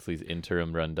because Moxley's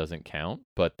interim run doesn't count.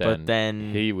 But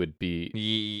then he would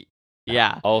be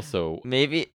Yeah. also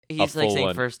Maybe he's like full saying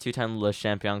one. first 2-time Le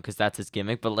Champion because that's his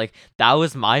gimmick, but like that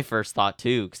was my first thought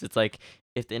too, because it's like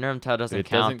if the interim title doesn't it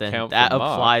count, doesn't then count that for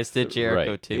Mox, applies to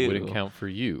Jericho right. too. It wouldn't count for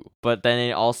you. But then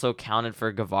it also counted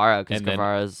for Guevara because And then-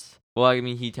 Guevara's I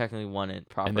mean he technically won it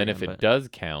properly. And then if it does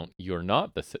count, you're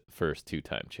not the first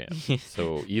 2-time champ.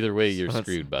 So either way, you're So it's-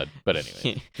 screwed, bud. But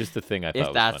anyway, just the thing I thought if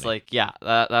was that's funny. like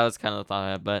that was kind of the thought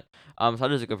I had. But so that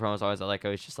was a good promo as always. I like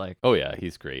how he's just like Oh yeah,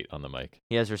 he's great on the mic.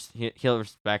 he has he'll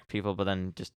respect people, but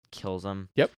then just kills them.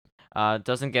 Yep.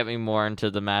 Doesn't get me more into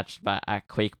the match at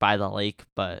Quake by the Lake,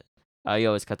 but he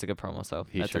always cuts a good promo, so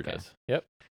He that's sure okay. does. Yep.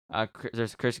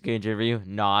 There's Chris Cage interview,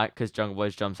 not because Jungle Boy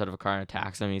jumps out of a car and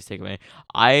attacks him. He's taken away.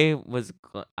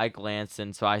 I glanced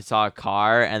and so I saw a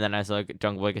car and then I saw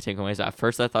Jungle Boy get taken away. So at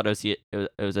first I thought it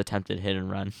was attempted hit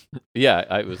and run.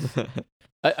 Yeah,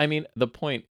 I mean, the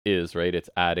point is, right, it's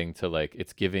adding to, like,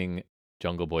 it's giving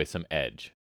Jungle Boy some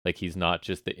edge. Like, he's not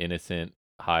just the innocent,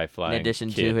 In high-flying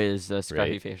addition kid, to his scruffy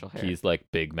right? facial hair. He's, like,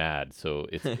 big mad. So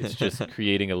it's just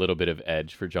creating a little bit of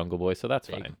edge for Jungle Boy. So that's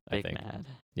fine, I big think. mad.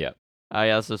 Yep.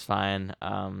 Yeah, this was fine.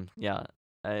 Yeah,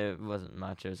 it wasn't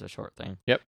much. It was a short thing.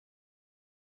 Yep.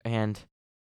 And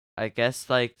I guess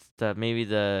like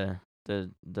the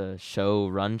show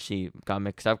run sheet got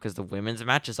mixed up because the women's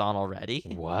match is on already.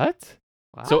 What?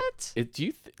 What? So, do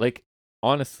you like,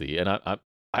 honestly, and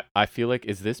I feel like,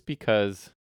 is this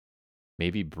because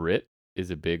maybe Britt is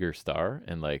a bigger star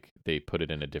and, like, they put it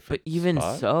in a different but even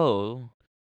spot? so,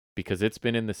 Because it's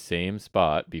been in the same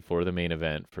spot before the main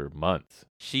event for months.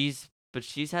 she's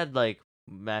had like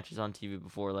matches on TV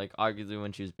before, like arguably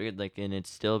when she was big, like, and it's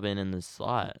still been in the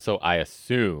slot. So I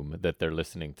assume that they're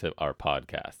listening to our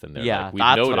podcast and they're Yeah, like, we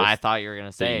that's what noticed I thought you were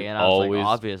gonna say, you and I was like, always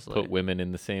obviously. put women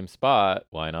in the same spot.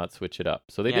 Why not switch it up?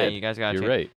 So they Yeah, did. you guys got You're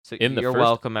right. So In the you're first-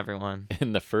 welcome, everyone.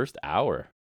 In the first hour.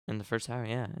 In the first hour,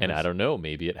 yeah. And I don't know,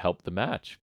 maybe it helped the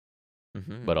match.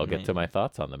 But I'll get to my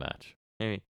thoughts on the match.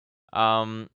 Maybe.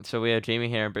 So we have Jamie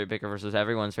Hayter and Britt Baker versus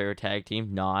everyone's favorite tag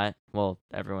team. Not, well,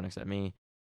 everyone except me.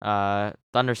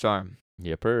 Thunderstorm.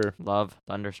 Yepper. Love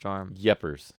Thunderstorm.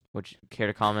 Yeppers. Would you care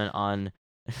to comment on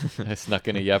I snuck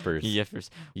in a yeppers. Yeffers?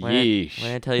 Yeesh.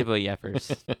 When I tell you about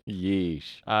Yeffers.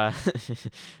 Yeesh.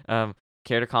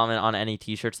 Care to comment on any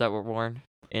T-shirts that were worn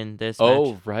in this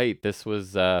Oh, match? right. This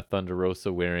was Thunder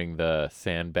Rosa wearing the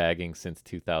sandbagging since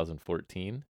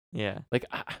 2014. Yeah. Like,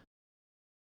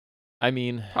 I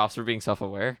mean, Props for being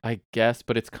self-aware. I guess,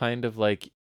 but it's kind of like,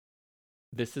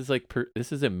 this is like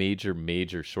this is a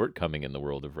major shortcoming in the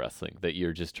world of wrestling that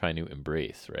you're just trying to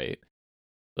embrace, right?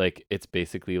 Like, it's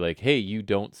basically like, hey, you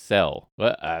don't sell.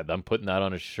 Well, I'm putting that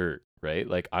on a shirt, right?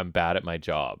 Like, I'm bad at my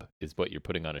job is what you're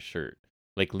putting on a shirt.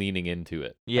 Like, leaning into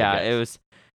it. Yeah, it was.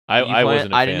 I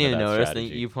wasn't a fan I didn't of even that notice strategy.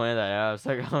 that you pointed that out. I was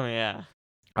like, oh yeah.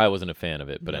 I wasn't a fan of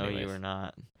it, but no, anyways. you were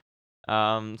not.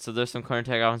 So there's some corner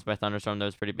tag offense by Thunderstorm that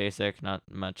was pretty basic, not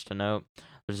much to note.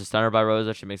 There's a stunner by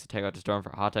Rosa. She makes a tag out to Storm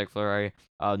for a hot tag flurry.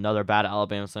 Another bad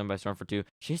Alabama slam by Storm for 2.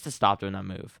 She needs to stop doing that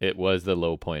move. It was the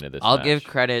low point of this I'll match. give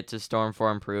credit to Storm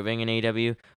for improving in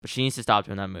AEW, but she needs to stop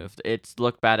doing that move. It's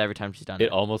looked bad every time she's done it.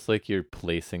 It almost like you're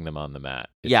placing them on the mat.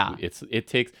 Yeah. It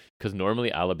takes, because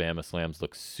normally Alabama slams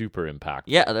look super impactful.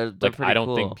 Yeah, they're like, pretty I don't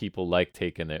cool. think people like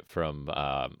taking it from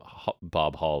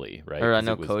Bob Holly, right? Or I 'Cause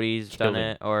know it was Cody's done killing.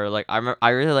 it. Or like I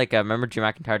really like. remember Drew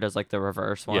McIntyre does like the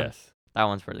reverse one. Yes. That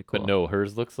one's pretty cool. But no,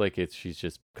 hers looks like she's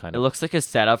just kind It of looks like a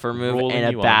setup for move rolling and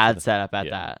a you onto bad the- setup at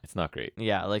yeah, that. It's not great.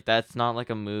 Yeah, like that's not like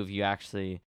a move you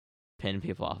actually pin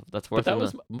people off. That's worth. But that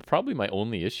was probably my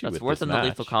only issue That's with worth this in the match.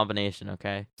 lethal combination.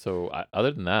 Okay. So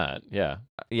other than that, yeah.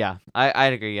 Yeah,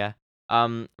 I'd agree. Yeah.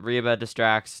 Reba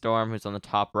distracts Storm, who's on the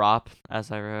top rope, as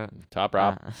I wrote. Top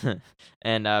rope.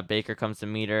 And Baker comes to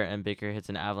meet her, and Baker hits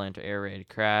an avalanche air raid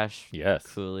crash. Yes.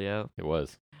 Coolio. It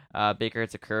was. Baker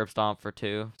hits a curb stomp for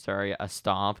 2. Sorry, a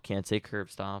stomp. Can't say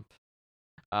curb stomp.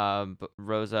 But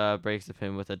Rosa breaks the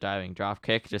pin with a diving drop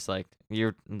kick, just like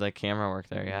your camera work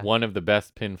there. Yeah. One of the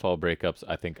best pinfall breakups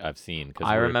I think I've seen.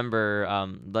 I remember,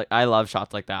 like I love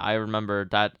shots like that. I remember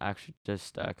that actually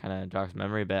just kind of jogs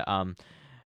memory a bit.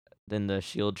 In the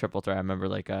Shield triple threat, I remember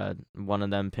like one of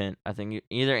them pinned. I think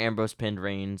either Ambrose pinned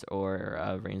Reigns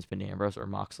or Reigns pinned Ambrose or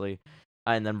Moxley,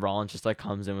 and then Rollins just like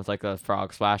comes in with like a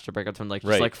frog splash to break up from like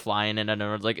just Right. like flying in and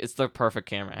over. Like it's the perfect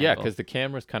camera Yeah, angle. because the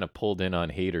camera's kind of pulled in on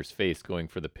Hayter's face going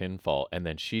for the pinfall, and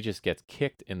then she just gets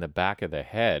kicked in the back of the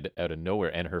head out of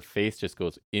nowhere, and her face just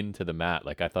goes into the mat.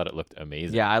 Like, I thought it looked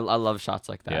amazing. Yeah, I love shots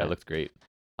like that. Yeah, it looked great.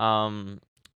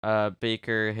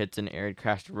 Baker hits an air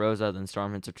crash to Rosa, then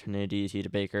Storm hits a Trinity DDT to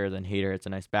Baker, then Hayter hits a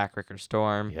nice backbreaker to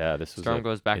Storm. Yeah, this was Storm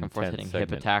goes back and forth intense hitting hip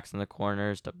segment. attacks in the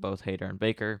corners to both Hayter and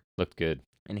Baker. Looked good.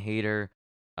 And Hayter,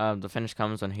 the finish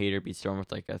comes when Hayter beats Storm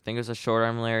with like I think it was a short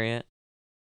arm lariat.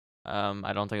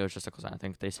 I don't think it was just a close. I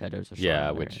think they said it was a short Yeah,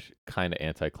 arm lariat. which kind of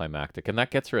anticlimactic, and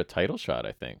that gets her a title shot.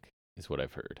 I think is what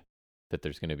I've heard. That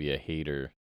there's going to be a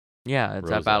Hayter. Yeah, it's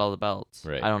Rosa. at Battle of the Belts.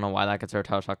 Right. I don't know why that gets her a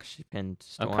title shot because she pinned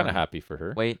Storm. I'm kind of happy for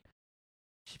her. Wait,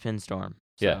 she pinned Storm.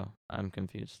 So Yeah. I'm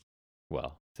confused.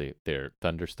 Well, their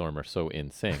Thunderstorm are so in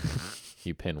sync.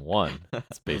 You pin one,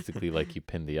 it's basically like you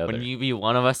pin the other. When you be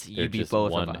one of us, They're you be just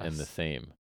both one of us. and the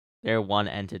same. They're one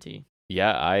entity.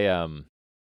 Yeah,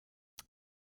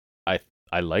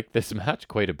 I like this match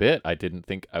quite a bit. I didn't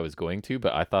think I was going to,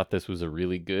 but I thought this was a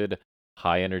really good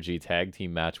high energy tag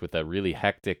team match with a really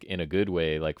hectic, in a good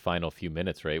way, like final few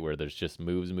minutes, right? Where there's just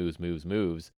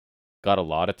moves. Got a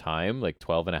lot of time, like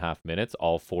 12 and a half minutes.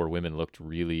 All 4 women looked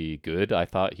really good, I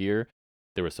thought, here.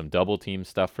 There was some double team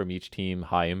stuff from each team,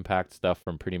 high impact stuff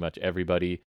from pretty much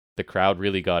everybody. The crowd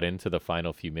really got into the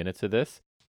final few minutes of this.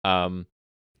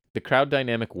 The crowd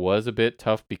dynamic was a bit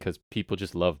tough because people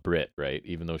just love Britt, right?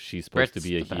 Even though she's supposed to Britt's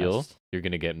be a the heel, best. you're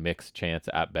going to get mixed chants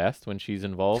at best when she's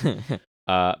involved.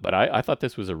 But I thought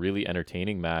this was a really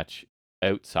entertaining match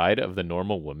outside of the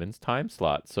normal women's time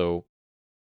slot. So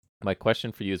my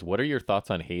question for you is, what are your thoughts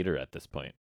on Hayter at this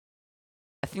point?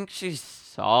 I think she's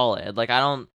solid. Like, I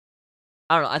don't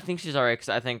know. I think she's alright because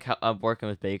I think working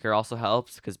with Baker also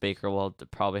helps because Baker will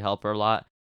probably help her a lot.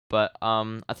 But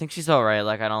I think she's alright.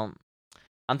 Like, I don't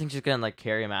think she's gonna like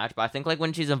carry a match, but I think like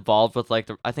when she's involved with like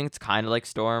I think it's kind of like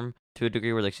Storm to a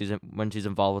degree where like when she's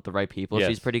involved with the right people, she's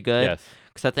Yes. pretty good. Yes.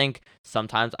 Because I think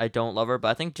sometimes I don't love her, but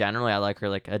I think generally I like her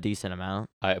like a decent amount.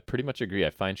 I pretty much agree. I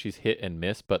find she's hit and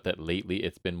miss, but that lately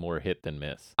it's been more hit than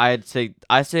miss. I say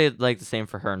like the same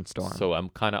for her and Storm. So I'm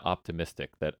kind of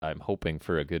optimistic that I'm hoping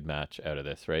for a good match out of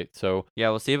this, right? So yeah,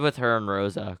 we'll see with her and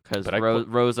Rosa because But I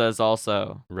Rosa is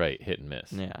also right, hit and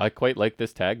miss. Yeah. I quite like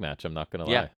this tag match. I'm not gonna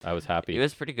lie. Yeah. I was happy. it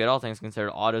was pretty good all things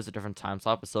considered. Otto's a different time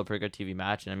slot, but still a pretty good TV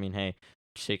match. And I mean, hey,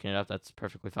 shaking it up, that's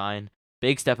perfectly fine.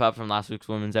 Big step up from last week's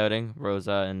women's outing,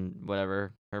 Rosa and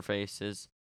whatever her face is.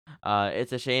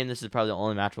 It's a shame this is probably the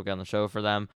only match we'll get on the show for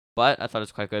them, but I thought it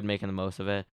was quite good, making the most of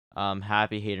it.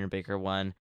 Happy Hayter and Baker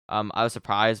won. I was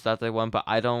surprised that they won, but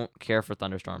I don't care for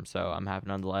Thunderstorm, so I'm happy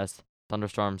nonetheless.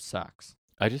 Thunderstorm sucks.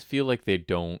 I just feel like it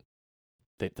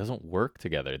doesn't work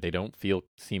together. They don't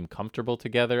seem comfortable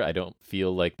together. I don't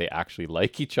feel like they actually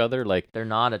like each other. Like, They're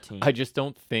not a team. I just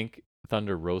don't think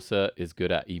Thunder Rosa is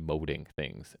good at emoting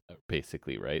things,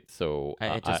 basically, right? So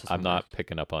It just I'm doesn't not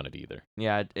picking up on it either.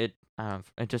 Yeah, it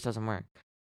just doesn't work.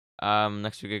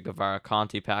 Next we get Guevara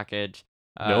Conti package.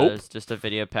 Nope. It's just a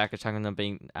video package talking about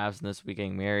being absent this week,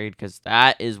 getting married, because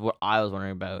that is what I was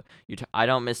wondering about. I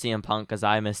don't miss CM Punk because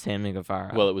I miss Sammy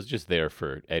Guevara. Well, it was just there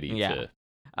for Eddie Yeah. to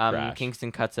crash.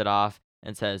 Kingston cuts it off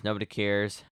and says nobody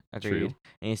cares. Agreed. True.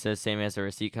 And he says Sammy has a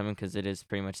receipt coming because it is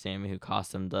pretty much Sammy who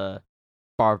cost him the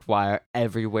barbed wire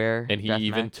everywhere. And he death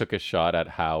even match. took a shot at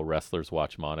how wrestlers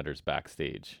watch monitors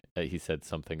backstage. He said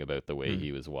something about the way Hmm.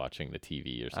 he was watching the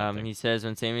TV or something. He says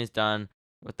when Sammy's done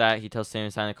with that, he tells Sammy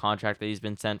to sign a contract that he's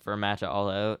been sent for a match at All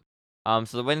Out.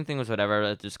 So the wedding thing was whatever.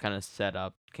 That just kind of set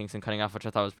up Kingston cutting off, which I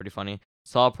thought was pretty funny.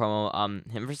 Solid promo.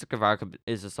 Him versus Guevara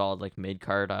is a solid like mid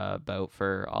card bout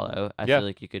for All Out. I Yeah. feel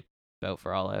like you could bout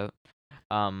for All Out.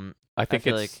 I think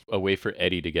feel it's a way for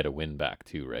Eddie to get a win back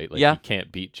too, right? Like, Yeah. he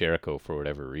can't beat Jericho for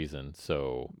whatever reason.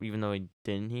 So Even though he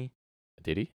didn't,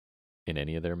 did he in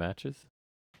any of their matches?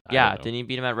 I yeah, don't know. didn't he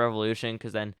beat him at Revolution?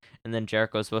 And then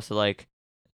Jericho's supposed to like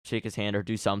shake his hand or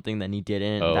do something, then he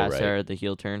didn't. Oh, That's right. where the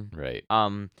heel turn. Right.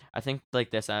 I think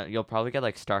like this, you'll probably get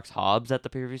like Starks Hobbs at the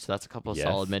preview, so that's a couple of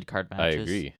solid Yes, mid card I matches.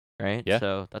 agree. Right? Yeah.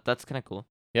 So that's kind of cool.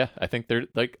 Yeah, I think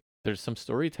there's some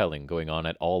storytelling going on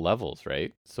at all levels,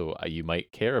 right? So you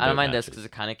might care about I don't mind this matches. because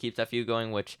it kind of keeps that feud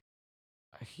going, which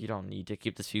you don't need to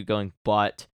keep this feud going,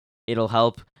 but it'll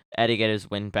help Eddie get his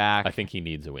win back. I think he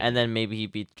needs a win. and then maybe he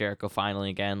beats Jericho finally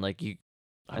again. Like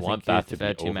I think want that to they've be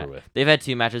had two over with. They've had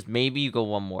 2 matches. Maybe you go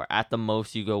one more. At the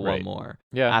most, you go one Right. more.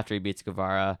 Yeah. After he beats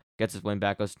Guevara, gets his win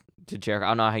back, goes to Jericho. I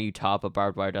don't know how you top a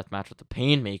barbed wire death match with the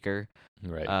Painmaker.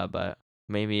 Right. But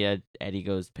maybe Eddie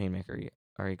goes Painmaker,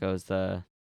 or he goes the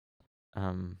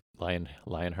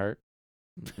Lionheart.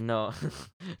 no,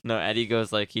 no. Eddie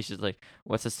goes like he's just like,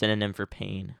 what's a synonym for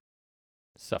pain?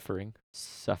 Suffering.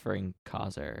 Suffering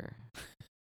causer.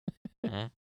 Eh?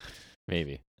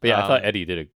 Maybe. But yeah, I thought Um, Eddie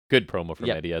did a good promo from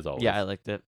yeah, Eddie as always. Yeah, I liked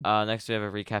it. Next we have a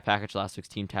recap package last week's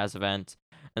Team Taz event.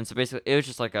 And so basically it was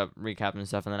just like a recap and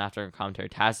stuff, and then after a commentary,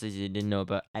 Taz says he didn't know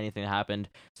about anything that happened.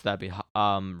 So that'd be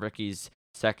Ricky's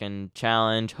second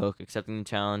challenge, Hook accepting the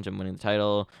challenge and winning the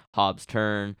title, Hobbs'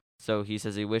 turn. So he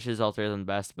says he wishes all 3 of them the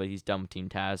best, but he's done with Team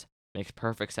Taz. Makes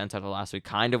perfect sense out of last week,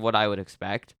 kind of what I would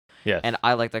expect. Yes. And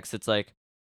I like that because it's like,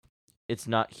 it's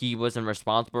not, he wasn't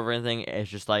responsible for anything. It's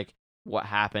just like, what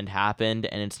happened,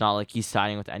 and it's not like he's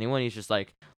siding with anyone. He's just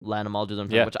like, letting them all do their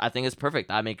thing, Yeah. which I think is perfect.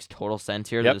 That makes total sense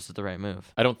here. Yep. That this is the right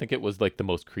move. I don't think it was like the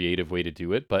most creative way to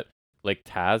do it, but like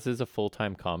Taz is a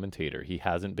full-time commentator. He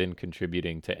hasn't been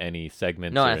contributing to any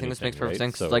segments. No, or I think this makes anything, perfect right?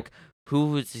 sense. 'Cause, So, like,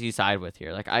 who does he side with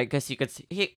here? Like, I guess you could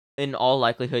see, in all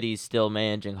likelihood, he's still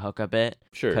managing Hook a bit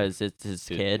sure, because it's his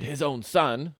kid. his own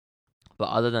son. But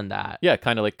other than that, Yeah,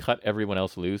 kind of like cut everyone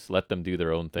else loose, let them do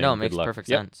their own thing. no, it Good makes luck. perfect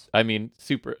Yep. sense. I mean,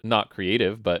 super not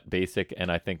creative, but basic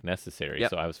and I think necessary. Yep,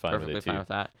 So I was fine Perfectly with it too. fine with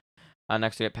that.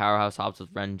 Next we get Powerhouse Hobbs with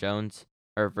Ren Jones,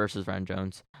 or versus Ren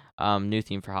Jones. New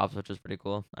theme for Hobbs, which is pretty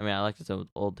cool. I mean, I like his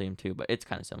old theme too, but it's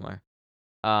kind of similar.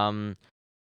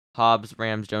 Hobbs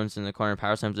rams Jones in the corner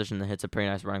power slam position, then hits a pretty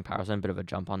nice running power slam, bit of a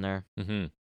jump on there. Mm-hmm.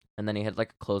 And then he hit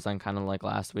like a clothesline kind of like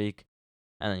last week,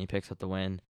 and then he picks up the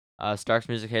win. Stark's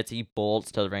music hits, he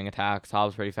bolts to the ring, attacks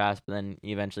Hobbs pretty fast, but then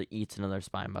he eventually eats another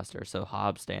spine buster, so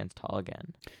Hobbs stands tall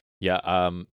again. Yeah,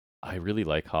 I really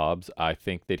like Hobbs. I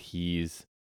think that he's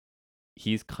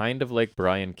kind of like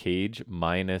Brian Cage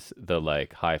minus the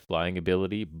like high flying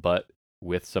ability, but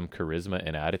with some charisma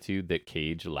and attitude that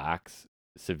Cage lacks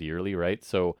severely, right?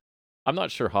 So I'm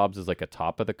not sure Hobbs is like a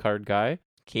top of the card guy.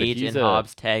 Cage and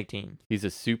Hobbs tag team. He's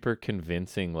a super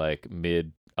convincing like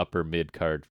upper mid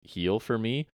card heel for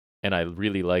me. And I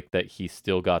really like that he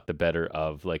still got the better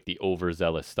of like the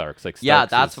overzealous Starks. Like Starks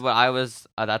that's what I was.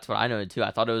 That's what I noted too. I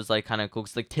thought it was like kind of cool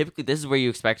because like typically this is where you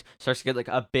expect Starks to get like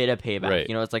a bit of payback. Right.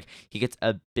 You know, it's like he gets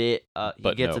a bit. A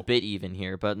bit even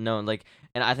here, but no, like,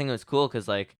 and I think it was cool because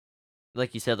like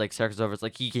you said, like Starks is over. It's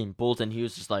like he came Bolton. He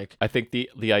was just like. I think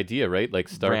the idea, right? Like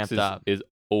Starks is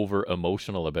over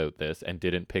emotional about this and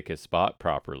didn't pick his spot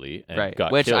properly and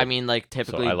got Which killed. I mean, like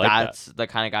typically that's the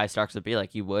kind of guy Starks would be.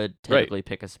 Like you would typically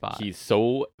pick a spot. He's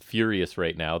so furious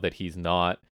right now that he's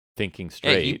not thinking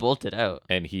straight. Yeah, he bolted out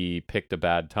and he picked a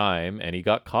bad time and he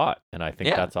got caught. And I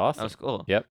think that's awesome. That was cool.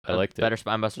 Yep, I liked it. Better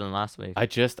spine buster than last week. I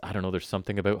don't know. There's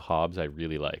something about Hobbs I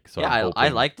really like. So yeah, I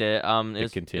liked it.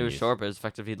 It was short, but it was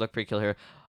effective. He looked pretty cool here.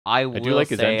 I do like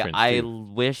his entrance, I too.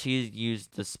 wish he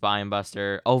used the spine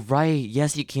buster. Oh right,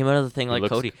 yes, he came out of the thing like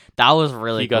Cody. That was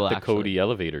really cool. He got the Cody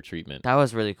elevator treatment. That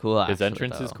was really cool. His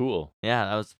entrance is cool.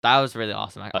 Yeah, that was really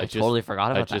awesome. I totally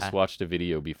forgot about that. I just watched a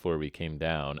video before we came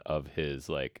down of his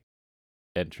like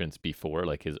entrance before,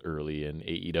 like his early in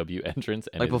AEW entrance,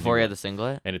 and like before he had the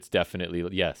singlet. And it's definitely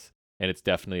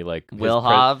like Will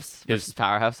Hobbs versus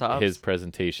Powerhouse Hobbs. His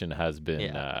presentation has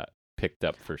been picked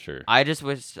up for sure. I just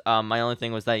wish my only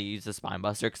thing was that he used the spine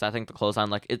buster because I think the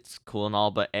clothesline, like, it's cool and all,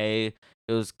 but it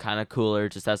was kind of cooler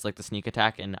just as like the sneak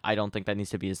attack, and I don't think that needs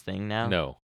to be his thing now.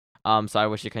 No. So I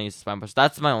wish he could use the spine buster.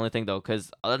 That's my only thing though, because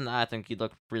other than that, I think he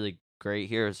looked really great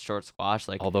here. His short squash,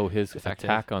 like, although his effective.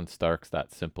 attack on Starks,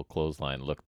 that simple clothesline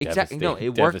looked exactly. No,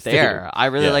 it worked there. I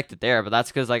really liked it there, but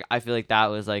that's because like I feel like that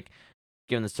was like.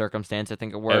 Given the circumstance, I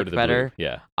think it worked better. Blue.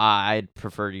 Yeah, I'd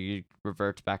prefer to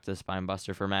revert back to the spine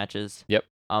buster for matches. Yep.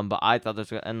 But I thought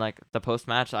this was, and like the post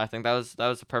match, I think that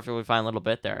was a perfectly fine little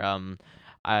bit there.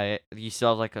 You still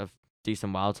have like a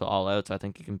decent while to All Out, so I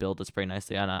think you can build this pretty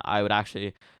nicely. And I would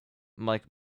actually, like,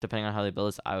 depending on how they build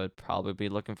this, I would probably be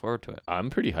looking forward to it. I'm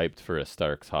pretty hyped for a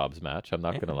Starks Hobbs match. I'm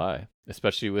not gonna lie,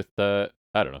 especially with the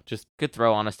I don't know, just could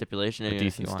throw on a stipulation, a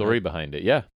decent story behind it.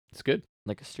 Yeah, it's good.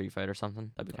 Like a street fight or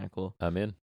something. That'd be kind of cool. I'm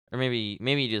in. Or maybe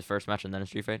you do the first match and then a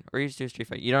street fight, or you just do a street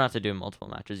fight. You don't have to do multiple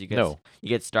matches. You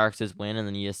get Starks' win, and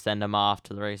then you just send him off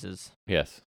to the races.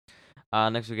 Yes.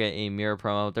 Next we get a mirror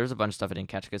promo. There's a bunch of stuff I didn't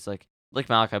catch because like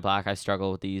Malachi Black, I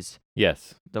struggle with these.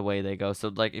 Yes. The way they go. So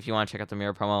like if you want to check out the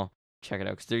mirror promo, check it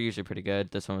out because they're usually pretty good.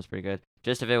 This one was pretty good.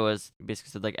 Just if it was basically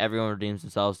said like everyone redeems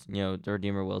themselves, the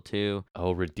Redeemer will too.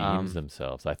 Oh, redeems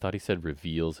themselves. I thought he said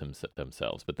reveals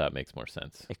themselves, but that makes more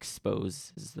sense.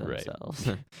 Exposes themselves.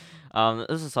 Right.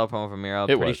 This is a solid promo from Miro.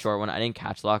 Pretty short one. I didn't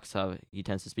catch a lot because how he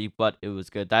tends to speak, but it was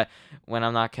good. That when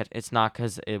I'm not it's not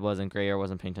because it wasn't great or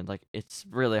wasn't painted. Like it's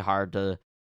really hard to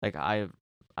like I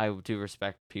do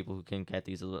respect people who can get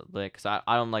these a little bit because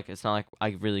I don't like. It's not like I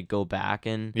really go back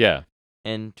and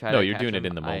and try to. No, you're doing them. it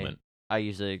in the moment. I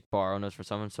usually borrow notes for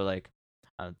someone, so like,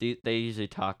 they usually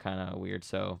talk kind of weird.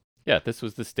 So yeah, this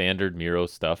was the standard Miro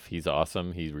stuff. He's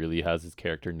awesome. He really has his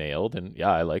character nailed, and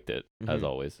yeah, I liked it as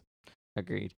always.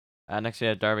 Agreed. Next we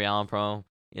have Darby Allin promo,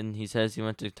 and he says he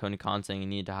went to Tony Khan saying he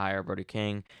needed to hire Brody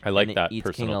King. I like that eats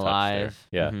personal King touch alive.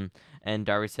 there. Yeah. And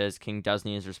Darby says King does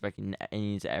need his respect and he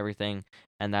needs everything,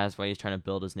 and that's why he's trying to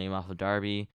build his name off of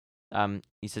Darby.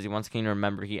 He says he wants King to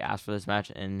remember he asked for this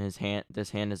match, and this hand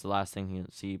is the last thing he'll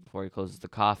see before he closes the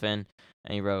coffin.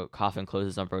 And he wrote, "Coffin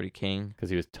closes on Brody King." Because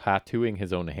he was tattooing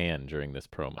his own hand during this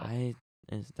promo.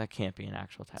 That can't be an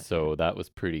actual tattoo. So that was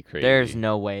pretty crazy. There's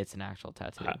no way it's an actual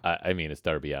tattoo. I mean, it's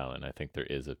Darby Allin. I think there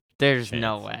is a There's chance,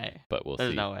 no way. But we'll see.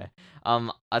 There's no way.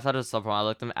 I thought it was so promo. I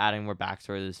liked them adding more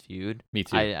backstory to this feud. Me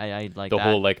too. I like the that.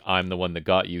 whole like I'm the one that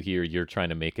got you here. You're trying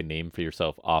to make a name for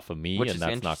yourself off of me, Which and is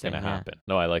that's not going to interesting, happen.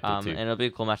 No, I liked it too. And it'll be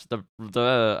a cool match.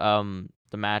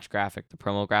 The match graphic, the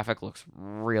promo graphic looks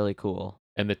really cool.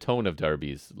 And the tone of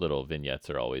Darby's little vignettes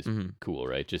are always cool,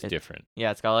 right? Just different.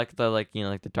 Yeah, it's got like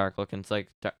the dark look, and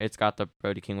it's got the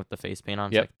Brody King with the face paint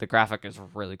on. Yep. The graphic is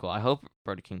really cool. I hope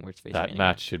Brody King wears face paint. That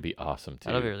match should be awesome too.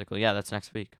 That'll be really cool. Yeah, that's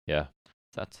next week. Yeah.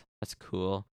 That's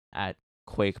cool. At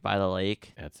Quake by the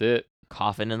Lake, That's it.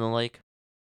 coffin in the lake,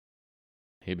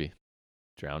 Maybe.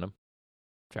 Drown him.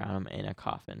 drown him in a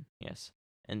coffin. Yes.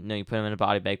 And no, you put him in a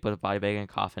body bag, put a body bag in a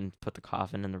coffin, put the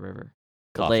coffin in the river.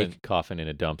 The lake. Coffin in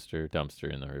a dumpster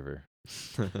in the river.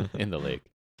 In the lake.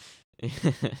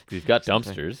 That's You've got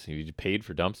dumpsters. You paid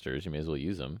for dumpsters. You may as well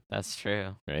use them,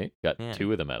 true. right? Got Yeah.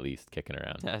 2 of them at least kicking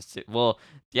around. Well,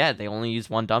 yeah, they only use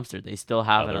one dumpster. They still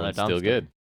have Other another one's dumpster. still good.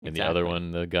 And the other Exactly.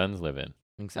 one, the guns live in.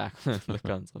 Exactly. The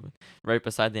guns living right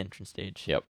beside the entrance stage.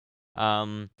 Yep.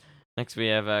 Next we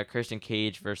have Christian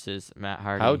Cage versus Matt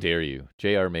Hardy. How dare you?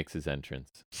 JR makes his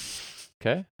entrance.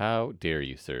 Okay? How dare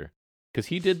you, sir? Because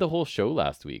he did the whole show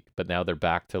last week, but now they're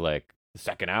back to like the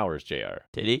second hours, JR.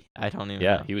 Did he? I don't even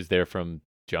Yeah, know. he was there from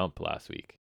jump last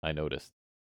week. I noticed.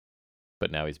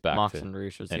 But now he's back Mox to... and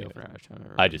Roosh was the Anyway,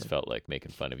 opener. I just felt like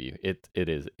making fun of you. It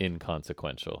is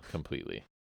inconsequential completely.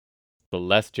 The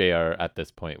less JR at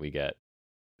this point we get.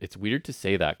 It's weird to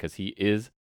say that because he is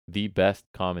the best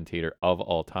commentator of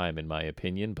all time, in my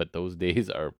opinion, but those days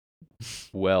are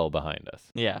well behind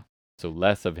us. Yeah. So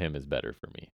less of him is better for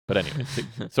me. But anyway,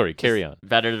 sorry, carry on.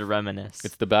 Better to reminisce.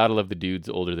 It's the battle of the dudes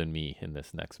older than me in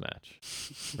this next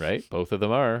match, right? Both of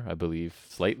them are, I believe,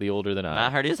 slightly older than I.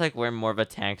 Matt Hardy is like wearing more of a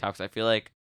tank top. 'Cause I feel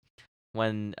like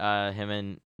when him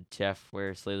and Jeff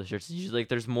wear sleeveless shirts, it's usually like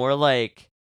there's more like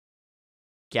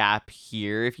gap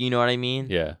here, if you know what I mean.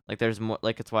 Yeah, Like there's more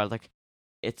like it's wide, like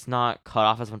it's not cut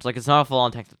off as much. Like it's not a full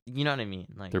on tank top. You know what I mean?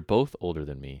 Like they're both older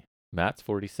than me. Matt's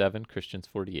 47, Christian's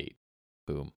 48.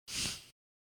 Boom.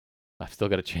 I've still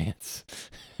got a chance.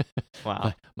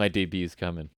 wow. My debut's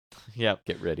coming. Yep.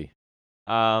 Get ready.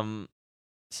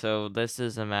 So this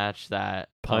is a match that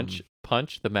Punch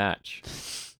the match.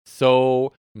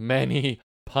 So many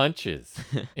punches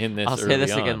in this. I'll say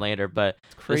this early again on. later, but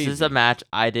It's crazy. this is a match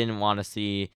I didn't want to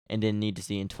see and didn't need to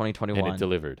see in 2021. And it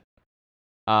delivered.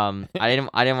 I didn't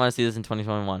want to see this in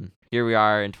 2021. Here we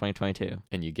are in 2022.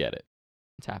 And you get it.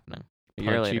 It's happening. A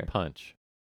year Punchy later. punch.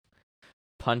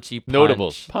 Punchy punch.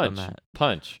 Notables. the Punch. mat.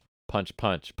 Punch. Punch.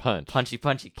 Punch. Punch. Punchy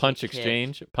Punch kick,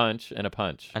 exchange. Punch and a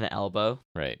punch. An elbow.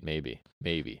 Right. Maybe.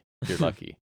 If you're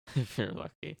lucky. If you're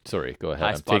lucky. Sorry. Go ahead. High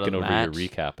I'm spot of taking the over your match.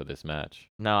 recap of this match.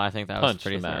 No, I think that was Punch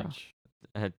pretty the thorough.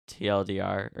 match.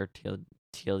 TLDR or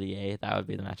TLDA. That would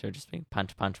be the match. It would just be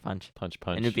punch. Punch.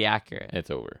 And it'd be accurate.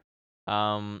 It's over.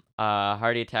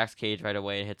 Hardy attacks Cage right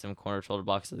away, hits him corner shoulder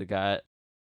blocks to the gut.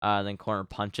 Then corner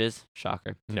punches.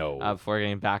 Shocker. No. Before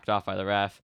getting backed off by the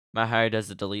ref. Matt Hardy does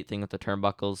the delete thing with the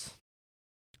turnbuckles.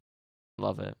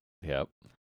 Love it. Yep.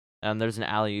 There's an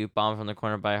alley-oop bomb from the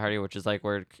corner by Hardy, which is like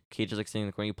where Cage is like sitting in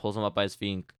the corner. He pulls him up by his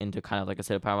feet into kind of like a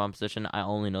sit powerbomb position. I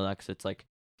only know that because it's like,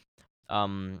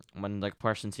 when like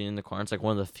person's seen in the corner, it's like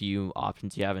one of the few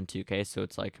options you have in 2K. So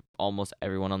it's like almost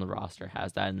everyone on the roster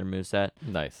has that in their moveset.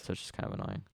 Nice. So it's just kind of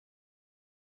annoying.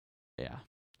 Yeah.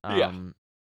 Yeah.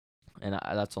 And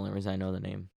that's the only reason I know the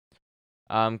name.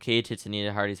 Cage hits a knee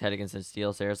to Hardy's head against the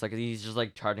steel stairs. Like he's just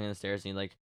like charging the stairs, and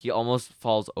he almost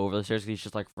falls over the stairs. 'Cause he's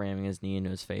just like ramming his knee into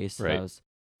his face. So Right. that was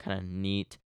kind of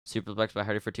neat. Superplex by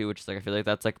Hardy for 2, which is like I feel like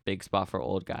that's like big spot for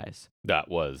old guys. That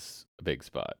was a big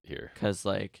spot here. 'Cause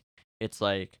like it's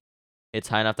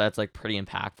high enough that it's like pretty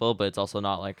impactful, but it's also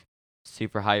not like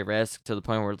super high risk to the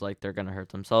point where it's like they're gonna hurt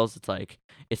themselves. It's like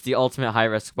it's the ultimate high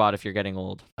risk spot if you're getting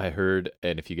old. I heard,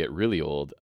 and if you get really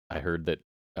old, I heard that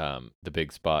the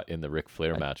big spot in the Ric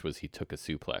Flair match was he took a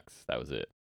suplex. That was it.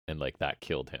 And like that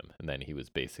killed him. And then he was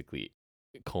basically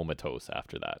comatose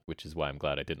after that, which is why I'm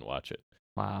glad I didn't watch it.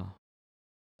 Wow.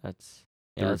 That's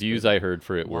The reviews I heard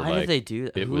for it were why like did they do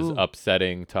that? it was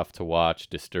upsetting, tough to watch,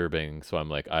 disturbing. So I'm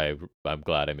like, I'm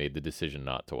glad I made the decision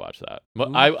not to watch that.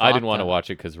 Who I thought didn't want to that? watch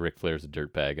it because Ric Flair's a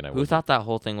dirtbag, and I Who wasn't. thought that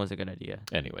whole thing was a good idea?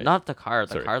 Anyway, Not the card.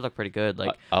 The sorry. card looked pretty good.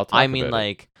 Like I'll talk I mean, about it.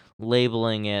 like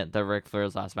labeling it the Ric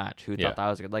Flair's last match. Who Yeah. thought that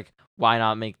was good? Like, why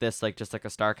not make this like just like a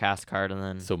StarCast card and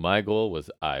then So my goal was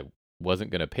I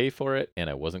wasn't gonna pay for it, and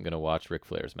I wasn't gonna watch Ric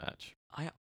Flair's match. I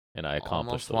And I almost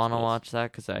accomplished those want to goals. watch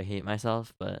that because I hate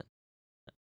myself, but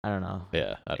I don't know.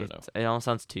 Yeah, I don't know. It almost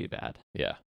sounds too bad.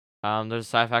 Yeah. There's a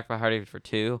side fact by Hardy for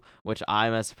 2, which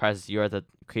I'm as surprised as you are that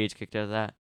Cage kicked out of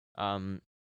that.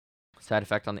 Side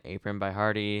effect on the apron by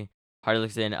Hardy. Hardy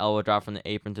looks at an elbow drop from the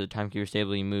apron to the timekeeper's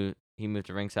table. He moved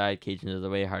to ringside. Cage into the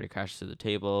way. Hardy crashes through the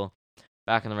table.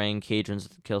 Back in the ring, Cage wins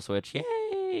with the kill switch. Yay!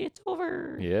 It's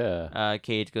over. Yeah.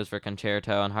 Cage goes for a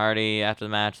concerto on Hardy. After the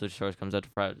match, Luchasaurus comes out to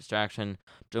provide a distraction.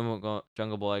 Jungle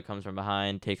Boy comes from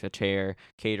behind, takes a chair.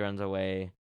 Cage runs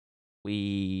away.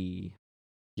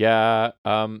 Yeah, Yeah,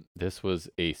 this was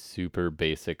a super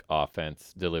basic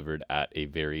offense delivered at a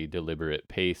very deliberate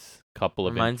pace.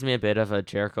 Reminds me a bit of a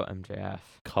Jericho MJF.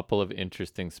 Couple of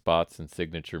interesting spots and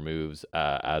signature moves.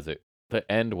 The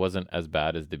end wasn't as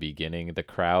bad as the beginning. The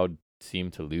crowd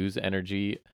seemed to lose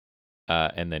energy,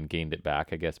 and then gained it back,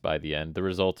 I guess, by the end. The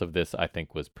result of this, I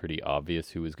think, was pretty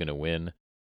obvious who was going to win.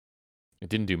 It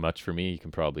didn't do much for me, you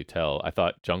can probably tell. I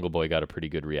thought Jungle Boy got a pretty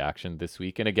good reaction this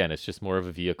week. And again, it's just more of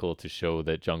a vehicle to show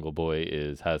that Jungle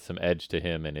Boy has some edge to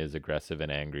him and is aggressive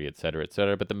and angry, etc.,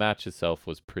 etc. But the match itself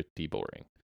was pretty boring.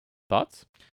 Thoughts?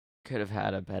 Could have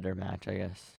had a better match, I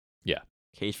guess. Yeah.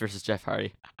 Cage versus Jeff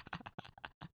Hardy.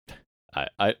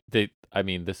 I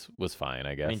mean, this was fine,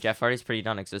 I guess. I mean, Jeff Hardy's pretty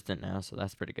non-existent now, so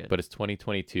that's pretty good. But it's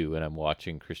 2022, and I'm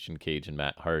watching Christian Cage and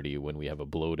Matt Hardy when we have a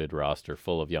bloated roster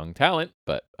full of young talent.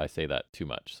 But I say that too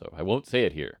much, so I won't say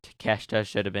it here. Takeshita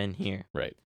should have been here.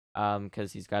 Right.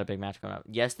 Because he's got a big match coming up.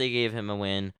 Yes, they gave him a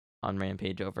win on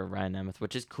Rampage over Ryan Nemeth,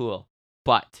 which is cool.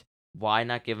 But why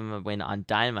not give him a win on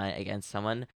Dynamite against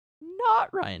someone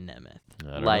not Ryan Nemeth?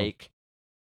 I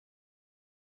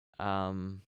don't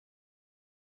know.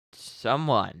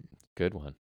 Someone. Good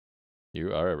one.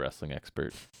 You are a wrestling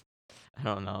expert. I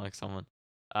don't know, like someone.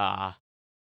 What?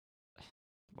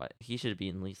 He should have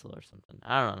beaten Lethal or something.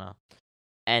 I don't know.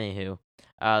 Anywho,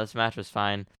 this match was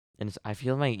fine, and I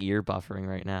feel my ear buffering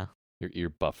right now. Your ear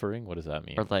buffering? What does that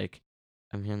mean? Or like,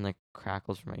 I'm hearing like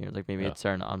crackles from my ear. Like maybe it's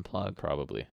starting to unplug.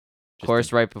 Probably. Of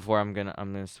course, right before I'm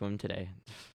gonna swim today.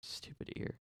 Stupid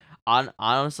ear.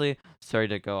 Honestly, sorry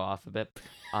to go off a bit.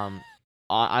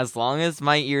 As long as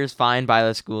my ear's fine by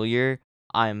the school year,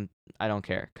 I don't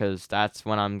care, because that's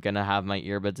when I'm gonna have my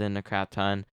earbuds in a crap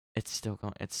ton. It's still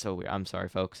going. It's so weird. I'm sorry,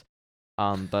 folks.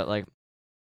 But like,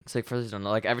 it's like for those who don't know,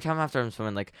 like every time after I'm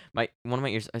swimming, like one of my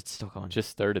ears, it's still going.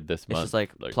 Just started this month. It's just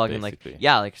like plugging, basically.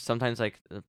 Like sometimes like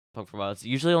plug for a while. It's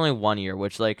usually only 1 year,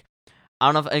 which like I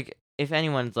don't know if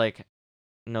anyone's like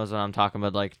knows what I'm talking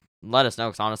about. Like let us know,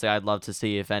 because honestly, I'd love to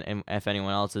see if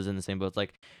anyone else is in the same boat. It's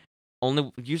like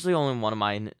usually only one of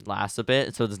mine lasts a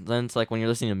bit, so then it's like when you're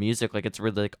listening to music, like it's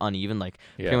really like uneven, like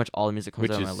pretty much all the music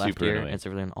comes out of my left ear, and it's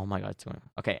really, oh my god, it's going.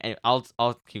 Okay, anyway,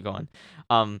 I'll keep going.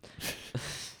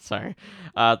 Sorry.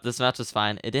 This match was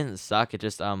fine. It didn't suck. It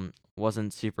just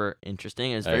wasn't super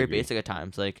interesting. It was very basic at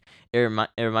times. Like it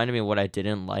reminded me of what I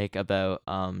didn't like about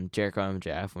Jericho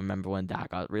MJF. Remember when that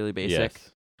got really basic?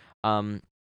 Yes.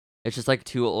 It's just like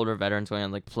two older veterans going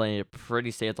on, like playing it pretty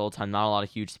safe the whole time. Not a lot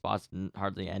of huge spots,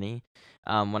 hardly any.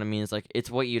 What I mean is like it's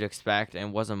what you'd expect, and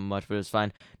it wasn't much, but it was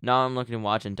fine. Now I'm looking to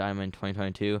watch in Dynamite in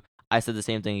 2022. I said the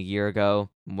same thing a year ago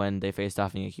when they faced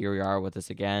off, and here we are with this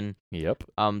again. Yep.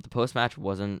 The post match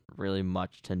wasn't really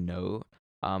much to note.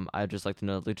 I'd just like to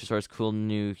know that Luchasaurus' cool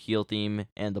new heel theme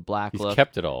and the black look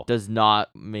kept it all. Does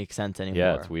not make sense anymore.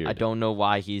 Yeah, it's weird. I don't know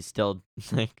why he's still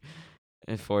like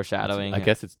foreshadowing. I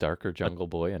guess it's darker Jungle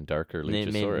Boy and darker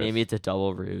Luchasaurus. Maybe it's a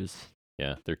double ruse.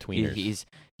 Yeah, they're tweeners.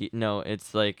 No,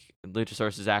 it's like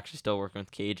Luchasaurus is actually still working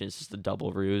with Cage. It's just a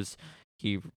double ruse.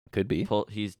 He could be.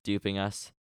 He's duping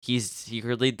us. He's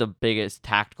secretly the biggest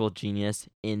tactical genius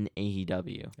in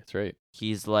AEW. That's right.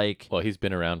 He's like... Well, he's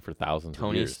been around for thousands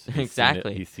of years.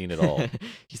 Exactly. He's seen it all.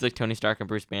 He's like Tony Stark and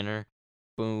Bruce Banner.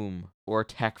 Boom. Or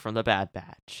Tech from the Bad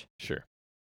Batch. Sure.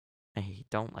 I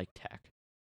don't like Tech.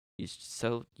 He's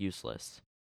so useless.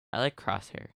 I like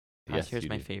Crosshair. Crosshair's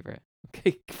my favorite.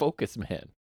 Okay, focus, man.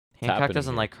 Hancock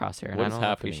doesn't like Crosshair, and I don't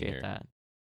appreciate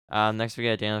that. Next we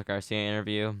get a Daniel Garcia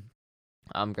interview.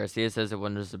 Garcia says it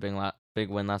wasn't just a big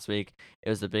win last week. It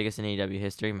was the biggest in AEW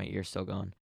history. My ear's still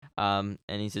going. And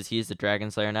he says he's the Dragon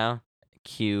Slayer now.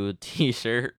 Cute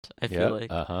T-shirt. I feel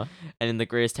like. And the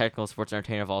greatest technical sports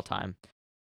entertainer of all time.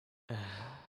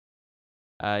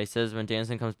 He says when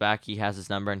Danielson comes back, he has his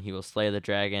number and he will slay the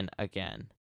dragon again.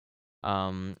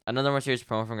 Another more serious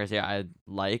promo from Garcia I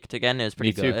liked again. It was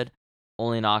pretty good.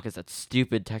 Only knock is that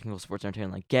stupid technical sports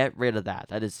entertainment. Like, get rid of that.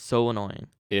 That is so annoying.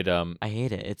 I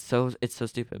hate it. It's so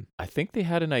stupid. I think they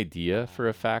had an idea for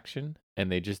a faction,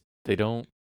 and they don't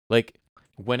like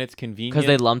when it's convenient. Because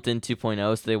they lumped in 2.0,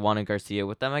 so they wanted Garcia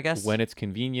with them, I guess. When it's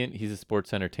convenient, he's a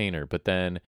sports entertainer, but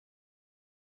then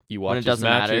you watch his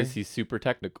matches, he's super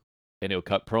technical, and he'll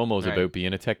cut promos about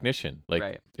being a technician.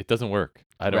 Like, it doesn't work.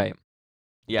 I don't. Right.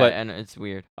 Yeah, and it's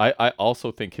weird. I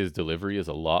also think his delivery is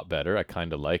a lot better. I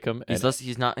kind of like him.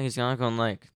 He's not going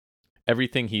like...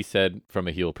 Everything he said from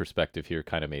a heel perspective here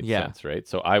kind of made sense, right?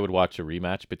 So I would watch a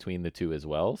rematch between the two as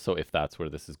well. So if that's where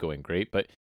this is going, great. But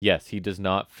yes, he does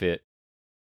not fit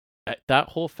that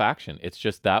whole faction. It's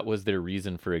just that was their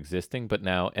reason for existing. But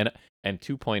now, and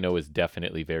 2.0 is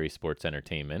definitely very sports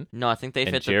entertainment. No, I think they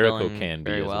fit Jericho the billing can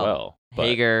very be well. As well.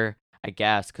 Hager, I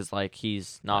guess, because like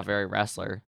he's not Yeah. very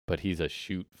wrestler. But he's a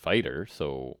shoot fighter,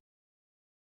 so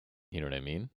you know what I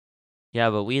mean? Yeah,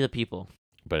 but we the people.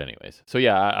 But anyways, so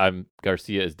yeah, I'm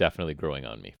Garcia is definitely growing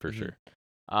on me for Mhm. sure.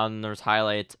 There's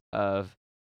highlights of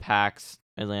Pac's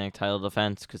Atlantic title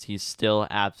defense because he's still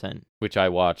absent. Which I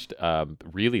watched,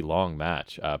 really long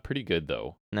match, pretty good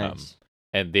though. Nice.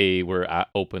 And they were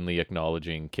openly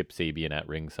acknowledging Kip Sabian at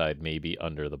ringside, maybe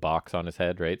under the box on his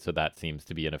head, right? So that seems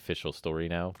to be an official story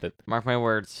now. That Mark my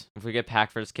words. If we get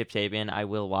Pac versus Kip Sabian, I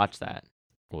will watch that.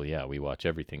 well, yeah, we watch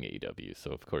everything AEW,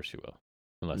 so of course you will,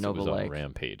 unless No, it was but, on like,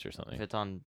 Rampage or If something. it's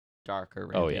on Dark or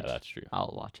Oh Rampage, yeah, that's true.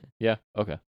 I'll watch it. Yeah,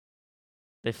 okay.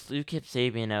 They flew Kip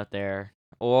Sabian out there,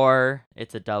 or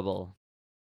it's a double.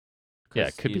 Yeah,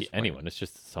 'cause it could he be was winning. anyone. It's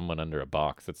just someone under a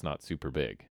box that's not super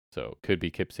big. So could be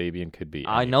Kip Sabian, could be.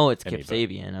 I know it's Kip anybody.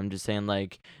 Sabian. I'm just saying,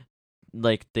 like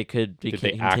they could be Did they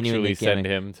continuing actually the send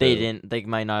gimmick. him to? They didn't. They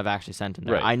might not have actually sent him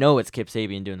there. Right. I know it's Kip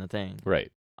Sabian doing the thing. Right.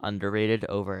 Underrated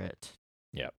over it.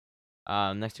 Yep.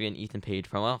 Next we get an Ethan Page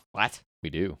promo. What? We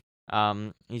do.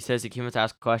 He says he came up to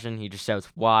ask a question. He just shouts,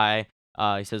 why?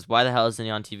 He says, why the hell isn't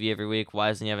he on TV every week? Why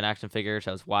doesn't he have an action figure?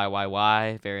 Shouts,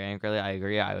 why? Very angrily. I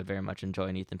agree. I would very much enjoy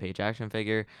an Ethan Page action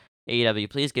figure. AEW,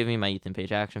 please give me my Ethan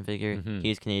Page action figure. Mhm.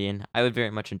 He's Canadian. I would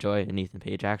very much enjoy an Ethan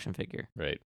Page action figure.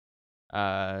 Right.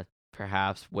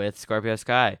 Perhaps with Scorpio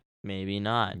Sky. Maybe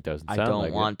not. It doesn't I sound don't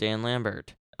like want Dan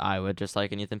Lambert. I would just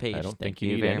like an Ethan Page. I don't Thank think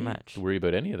you need very any much. to worry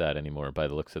about any of that anymore by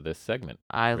the looks of this segment.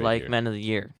 I right like here. Men of the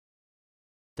Year.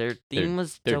 Their theme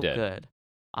was they're so dead.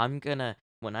 good.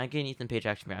 When I get an Ethan Page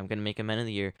action figure, I'm gonna make a Men of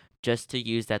the Year just to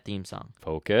use that theme song.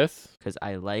 Focus. Because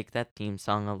I like that theme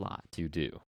song a lot. You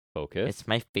do. Focus. It's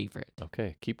my favorite.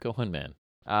 Okay, keep going, man.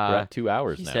 We're at 2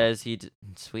 hours He now. says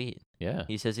sweet. Yeah.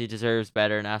 He says he deserves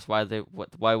better and asks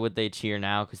why would they cheer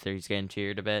now because he's getting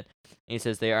cheered a bit. And he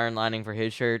says they aren't lining for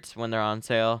his shirts when they're on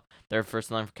sale. They're first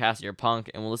in line for Cassidy or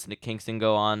Punk, and we'll listen to Kingston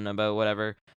go on about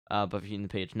whatever. But Ethan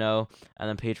Page no. And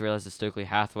then Page realizes Stokely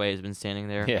Hathaway has been standing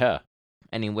there. Yeah.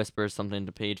 And he whispers something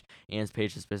to Paige. He hands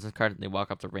Paige his business card, and they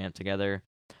walk up the ramp together.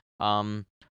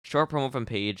 Short promo from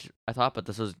Paige, I thought, but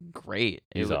this was great.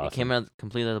 He's It came awesome. out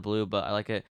completely out of the blue, but I like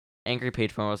it. Angry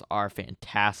Page promos are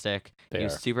fantastic. They He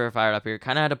was are. super fired up here.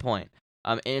 Kind of had a point.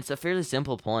 And it's a fairly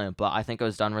simple point, but I think it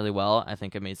was done really well. I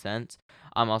think it made sense.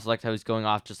 Also liked how he's going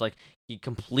off, just like he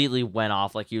completely went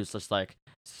off, like he was just like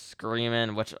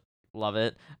screaming, which love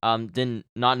it.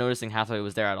 Not noticing Hathaway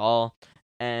was there at all,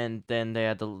 and then they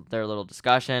had their little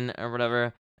discussion or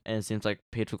whatever, and it seems like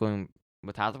Page was going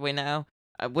with Hathaway now,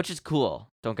 which is cool.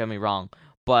 Don't get me wrong,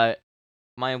 but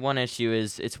my one issue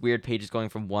is it's weird. Page is going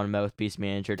from one mouthpiece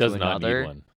manager Does to not another. need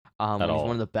one. When at he's all.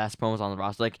 one of the best promos on the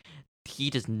roster. Like he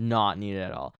does not need it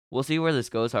at all. We'll see where this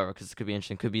goes, however, because this could be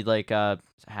interesting. Could be like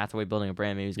Hathaway building a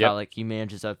brand. Maybe he's got he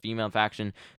manages a female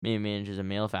faction, maybe manages a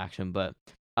male faction. But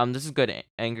this is good.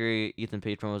 Angry Ethan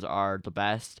Page promos are the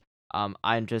best.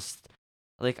 I'm just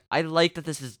like I like that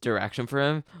this is direction for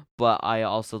him, but I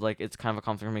also like it's kind of a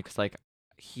conflict for me because like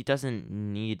he doesn't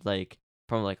need like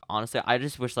promo. Like honestly, I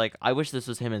wish this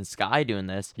was him and Sky doing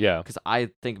this. Yeah. Because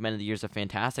I think Men of the Year is a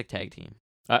fantastic tag team.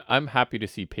 I'm happy to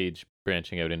see Paige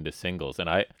branching out into singles, and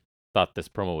I thought this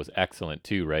promo was excellent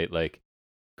too, right? Like,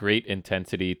 great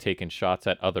intensity, taking shots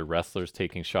at other wrestlers,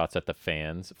 taking shots at the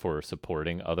fans for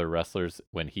supporting other wrestlers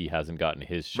when he hasn't gotten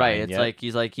his shine Right, it's yet.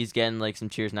 like he's getting like some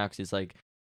cheers now because he's like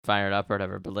fired up or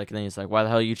whatever. But like then he's like, "Why the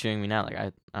hell are you cheering me now?" Like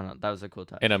I don't know. That was a cool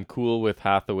touch. And I'm cool with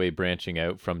Hathaway branching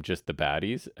out from just the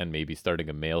baddies and maybe starting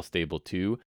a male stable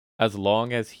too, as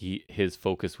long as his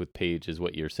focus with Paige is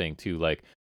what you're saying too, like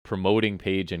promoting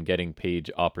Paige and getting Paige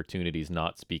opportunities,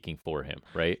 not speaking for him,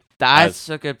 right? That's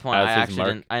a good point. as I his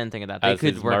actually didn't think of that. They As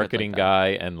could his work marketing it like guy,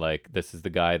 and like this is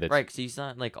the guy that's that. Right? Because he's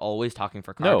not like always talking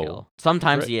for No. Cargill.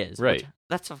 Sometimes Right, he is. right. Which,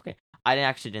 that's okay. I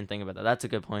actually didn't think about that. That's a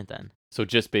good point then. So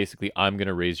just basically, I'm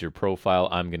gonna raise your profile.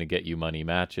 I'm gonna get you money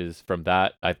matches. From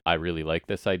that, I really like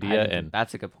this idea, and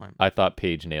That's a good point. I thought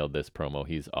Paige nailed this promo.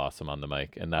 He's awesome on the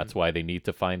mic, and Mm. that's why they need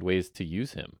to find ways to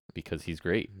use him because he's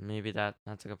great. Maybe that's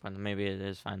a good point. Maybe it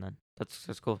is fine then.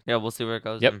 That's cool. Yeah, we'll see where it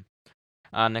goes. Yep.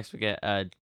 Next we get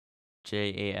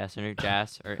JAS or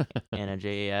Jas or Anna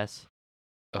JAS.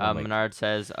 Oh my- Menard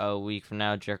says a week from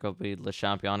now Jericho will be Le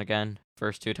Champion again.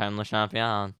 First 2-time Le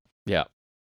Champion. Yeah.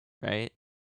 Right?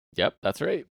 Yep, that's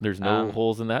right. There's no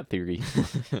holes in that theory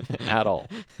at all.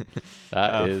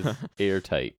 That is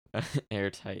airtight.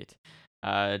 Airtight.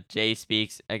 Jay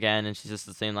speaks again, and she says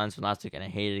the same lines from last week, and I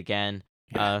hate it again.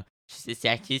 Yeah. She says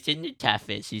that she's in the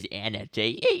toughest. She's Anna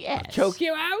JAS. Choke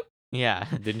you out. Yeah.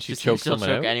 Didn't she She'll choke someone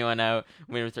choke out? anyone out.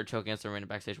 When they're choking us, a random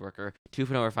backstage worker.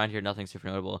 2.0 were found here. Nothing super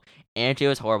notable. Angie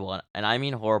was horrible, and I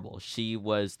mean horrible. She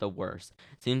was the worst.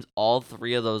 Seems all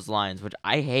 3 of those lines, which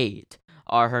I hate,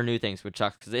 are her new things, which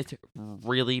sucks because it's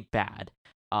really bad.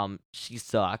 She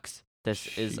sucks. This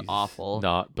is She's awful.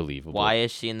 not believable. Why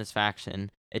is she in this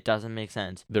faction? It doesn't make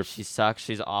sense. They're- She sucks.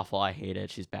 She's awful. I hate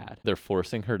it. She's bad. They're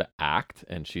forcing her to act,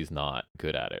 and she's not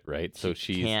good at it, right? So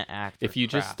She she's can't act. if for you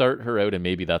just crap. start her out, and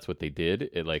maybe that's what they did,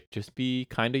 it like just be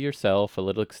kind of yourself, a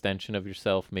little extension of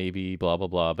yourself, maybe blah blah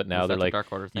blah. But now Is they're that the like,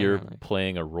 Dark Order thing, you're or, like-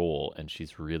 playing a role, and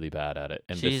she's really bad at it.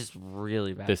 And she's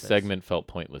really bad. this at segment felt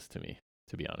pointless to me,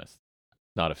 to be honest.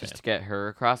 Not a fan. just to get her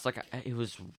across, like it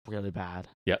was really bad.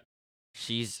 Yep.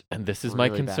 She's And this is my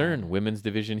really concern. bad. Women's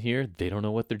division here, they don't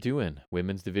know what they're doing.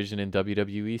 Women's division in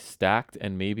WWE stacked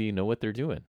and maybe know what they're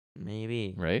doing,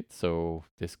 maybe. right? So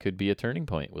this could be a turning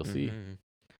point. We'll see. Mhm.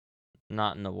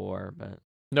 Not in the war, but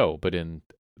No, but in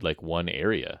like one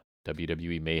area,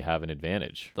 WWE may have an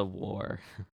advantage. the war.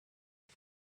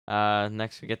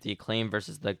 Next we get the Acclaim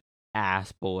versus the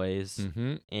Ass Boys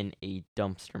Mm-hmm. in a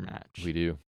dumpster match. We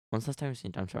do. When's the last time we've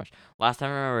seen a dumpster match? Last time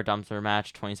I remember a dumpster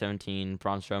match, 2017,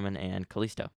 Braun Strowman and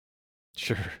Kalisto.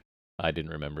 Sure. I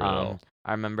didn't remember at all.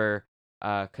 I remember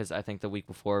because I think the week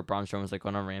before Braun Strowman was like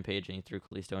going on Rampage and he threw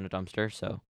Kalisto in a dumpster.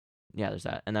 So yeah, there's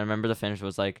that. And then I remember the finish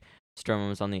was like Strowman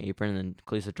was on the apron and then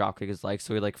Kalisto dropkicked his leg,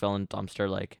 so he like fell in the dumpster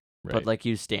Right. but like he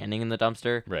was standing in the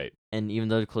dumpster. Right. And even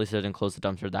though Kalisto didn't close the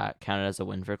dumpster, that counted as a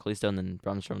win for Kalisto. And then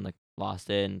Braun Strowman like lost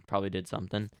it and probably did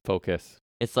something. Focus.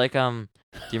 It's like do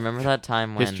you remember that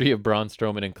time when History of Braun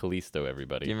Strowman and Kalisto,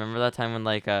 everybody. Do you remember that time when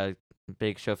like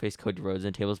Big Show faced Cody Rhodes in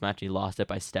a tables match and he lost it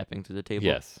by stepping through the table?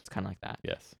 Yes. It's kind of like that.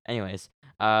 Yes. Anyways,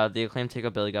 the Acclaim take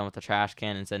out Billy Gunn with the trash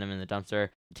can and send him in the dumpster.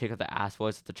 Take out the Ass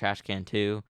Boys with the trash can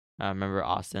too. Remember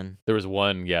Austin? There was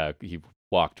one, he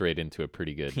walked right into a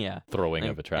pretty good Yeah. throwing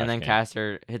of a trash And then can.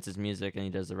 Caster hits his music and he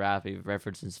does the rap. He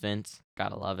references Vince.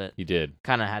 Gotta love it. He did.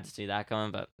 Kind of had to see that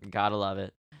coming, but gotta love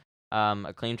it.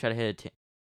 Acclaim tried to hit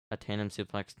a tandem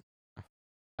suplex.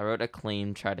 I wrote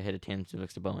Acclaim tried to hit a tandem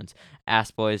suplex to Bowens.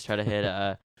 Ass Boys try to hit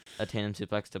a tandem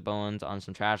suplex to Bowens on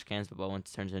some trash cans, but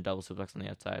Bowens turns into a double suplex on the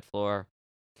outside floor.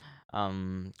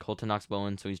 Colton knocks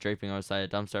Bowens, so he's draping outside a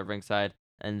dumpster at ringside,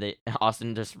 and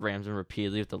Austin just rams him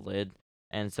repeatedly with the lid,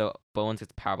 and so Bowens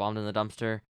gets powerbombed in the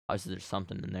dumpster. Obviously, there's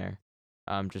something in there,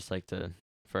 just like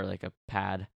for like a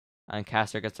pad. And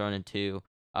Caster gets thrown in too.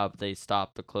 But they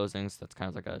stop the closings. That's kind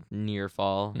of like a near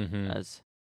fall Mhm. as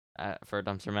for a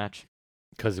dumpster match.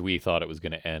 Because we thought it was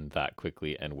going to end that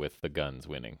quickly and with the Guns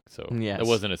winning. So Yes. it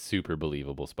wasn't a super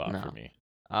believable spot No. for me.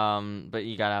 But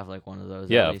you gotta have like one of those.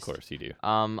 Yeah, at of least. course you do.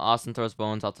 Austin throws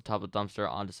Bowens off the top of the dumpster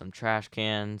onto some trash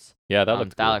cans. Yeah, that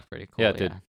looked cool. looked pretty cool. Yeah, it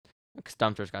did. Because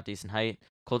dumpster's got decent height.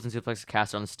 Colton suplexes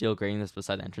Caster on the steel grating that's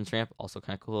beside the entrance ramp. Also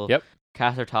kind of cool. Yep.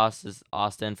 Caster tosses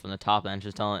Austin from the top of the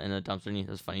entrance tunnel in the dumpster. And it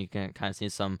was funny. You can kind of see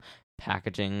some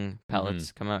packaging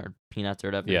pellets come out, or peanuts or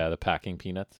whatever. Yeah, the packing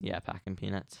peanuts. Yeah, packing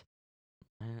peanuts.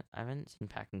 I haven't seen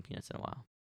packing peanuts in a while.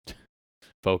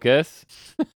 Focus.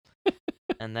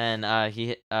 And then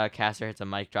Caster hits a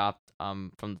mic drop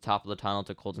from the top of the tunnel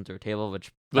to Colton through a table,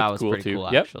 which Looked that was cool pretty too.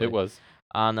 cool Yep, actually. it was.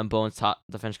 And then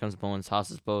the finish comes. Bowens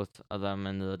tosses both of them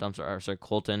into the dumpster. Or sorry,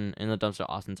 Colton in the dumpster.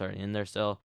 Austin's already in there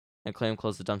still. And Acclaim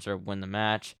close the dumpster, win the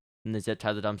match. And they zip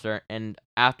tie the dumpster. And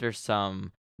after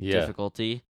some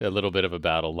difficulty, A little bit of a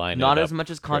battle line. not as much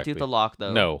as Conti with the lock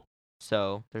though. No.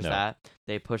 So there's No. that.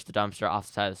 They push the dumpster off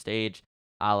the side of the stage,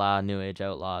 a la New Age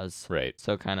Outlaws. Right.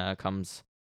 So kind of comes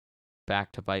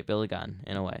back to bite Billy Gunn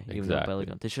in a way. Even though Exactly. Billy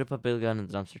Gunn, they should have put Billy Gunn in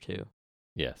the dumpster too,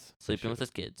 Yes. they sleeping with should.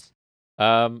 his kids.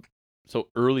 So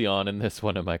early on in this,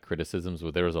 one of my criticisms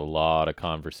was there was a lot of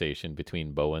conversation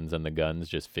between Bowens and the Guns,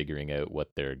 just figuring out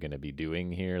what they're going to be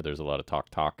doing here. There's a lot of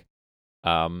talk.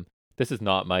 This is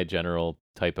not my general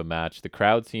type of match. The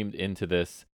crowd seemed into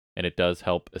this, and it does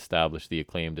help establish the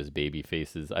Acclaimed as baby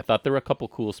faces. I thought there were a couple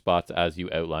cool spots, as you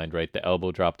outlined, right? The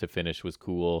elbow drop to finish was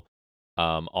cool.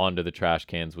 Onto the trash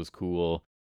cans was cool.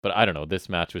 But I don't know. This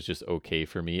match was just okay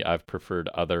for me. I've preferred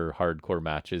other hardcore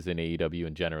matches in AEW,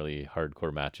 and generally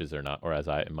hardcore matches are not, or as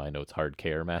in my notes, hard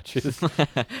care matches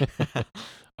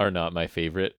are not my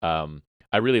favorite.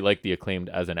 I really like the Acclaimed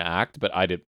as an act, but I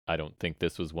don't think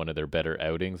this was one of their better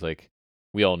outings. Like,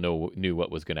 we all knew what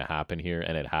was going to happen here,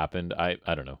 and it happened. I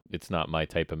don't know. It's not my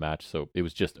type of match, so it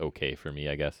was just okay for me,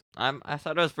 I guess. I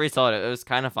thought it was pretty solid. It was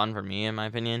kind of fun for me, in my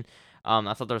opinion.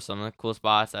 I thought there were some cool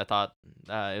spots. I thought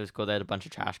it was cool they had a bunch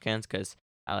of trash cans because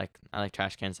I like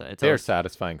trash cans. They're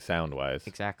satisfying sound wise.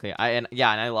 Exactly. And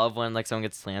I love when like someone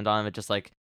gets slammed on, it just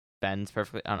like bends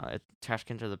perfectly. I don't know. Trash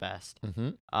cans are the best. Mm-hmm.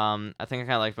 I think I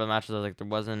kind of liked the matches. Like there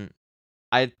wasn't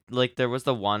there was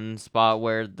the one spot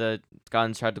where the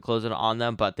Guns tried to close it on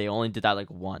them, but they only did that like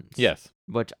once. Yes.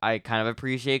 Which I kind of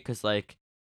appreciate because like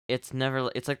it's never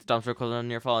it's like the dumpster closing on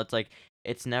your fall. It's like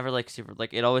it's never like super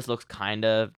like it always looks kind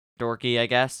of dorky, I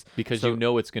guess. Because So- you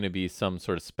know it's going to be some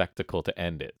sort of spectacle to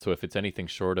end it. So if it's anything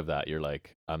short of that, you're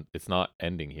like, it's not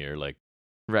ending here. Like,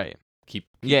 Right. keep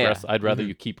Yeah, I'd rather mhm.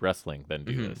 you keep wrestling than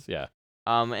do Mhm. this. Yeah.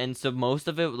 And so most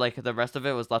of it, like the rest of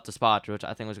it, was left to spot, which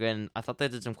I think was good. And I thought they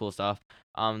did some cool stuff.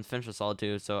 The finish was solid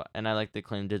too. So, and I like the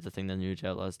Clean did the thing that New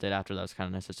Jailers did after that was kind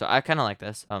of nice. So I kind of like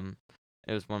this.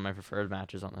 It was one of my preferred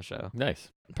matches on the show.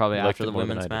 Nice. Probably You liked after it the more than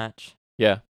women's I did. match.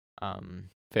 Yeah. Um,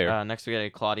 Fair. Next we get a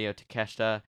Claudio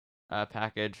Takeshita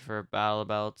package for Battle of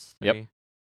Belts. Yep. 3.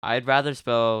 I'd rather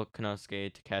spell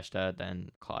Konosuke Takeshita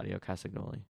than Claudio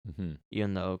Castagnoli, hmm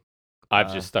even though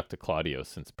I've just stuck to Claudio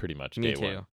since pretty much me day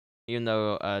too. one. Even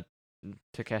though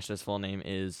Takeshita's full name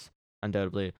is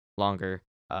undoubtedly longer,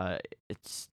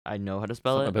 it's I know how to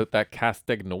spell Something it. about that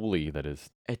Castagnoli that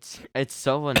is. It's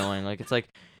so annoying. Like it's like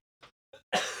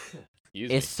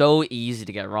Excuse it's so easy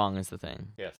to get wrong is the thing.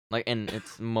 Yes. Like and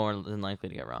it's more than likely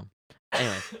to get wrong.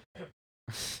 Anyway.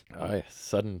 me.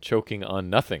 Sudden choking on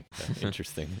nothing.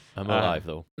 Interesting. I'm alive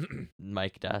though.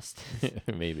 Mike Dust.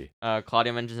 Maybe.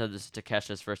 Claudio mentions that this is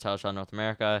Takeshi's first title shot in North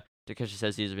America. Takeshi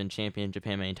says he's been champion in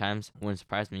Japan many times. Wouldn't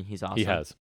surprise me. He's awesome. He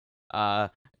has.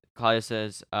 Claudio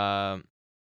says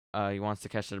he wants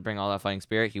Takeshi to bring all that fighting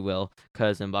spirit. He will,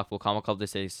 because in Blackpool Comic Club they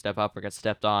say step up or get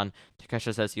stepped on.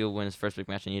 Takeshi says he will win his first big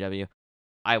match in EW.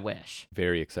 I wish.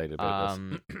 Very excited about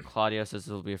this. Claudio says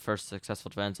this will be a first successful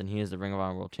defense, and he is the Ring of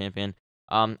Honor World Champion.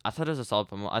 I thought it was a solid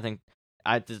promo. I think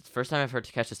the first time I've heard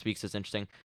Takeshi speaks is interesting.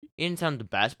 He didn't sound the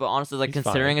best, but honestly, like He's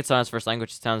considering fine. it's not his first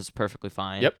language, it sounds perfectly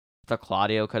fine. Yep. The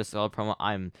Claudio cut a solid promo.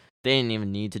 They didn't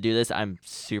even need to do this. I'm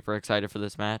super excited for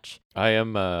this match. I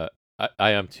am I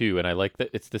am too, and I like that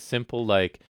it's the simple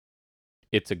like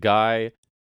it's a guy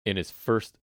in his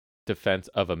first defense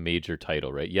of a major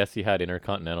title, right? Yes, he had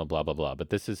Intercontinental, blah blah blah, but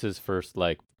this is his first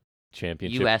like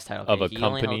championship U.S. title of a He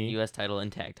only held company. U.S. title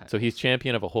and tag title. So he's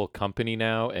champion of a whole company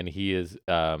now, and he is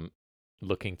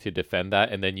looking to defend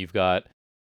that. And then you've got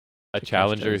a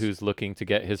challenger Takeshi's. who's looking to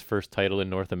get his first title in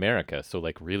North America. So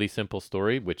like really simple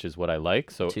story, which is what I like.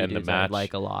 So Two and the dudes I match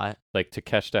like a lot. like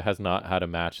Takeshita has not had a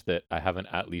match that I haven't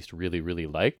at least really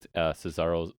liked.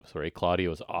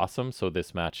 Claudio is awesome, so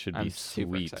this match should I'm be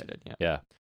super sweet. excited. Yeah. Yeah.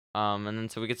 And then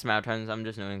so we get some outcomes. I'm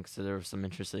just knowing because there was some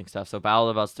interesting stuff. So Battle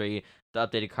of Belts 3, the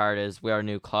updated card is we are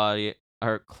new Claudia.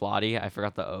 I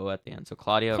forgot the O at the end. So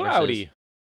Claudio versus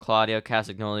Claudio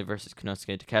Castagnoli versus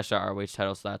Konosuke Takeshita ROH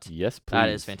title. So Yes, please. that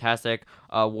is fantastic.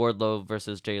 Wardlow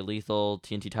versus Jay Lethal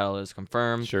TNT title is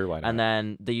confirmed. Sure, why not? And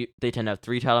then they tend to have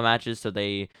 3 title matches. So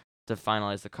to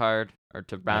finalize the card or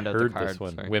to round out the card. This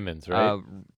one. Sorry. Women's, right?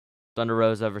 Thunder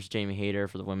Rosa versus Jamie Hayter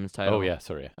for the women's title. Oh yeah,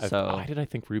 sorry. Why did I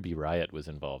think Ruby Riott was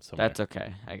involved somewhere? That's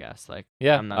okay, I guess. Like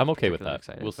yeah, I'm not I'm okay with particularly that.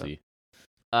 excited, We'll but- see.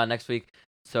 Next week.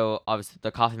 So obviously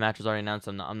the coffee match was already announced.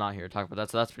 I'm not here to talk about that.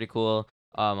 So that's pretty cool.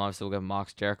 Obviously we'll get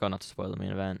Mox Jericho, not to spoil the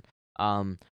main event.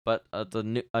 But a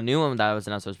new one that was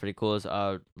announced that was pretty cool is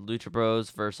Lucha Bros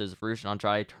versus Roosh and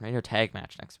Andrade Tornado Tag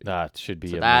match next week. That should be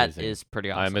So amazing. that is pretty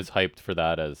awesome. I'm as hyped for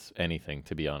that as anything,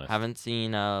 to be honest. Haven't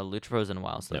seen Lucha Bros in a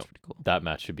while, so that's No. pretty cool. That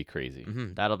match should be crazy.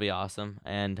 That'll be awesome.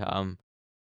 And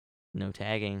no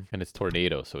tagging. And it's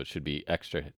Tornado, so it should be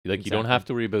extra. Like you don't Exactly. have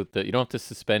to worry about you don't have to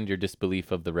suspend your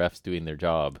disbelief of the refs doing their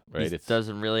job, right? He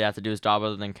doesn't really have to do his job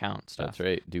other than count stuff. That's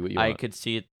right. Do what you I want. could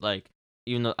see it like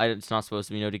even though it's not supposed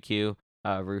to be no DQ,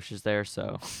 Roosh is there,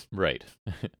 so Right.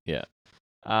 Yeah.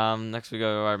 next we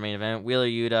go to our main event. Wheeler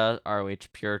Yuta, ROH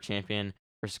Pure Champion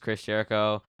versus Chris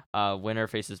Jericho. Winner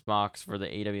faces Mox for the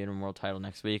AEW World title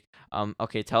next week.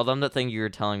 Okay, tell them the thing you were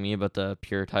telling me about the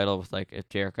Pure title with like if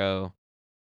Jericho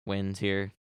wins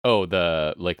here. Oh,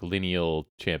 the like lineal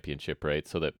championship, right?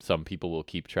 So that some people will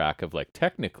keep track of like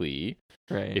technically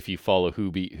Right. if you follow who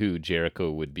beat who,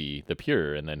 Jericho would be the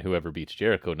pure, and then whoever beats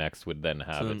Jericho next would then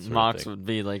have so it. Sort Mox of thing. would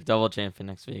be like double champion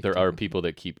next week. There are technically. people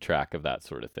that keep track of that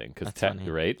sort of thing because That's funny.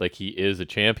 right, like he is a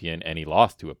champion and he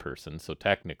lost to a person, so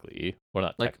technically, well,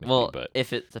 not like technically, but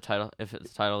if it's the title is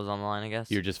on the line, I guess.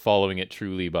 you're just following it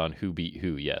truly on who beat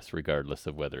who. Yes, regardless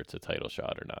of whether it's a title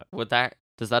shot or not.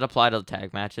 Does that apply to the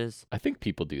tag matches? I think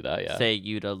people do that. Yeah. Say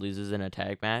Yuta loses in a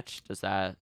tag match, does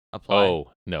that apply?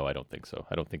 Oh no, I don't think so.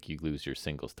 I don't think you lose your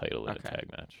singles title in Okay. a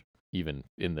tag match, even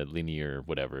in the linear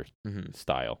whatever Mm-hmm.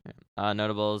 style.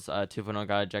 Notables, 2.0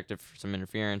 got ejected for some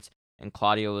interference, and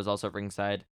Claudio was also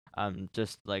ringside,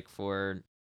 just like for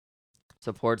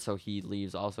support, so he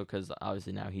leaves also because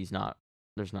obviously now he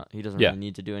doesn't Yeah. really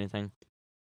need to do anything.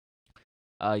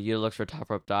 Yuta looks for a top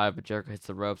rope dive, but Jericho hits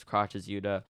the ropes, crotches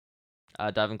Yuta.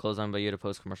 Diving clothesline by Yuta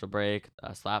post commercial break.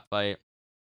 Slap fight.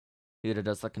 Yuta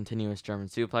does the continuous German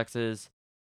suplexes.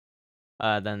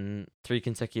 Then 3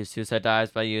 consecutive suicide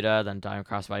dives by Yuta. Then diving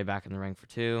crossbody back in the ring for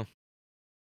 2.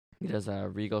 He does a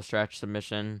regal stretch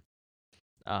submission.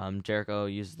 Jericho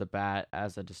uses the bat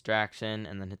as a distraction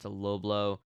and then hits a low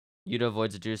blow. Yuta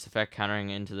avoids a Judas effect, countering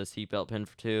into the seatbelt pin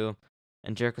for 2.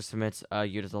 And Jericho submits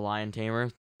Yuta the Lion Tamer,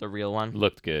 the real one.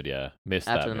 Looked good, yeah. Missed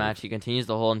After that the move. match, he continues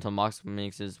to hold until Mox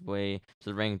makes his way to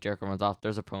the ring. Jericho runs off.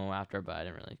 There's a promo after, but I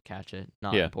didn't really catch it.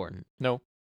 Not Yeah. important. No.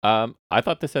 I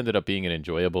thought this ended up being an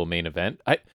enjoyable main event.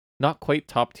 Not quite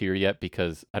top tier yet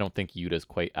because I don't think Yuta's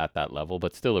quite at that level,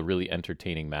 but still a really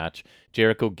entertaining match.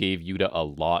 Jericho gave Yuta a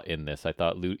lot in this. I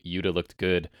thought Yuta looked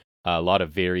good. A lot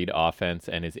of varied offense,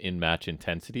 and his in-match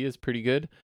intensity is pretty good.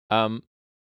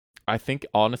 I think,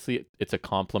 honestly, it's a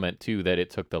compliment, too, that it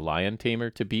took the Lion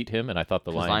Tamer to beat him, and I thought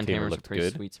the Lion Tamer Tamer's looked a pretty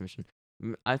good. sweet submission.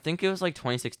 I think it was like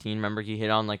 2016. Remember, he hit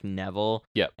on like Neville.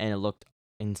 Yep. And it looked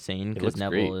insane It because looks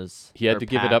Neville great. is. He had or to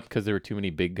give it Pac. up because there were too many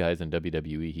big guys in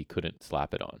WWE he couldn't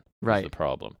slap it on. Was Right. the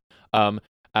problem.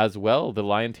 As well, the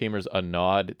Lion Tamer's a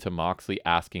nod to Moxley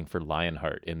asking for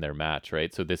Lionheart in their match,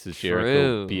 right? So this is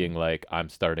Jericho True. being like, I'm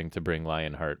starting to bring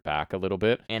Lionheart back a little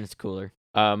bit. And it's cooler.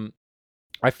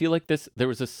 I feel like there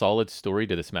was a solid story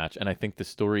to this match, and I think the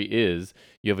story is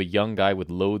you have a young guy with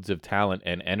loads of talent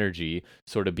and energy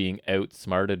sort of being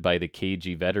outsmarted by the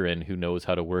cagey veteran who knows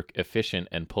how to work efficient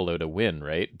and pull out a win,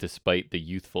 right? Despite the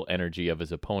youthful energy of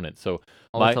his opponent. So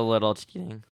It's a little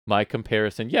cheating. my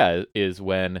comparison, is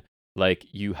when like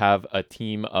you have a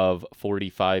team of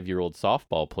 45-year-old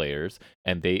softball players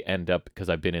and they end up, because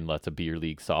I've been in lots of beer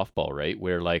league softball, right?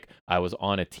 Where like I was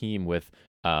on a team with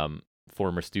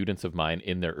former students of mine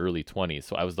in their early 20s.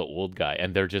 So I was the old guy,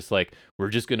 and they're just like, we're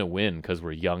just going to win because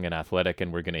we're young and athletic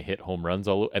and we're going to hit home runs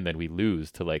and then we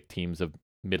lose to like teams of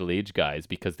middle-aged guys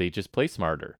because they just play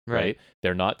smarter, right?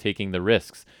 They're not taking the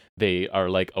risks. They are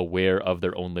like aware of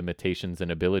their own limitations and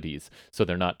abilities. So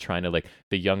they're not trying to, like,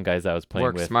 the young guys I was playing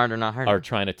Work with smarter, not harder. are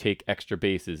trying to take extra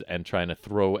bases and trying to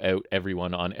throw out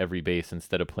everyone on every base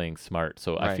instead of playing smart.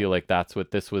 So I feel like that's what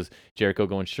this was. Jericho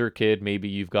going, sure, kid, maybe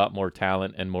you've got more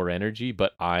talent and more energy,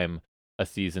 but I'm a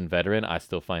seasoned veteran. I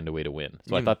still find a way to win.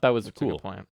 So I thought that was cool.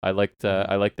 Point. I liked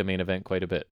the main event quite a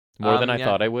bit. More than I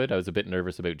thought I would. I was a bit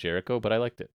nervous about Jericho, but I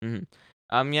liked it.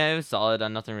 Yeah, it was solid.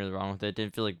 Nothing really wrong with it.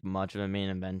 Didn't feel like much of a main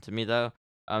event to me though.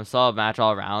 Solid match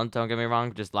all around. Don't get me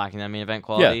wrong. Just lacking that main event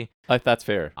quality. Yeah, that's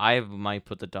fair. I might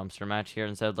put the dumpster match here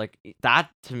instead. Like that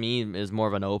to me is more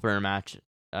of an opener match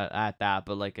at that.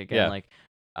 But like again,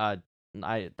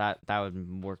 that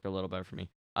would work a little better for me.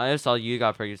 I saw you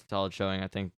got pretty solid showing. I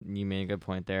think you made a good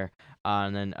point there.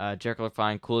 And then Jericho looked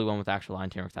fine. Cooley won with actual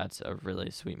line tamer. That's a really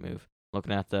sweet move.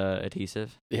 Looking at the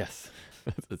adhesive. Yes.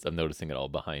 I'm noticing it all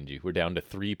behind you. We're down to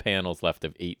 3 panels left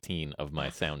of 18 of my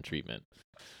sound treatment.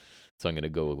 So I'm going to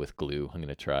go with glue. I'm going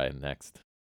to try next.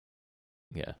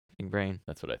 Yeah. Big brain.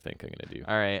 That's what I think I'm going to do.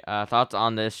 All right. Thoughts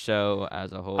on this show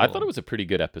as a whole? I thought it was a pretty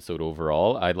good episode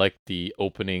overall. I liked the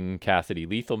opening Cassidy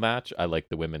Lethal match. I liked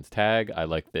the women's tag. I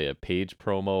liked the Paige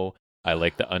promo. I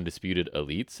liked the Undisputed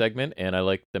Elite segment. And I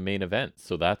liked the main event.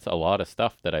 So that's a lot of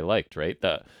stuff that I liked, right?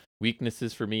 The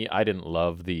weaknesses for me, I didn't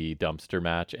love the dumpster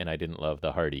match and I didn't love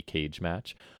the Hardy cage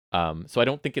match. So I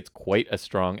don't think it's quite as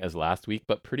strong as last week,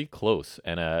 but pretty close,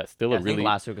 and still I a think really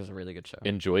last week was a really good show.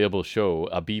 Enjoyable show.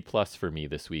 A B+ for me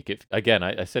this week. Again,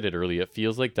 I said it earlier, it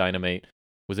feels like Dynamite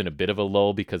was in a bit of a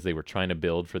lull because they were trying to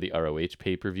build for the ROH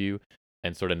pay-per-view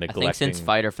and sort of neglecting. I think since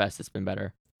Fyter Fest it's been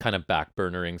better. Kind of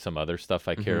backburnering some other stuff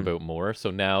I care about more.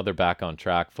 So now they're back on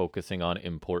track, focusing on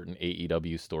important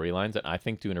AEW storylines, and I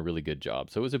think doing a really good job.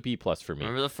 So it was a B+ for me.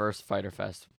 Remember the first Fyter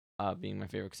Fest being my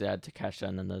favorite because they had Takeshita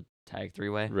and then the tag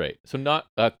 3-way. Right. So not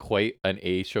quite an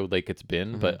A show like it's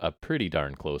been, but a pretty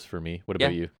darn close for me. What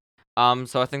about you?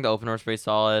 So I think the opener was pretty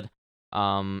solid.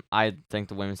 I think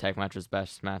the women's tag match was the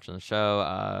best match on the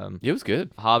show. It was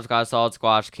good. Hobbs got a solid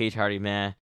squash. Cage Hardy,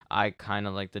 meh. I kind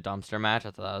of like the dumpster match.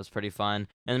 I thought that was pretty fun.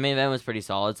 And the main event was pretty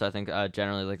solid. So I think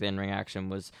generally like the in-ring action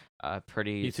was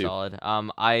pretty solid.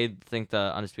 I think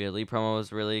the Undisputed Elite promo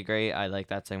was really great. I like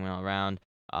that segment all around.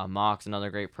 Mox,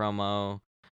 another great promo.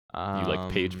 You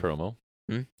like Paige promo?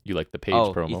 You like the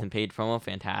Paige promo? Ethan Page promo,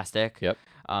 fantastic. Yep.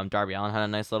 Darby Allin had a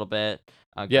nice little bit.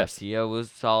 Yes. Garcia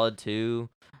was solid too.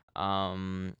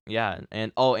 Yeah,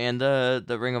 and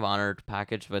the Ring of Honor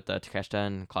package with Takeshita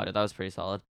and Claudia, that was pretty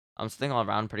solid. I'm thinking all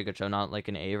around pretty good show, not like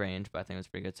an A range, but I think it was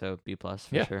pretty good. So B+ for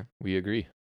sure. We agree.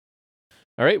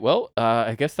 All right, well,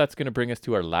 I guess that's going to bring us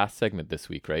to our last segment this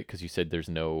week, right? Because you said there's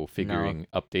no figuring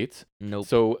updates. Nope.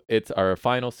 So it's our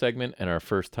final segment and our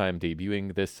first time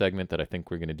debuting this segment that I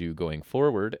think we're going to do going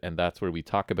forward. And that's where we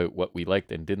talk about what we liked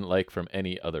and didn't like from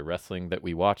any other wrestling that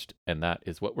we watched. And that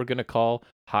is what we're going to call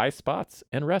high spots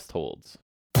and rest holds.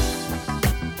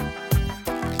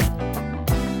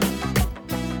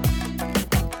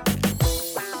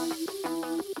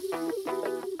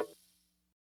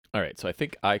 All right, so I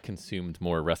think I consumed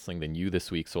more wrestling than you this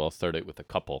week, so I'll start it with a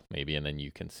couple maybe, and then you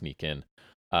can sneak in.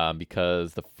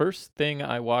 Because the first thing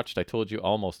I watched, I told you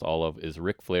almost all of, is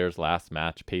Ric Flair's last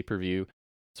match pay-per-view.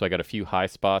 So I got a few high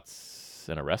spots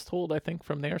and a rest hold, I think,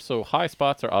 from there. So high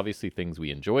spots are obviously things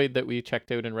we enjoyed that we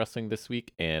checked out in wrestling this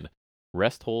week, and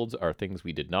rest holds are things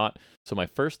we did not. So my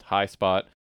first high spot,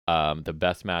 the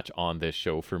best match on this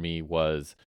show for me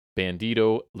was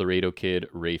Bandito, Laredo Kid,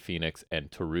 Rey Fenix, and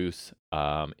Taurus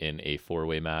in a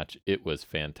four-way match. It was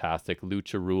fantastic.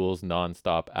 Lucha rules,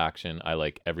 non-stop action. I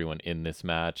like everyone in this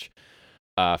match.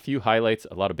 A few highlights,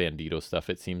 a lot of Bandito stuff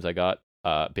it seems I got.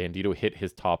 Bandito hit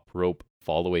his top rope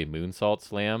fall-away moonsault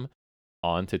slam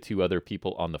onto two other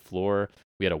people on the floor.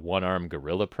 We had a one-arm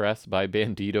gorilla press by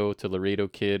Bandito to Laredo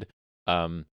Kid.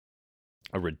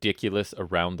 A ridiculous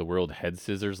around the world head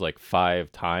scissors like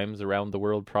 5 times around the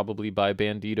world probably by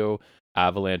Bandito.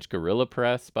 Avalanche gorilla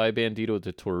press by Bandito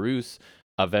to Taurus.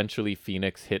 Eventually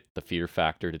Phoenix hit the fear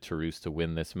factor to Taurus to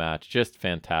win this match. Just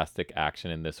fantastic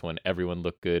action in this one. Everyone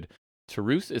looked good.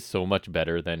 Taurus is so much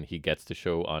better than he gets to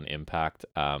show on Impact.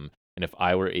 And if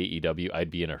I were AEW,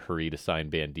 I'd be in a hurry to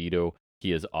sign Bandito.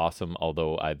 He is awesome,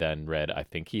 although I then read I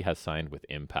think he has signed with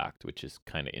Impact, which is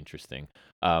kind of interesting.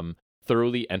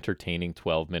 Thoroughly entertaining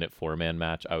 12-minute four-man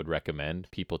match I would recommend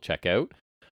people check out.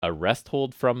 A rest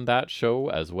hold from that show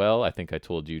as well. I think I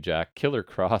told you, Jack. Killer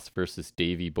Cross versus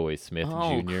Davey Boy Smith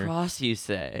Jr. Cross, you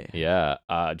say? Yeah,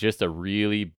 just a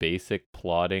really basic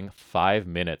plotting. 5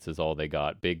 minutes is all they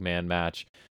got. Big man match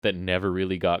that never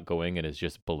really got going and is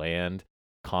just bland.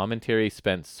 Commentary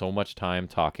spent so much time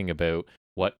talking about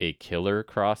what a Killer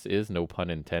Cross is, no pun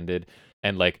intended,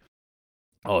 and like,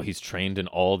 oh, he's trained in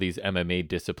all these MMA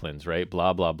disciplines, right?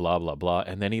 Blah, blah, blah, blah, blah.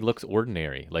 And then he looks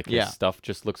ordinary. Like, his stuff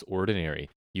just looks ordinary.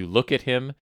 You look at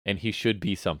him, and he should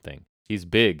be something. He's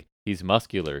big. He's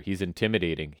muscular. He's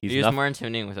intimidating. He's more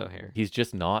intimidating without hair. He's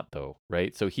just not, though,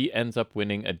 right? So he ends up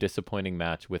winning a disappointing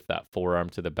match with that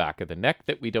forearm to the back of the neck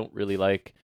that we don't really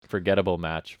like. Forgettable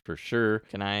match, for sure.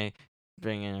 Can I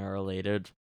bring in a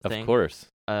related thing? Of course.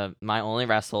 My only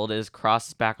rest hold is Cross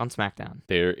is back on SmackDown.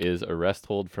 There is a rest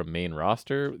hold from main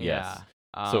roster. Yeah.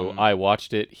 Yes. So I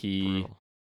watched it. He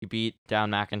beat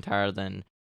down McIntyre, then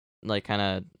like kind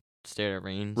of stared at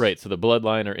Reigns. Right. So the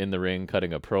Bloodline are in the ring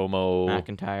cutting a promo.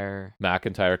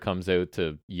 McIntyre comes out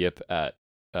to yip at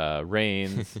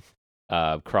Reigns.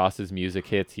 Cross's music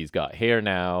hits. He's got hair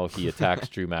now. He attacks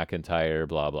Drew McIntyre.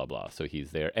 Blah blah blah. So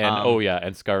he's there. And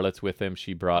and Scarlett's with him.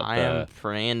 She brought. I am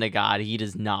praying to God he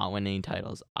does not win any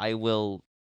titles. I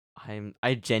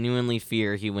genuinely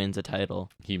fear he wins a title.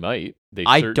 He might. They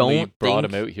certainly brought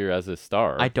him out here as a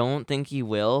star. I don't think he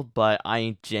will, but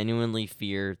I genuinely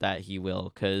fear that he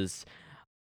will because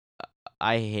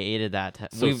I hated that.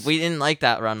 So we didn't like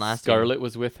that run last year. Scarlett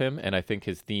was with him, and I think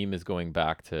his theme is going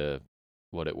back to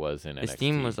what it was in NXT. His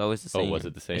theme was always the same. Oh, was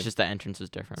it the same? It's just the entrance was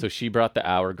different. So she brought the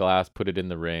hourglass, put it in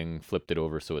the ring, flipped it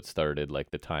over so it started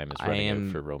like the time is running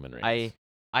out for Roman Reigns.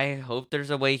 I hope there's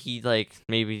a way he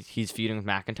maybe he's feuding with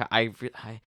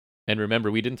McIntyre. And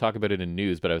remember, we didn't talk about it in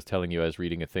news, but I was telling you I was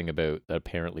reading a thing about that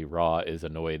apparently Raw is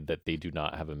annoyed that they do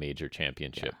not have a major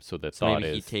championship. Yeah. So the thought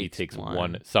is he takes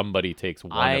one. Somebody takes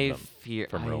one of them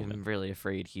from Roman. I'm really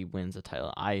afraid he wins a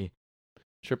title.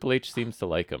 Triple H seems to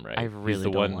like him, right? I really He's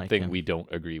the don't one like thing him. we don't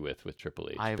agree with Triple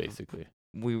H, basically.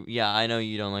 I know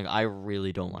you don't like. I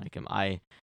really don't like him.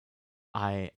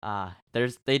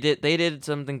 They did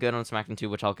something good on SmackDown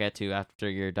too, which I'll get to after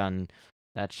you're done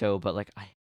that show. But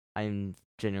I'm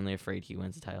genuinely afraid he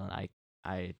wins the title, and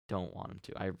I don't want him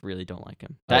to. I really don't like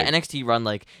him. That NXT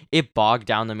run, it bogged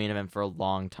down the main event for a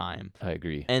long time. I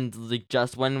agree. And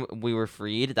just when we were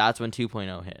freed, that's when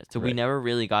 2.0 hit. So we never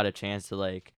really got a chance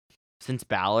to since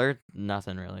Balor,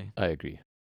 nothing really. I agree.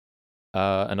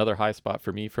 Another high spot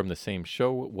for me from the same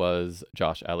show was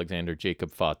Josh Alexander,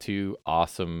 Jacob Fatu.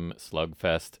 Awesome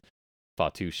slugfest.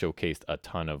 Fatu showcased a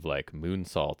ton of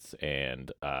moonsaults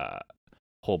and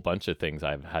whole bunch of things.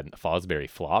 I've had Fosbury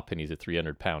flop, and he's a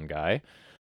 300-pound guy.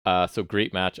 So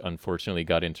great match. Unfortunately,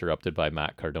 got interrupted by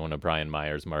Matt Cardona, Brian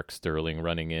Myers, Mark Sterling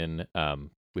running in,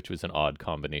 which was an odd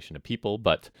combination of people.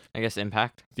 But I guess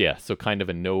Impact. Yeah, so kind of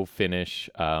a no finish.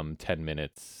 10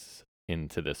 minutes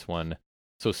into this one.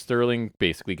 So Sterling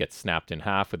basically gets snapped in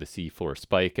half with a C4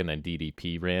 spike, and then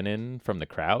DDP ran in from the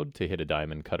crowd to hit a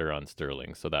diamond cutter on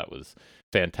Sterling. So that was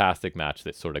fantastic match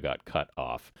that sort of got cut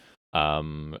off.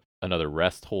 Another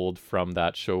rest hold from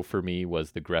that show for me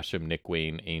was the Gresham, Nick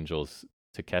Wayne, Angels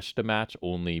Takeshita match,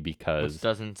 only because Which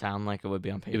doesn't sound like it would be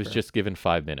on paper. it was just given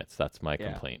 5 minutes. That's my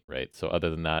Yeah. complaint, right? So other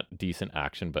than that, decent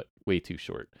action, but way too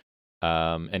short.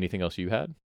 Anything else you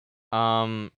had?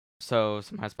 So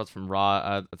some high spots from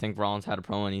Raw. I think Rollins had a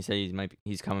promo and he said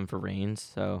he's coming for Reigns.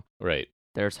 So Right.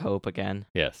 there's hope again.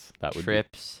 Yes, that would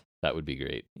Trips. be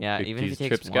great. Yeah, Good- even if he's he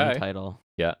takes Trips one guy. title.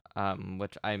 Yeah.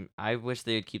 Which I wish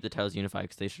they would keep the titles unified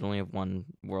because they should only have one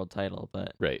world title.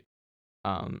 But Right.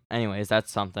 anyways,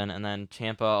 that's something. And then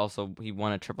Ciampa also he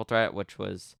won a triple threat, which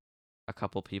was a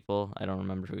couple people. I don't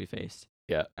remember who he faced.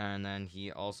 Yeah. And then he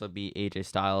also beat AJ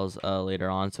Styles later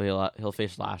on, so he'll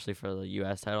face Lashley for the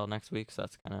U.S. title next week. So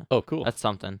that's kind of Oh, cool. that's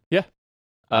something. Yeah.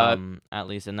 At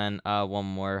least. And then one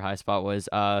more high spot was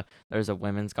there's a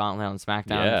women's gauntlet on SmackDown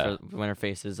Yeah. for winner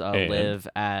faces And- Liv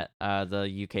at the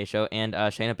UK show, and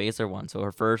Shayna Baszler won, so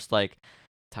her first like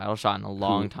title shot in a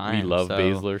long time. We love so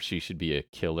Baszler. She should be a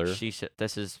killer.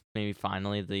 This is maybe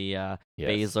finally the Yes.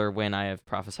 Baszler win I have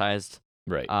prophesized.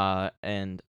 Right.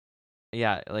 And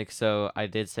yeah, like so I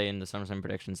did say in the SummerSlam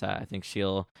predictions that I think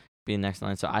she'll be next in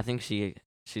line. So I think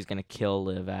she's gonna kill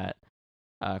Liv at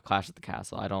Clash at the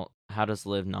Castle. How does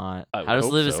Liv not? I would How does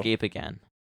hope Liv so. escape again?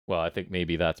 Well, I think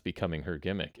maybe that's becoming her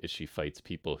gimmick, is she fights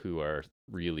people who are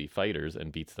really fighters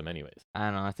and beats them anyways. I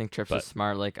don't know. I think Trips But- is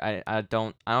smart. Like I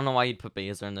don't know why you'd put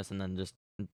Baszler in this and then just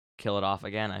kill it off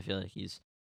again. I feel like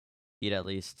he'd at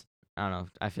least I don't know.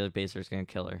 I feel like Baszler's gonna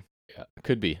kill her. Yeah,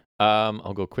 could be.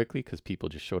 I'll go quickly because people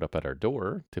just showed up at our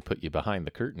door to put you behind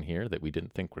the curtain here that we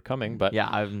didn't think were coming. But yeah,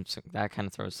 that kind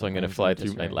of throws. so I'm going to things fly into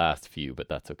through my disarray. last few, but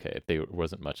that's okay. There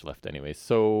wasn't much left anyway.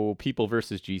 So People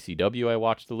versus GCW, I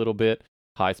watched a little bit.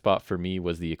 High spot for me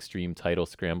was the Extreme title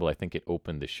scramble. I think it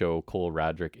opened the show. Cole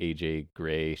Radrick, AJ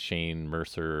Gray, Shane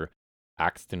Mercer,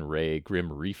 Axton Ray,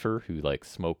 Grim Reefer, who like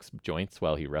smokes joints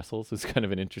while he wrestles, is kind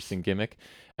of an interesting gimmick,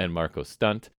 and Marco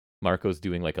Stunt. Marco's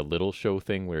doing like a little show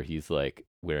thing where he's like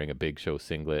wearing a Big Show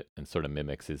singlet and sort of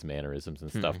mimics his mannerisms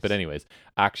and stuff. But Nice. anyways,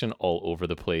 action all over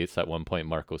the place. At one point,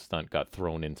 Marco Stunt got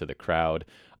thrown into the crowd.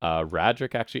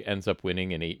 Radrick actually ends up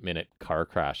winning an 8-minute car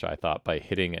crash, I thought, by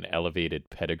hitting an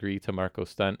elevated pedigree to Marco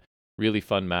Stunt. Really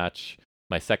fun match.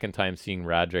 My second time seeing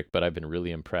Radrick, but I've been really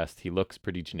impressed. He looks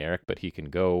pretty generic, but he can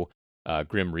go.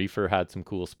 Grim Reefer had some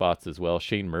cool spots as well.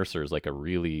 Shane Mercer is like a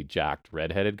really jacked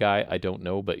redheaded guy. I don't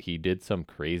know, but he did some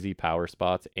crazy power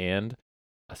spots and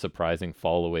a surprising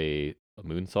fall away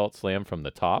moonsault slam from the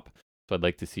top. So I'd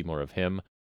like to see more of him.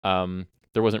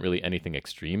 There wasn't really anything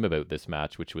extreme about this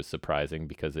match, which was surprising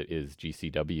because it is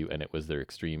GCW and it was their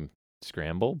extreme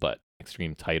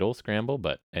title scramble.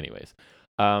 But anyways,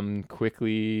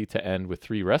 quickly to end with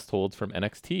 3 rest holds from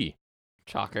NXT.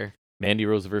 Shocker. Mandy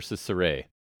Rose versus Saray.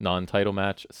 Non-title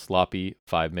match, sloppy,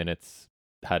 5 minutes,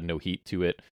 had no heat to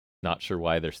it. Not sure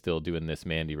why they're still doing this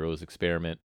Mandy Rose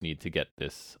experiment. Need to get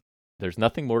this. There's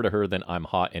nothing more to her than I'm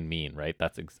hot and mean, right?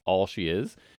 That's all she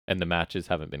is, and the matches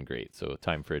haven't been great, so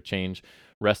time for a change.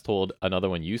 Rest hold, another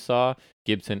one you saw,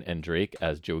 Gibson and Drake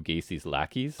as Joe Gacy's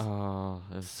lackeys. Oh,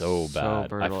 it was So bad. I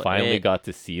brutal. finally It- got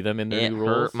to see them in their It new roles.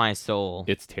 hurt my soul.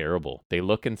 It's terrible. They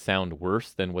look and sound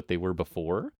worse than what they were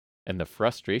before, and the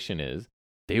frustration is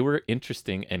they were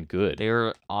interesting and good They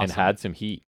were awesome. and had some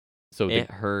heat. So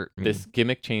it hurt me. this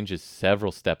gimmick changes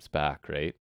several steps back,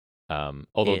 right?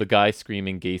 Although It- the guy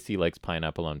screaming Gacy likes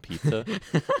pineapple on pizza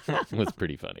was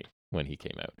pretty funny when he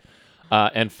came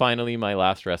out. And finally, my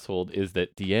last rest hold is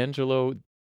that D'Angelo,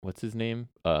 what's his name?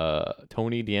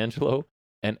 Tony D'Angelo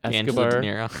and D'Angelo Escobar, De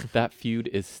Niro. that feud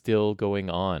is still going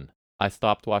on. I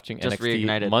stopped watching Just NXT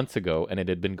reignited. months ago, and it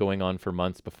had been going on for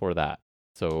months before that.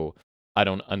 So I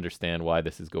don't understand why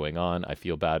this is going on. I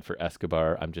feel bad for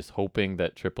Escobar. I'm just hoping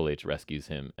that Triple H rescues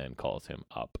him and calls him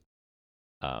up.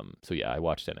 So yeah, I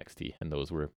watched NXT, and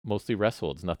those were mostly rest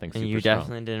holds, nothing super And you strong.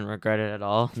 definitely didn't regret it at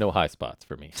all. No high spots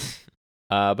for me.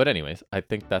 But anyways, I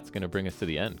think that's going to bring us to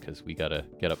the end because we got to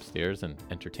get upstairs and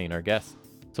entertain our guests.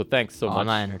 So thanks so I'm much.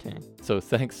 not entertained. So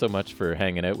thanks so much for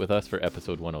hanging out with us for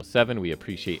episode 107. We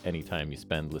appreciate any time you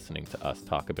spend listening to us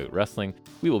talk about wrestling.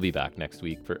 We will be back next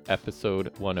week for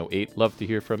episode 108. Love to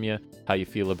hear from you, how you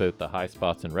feel about the high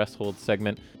spots and rest holds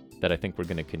segment that I think we're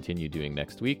going to continue doing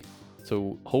next week.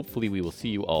 So hopefully we will see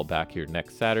you all back here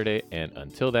next Saturday. And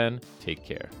until then, take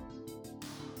care.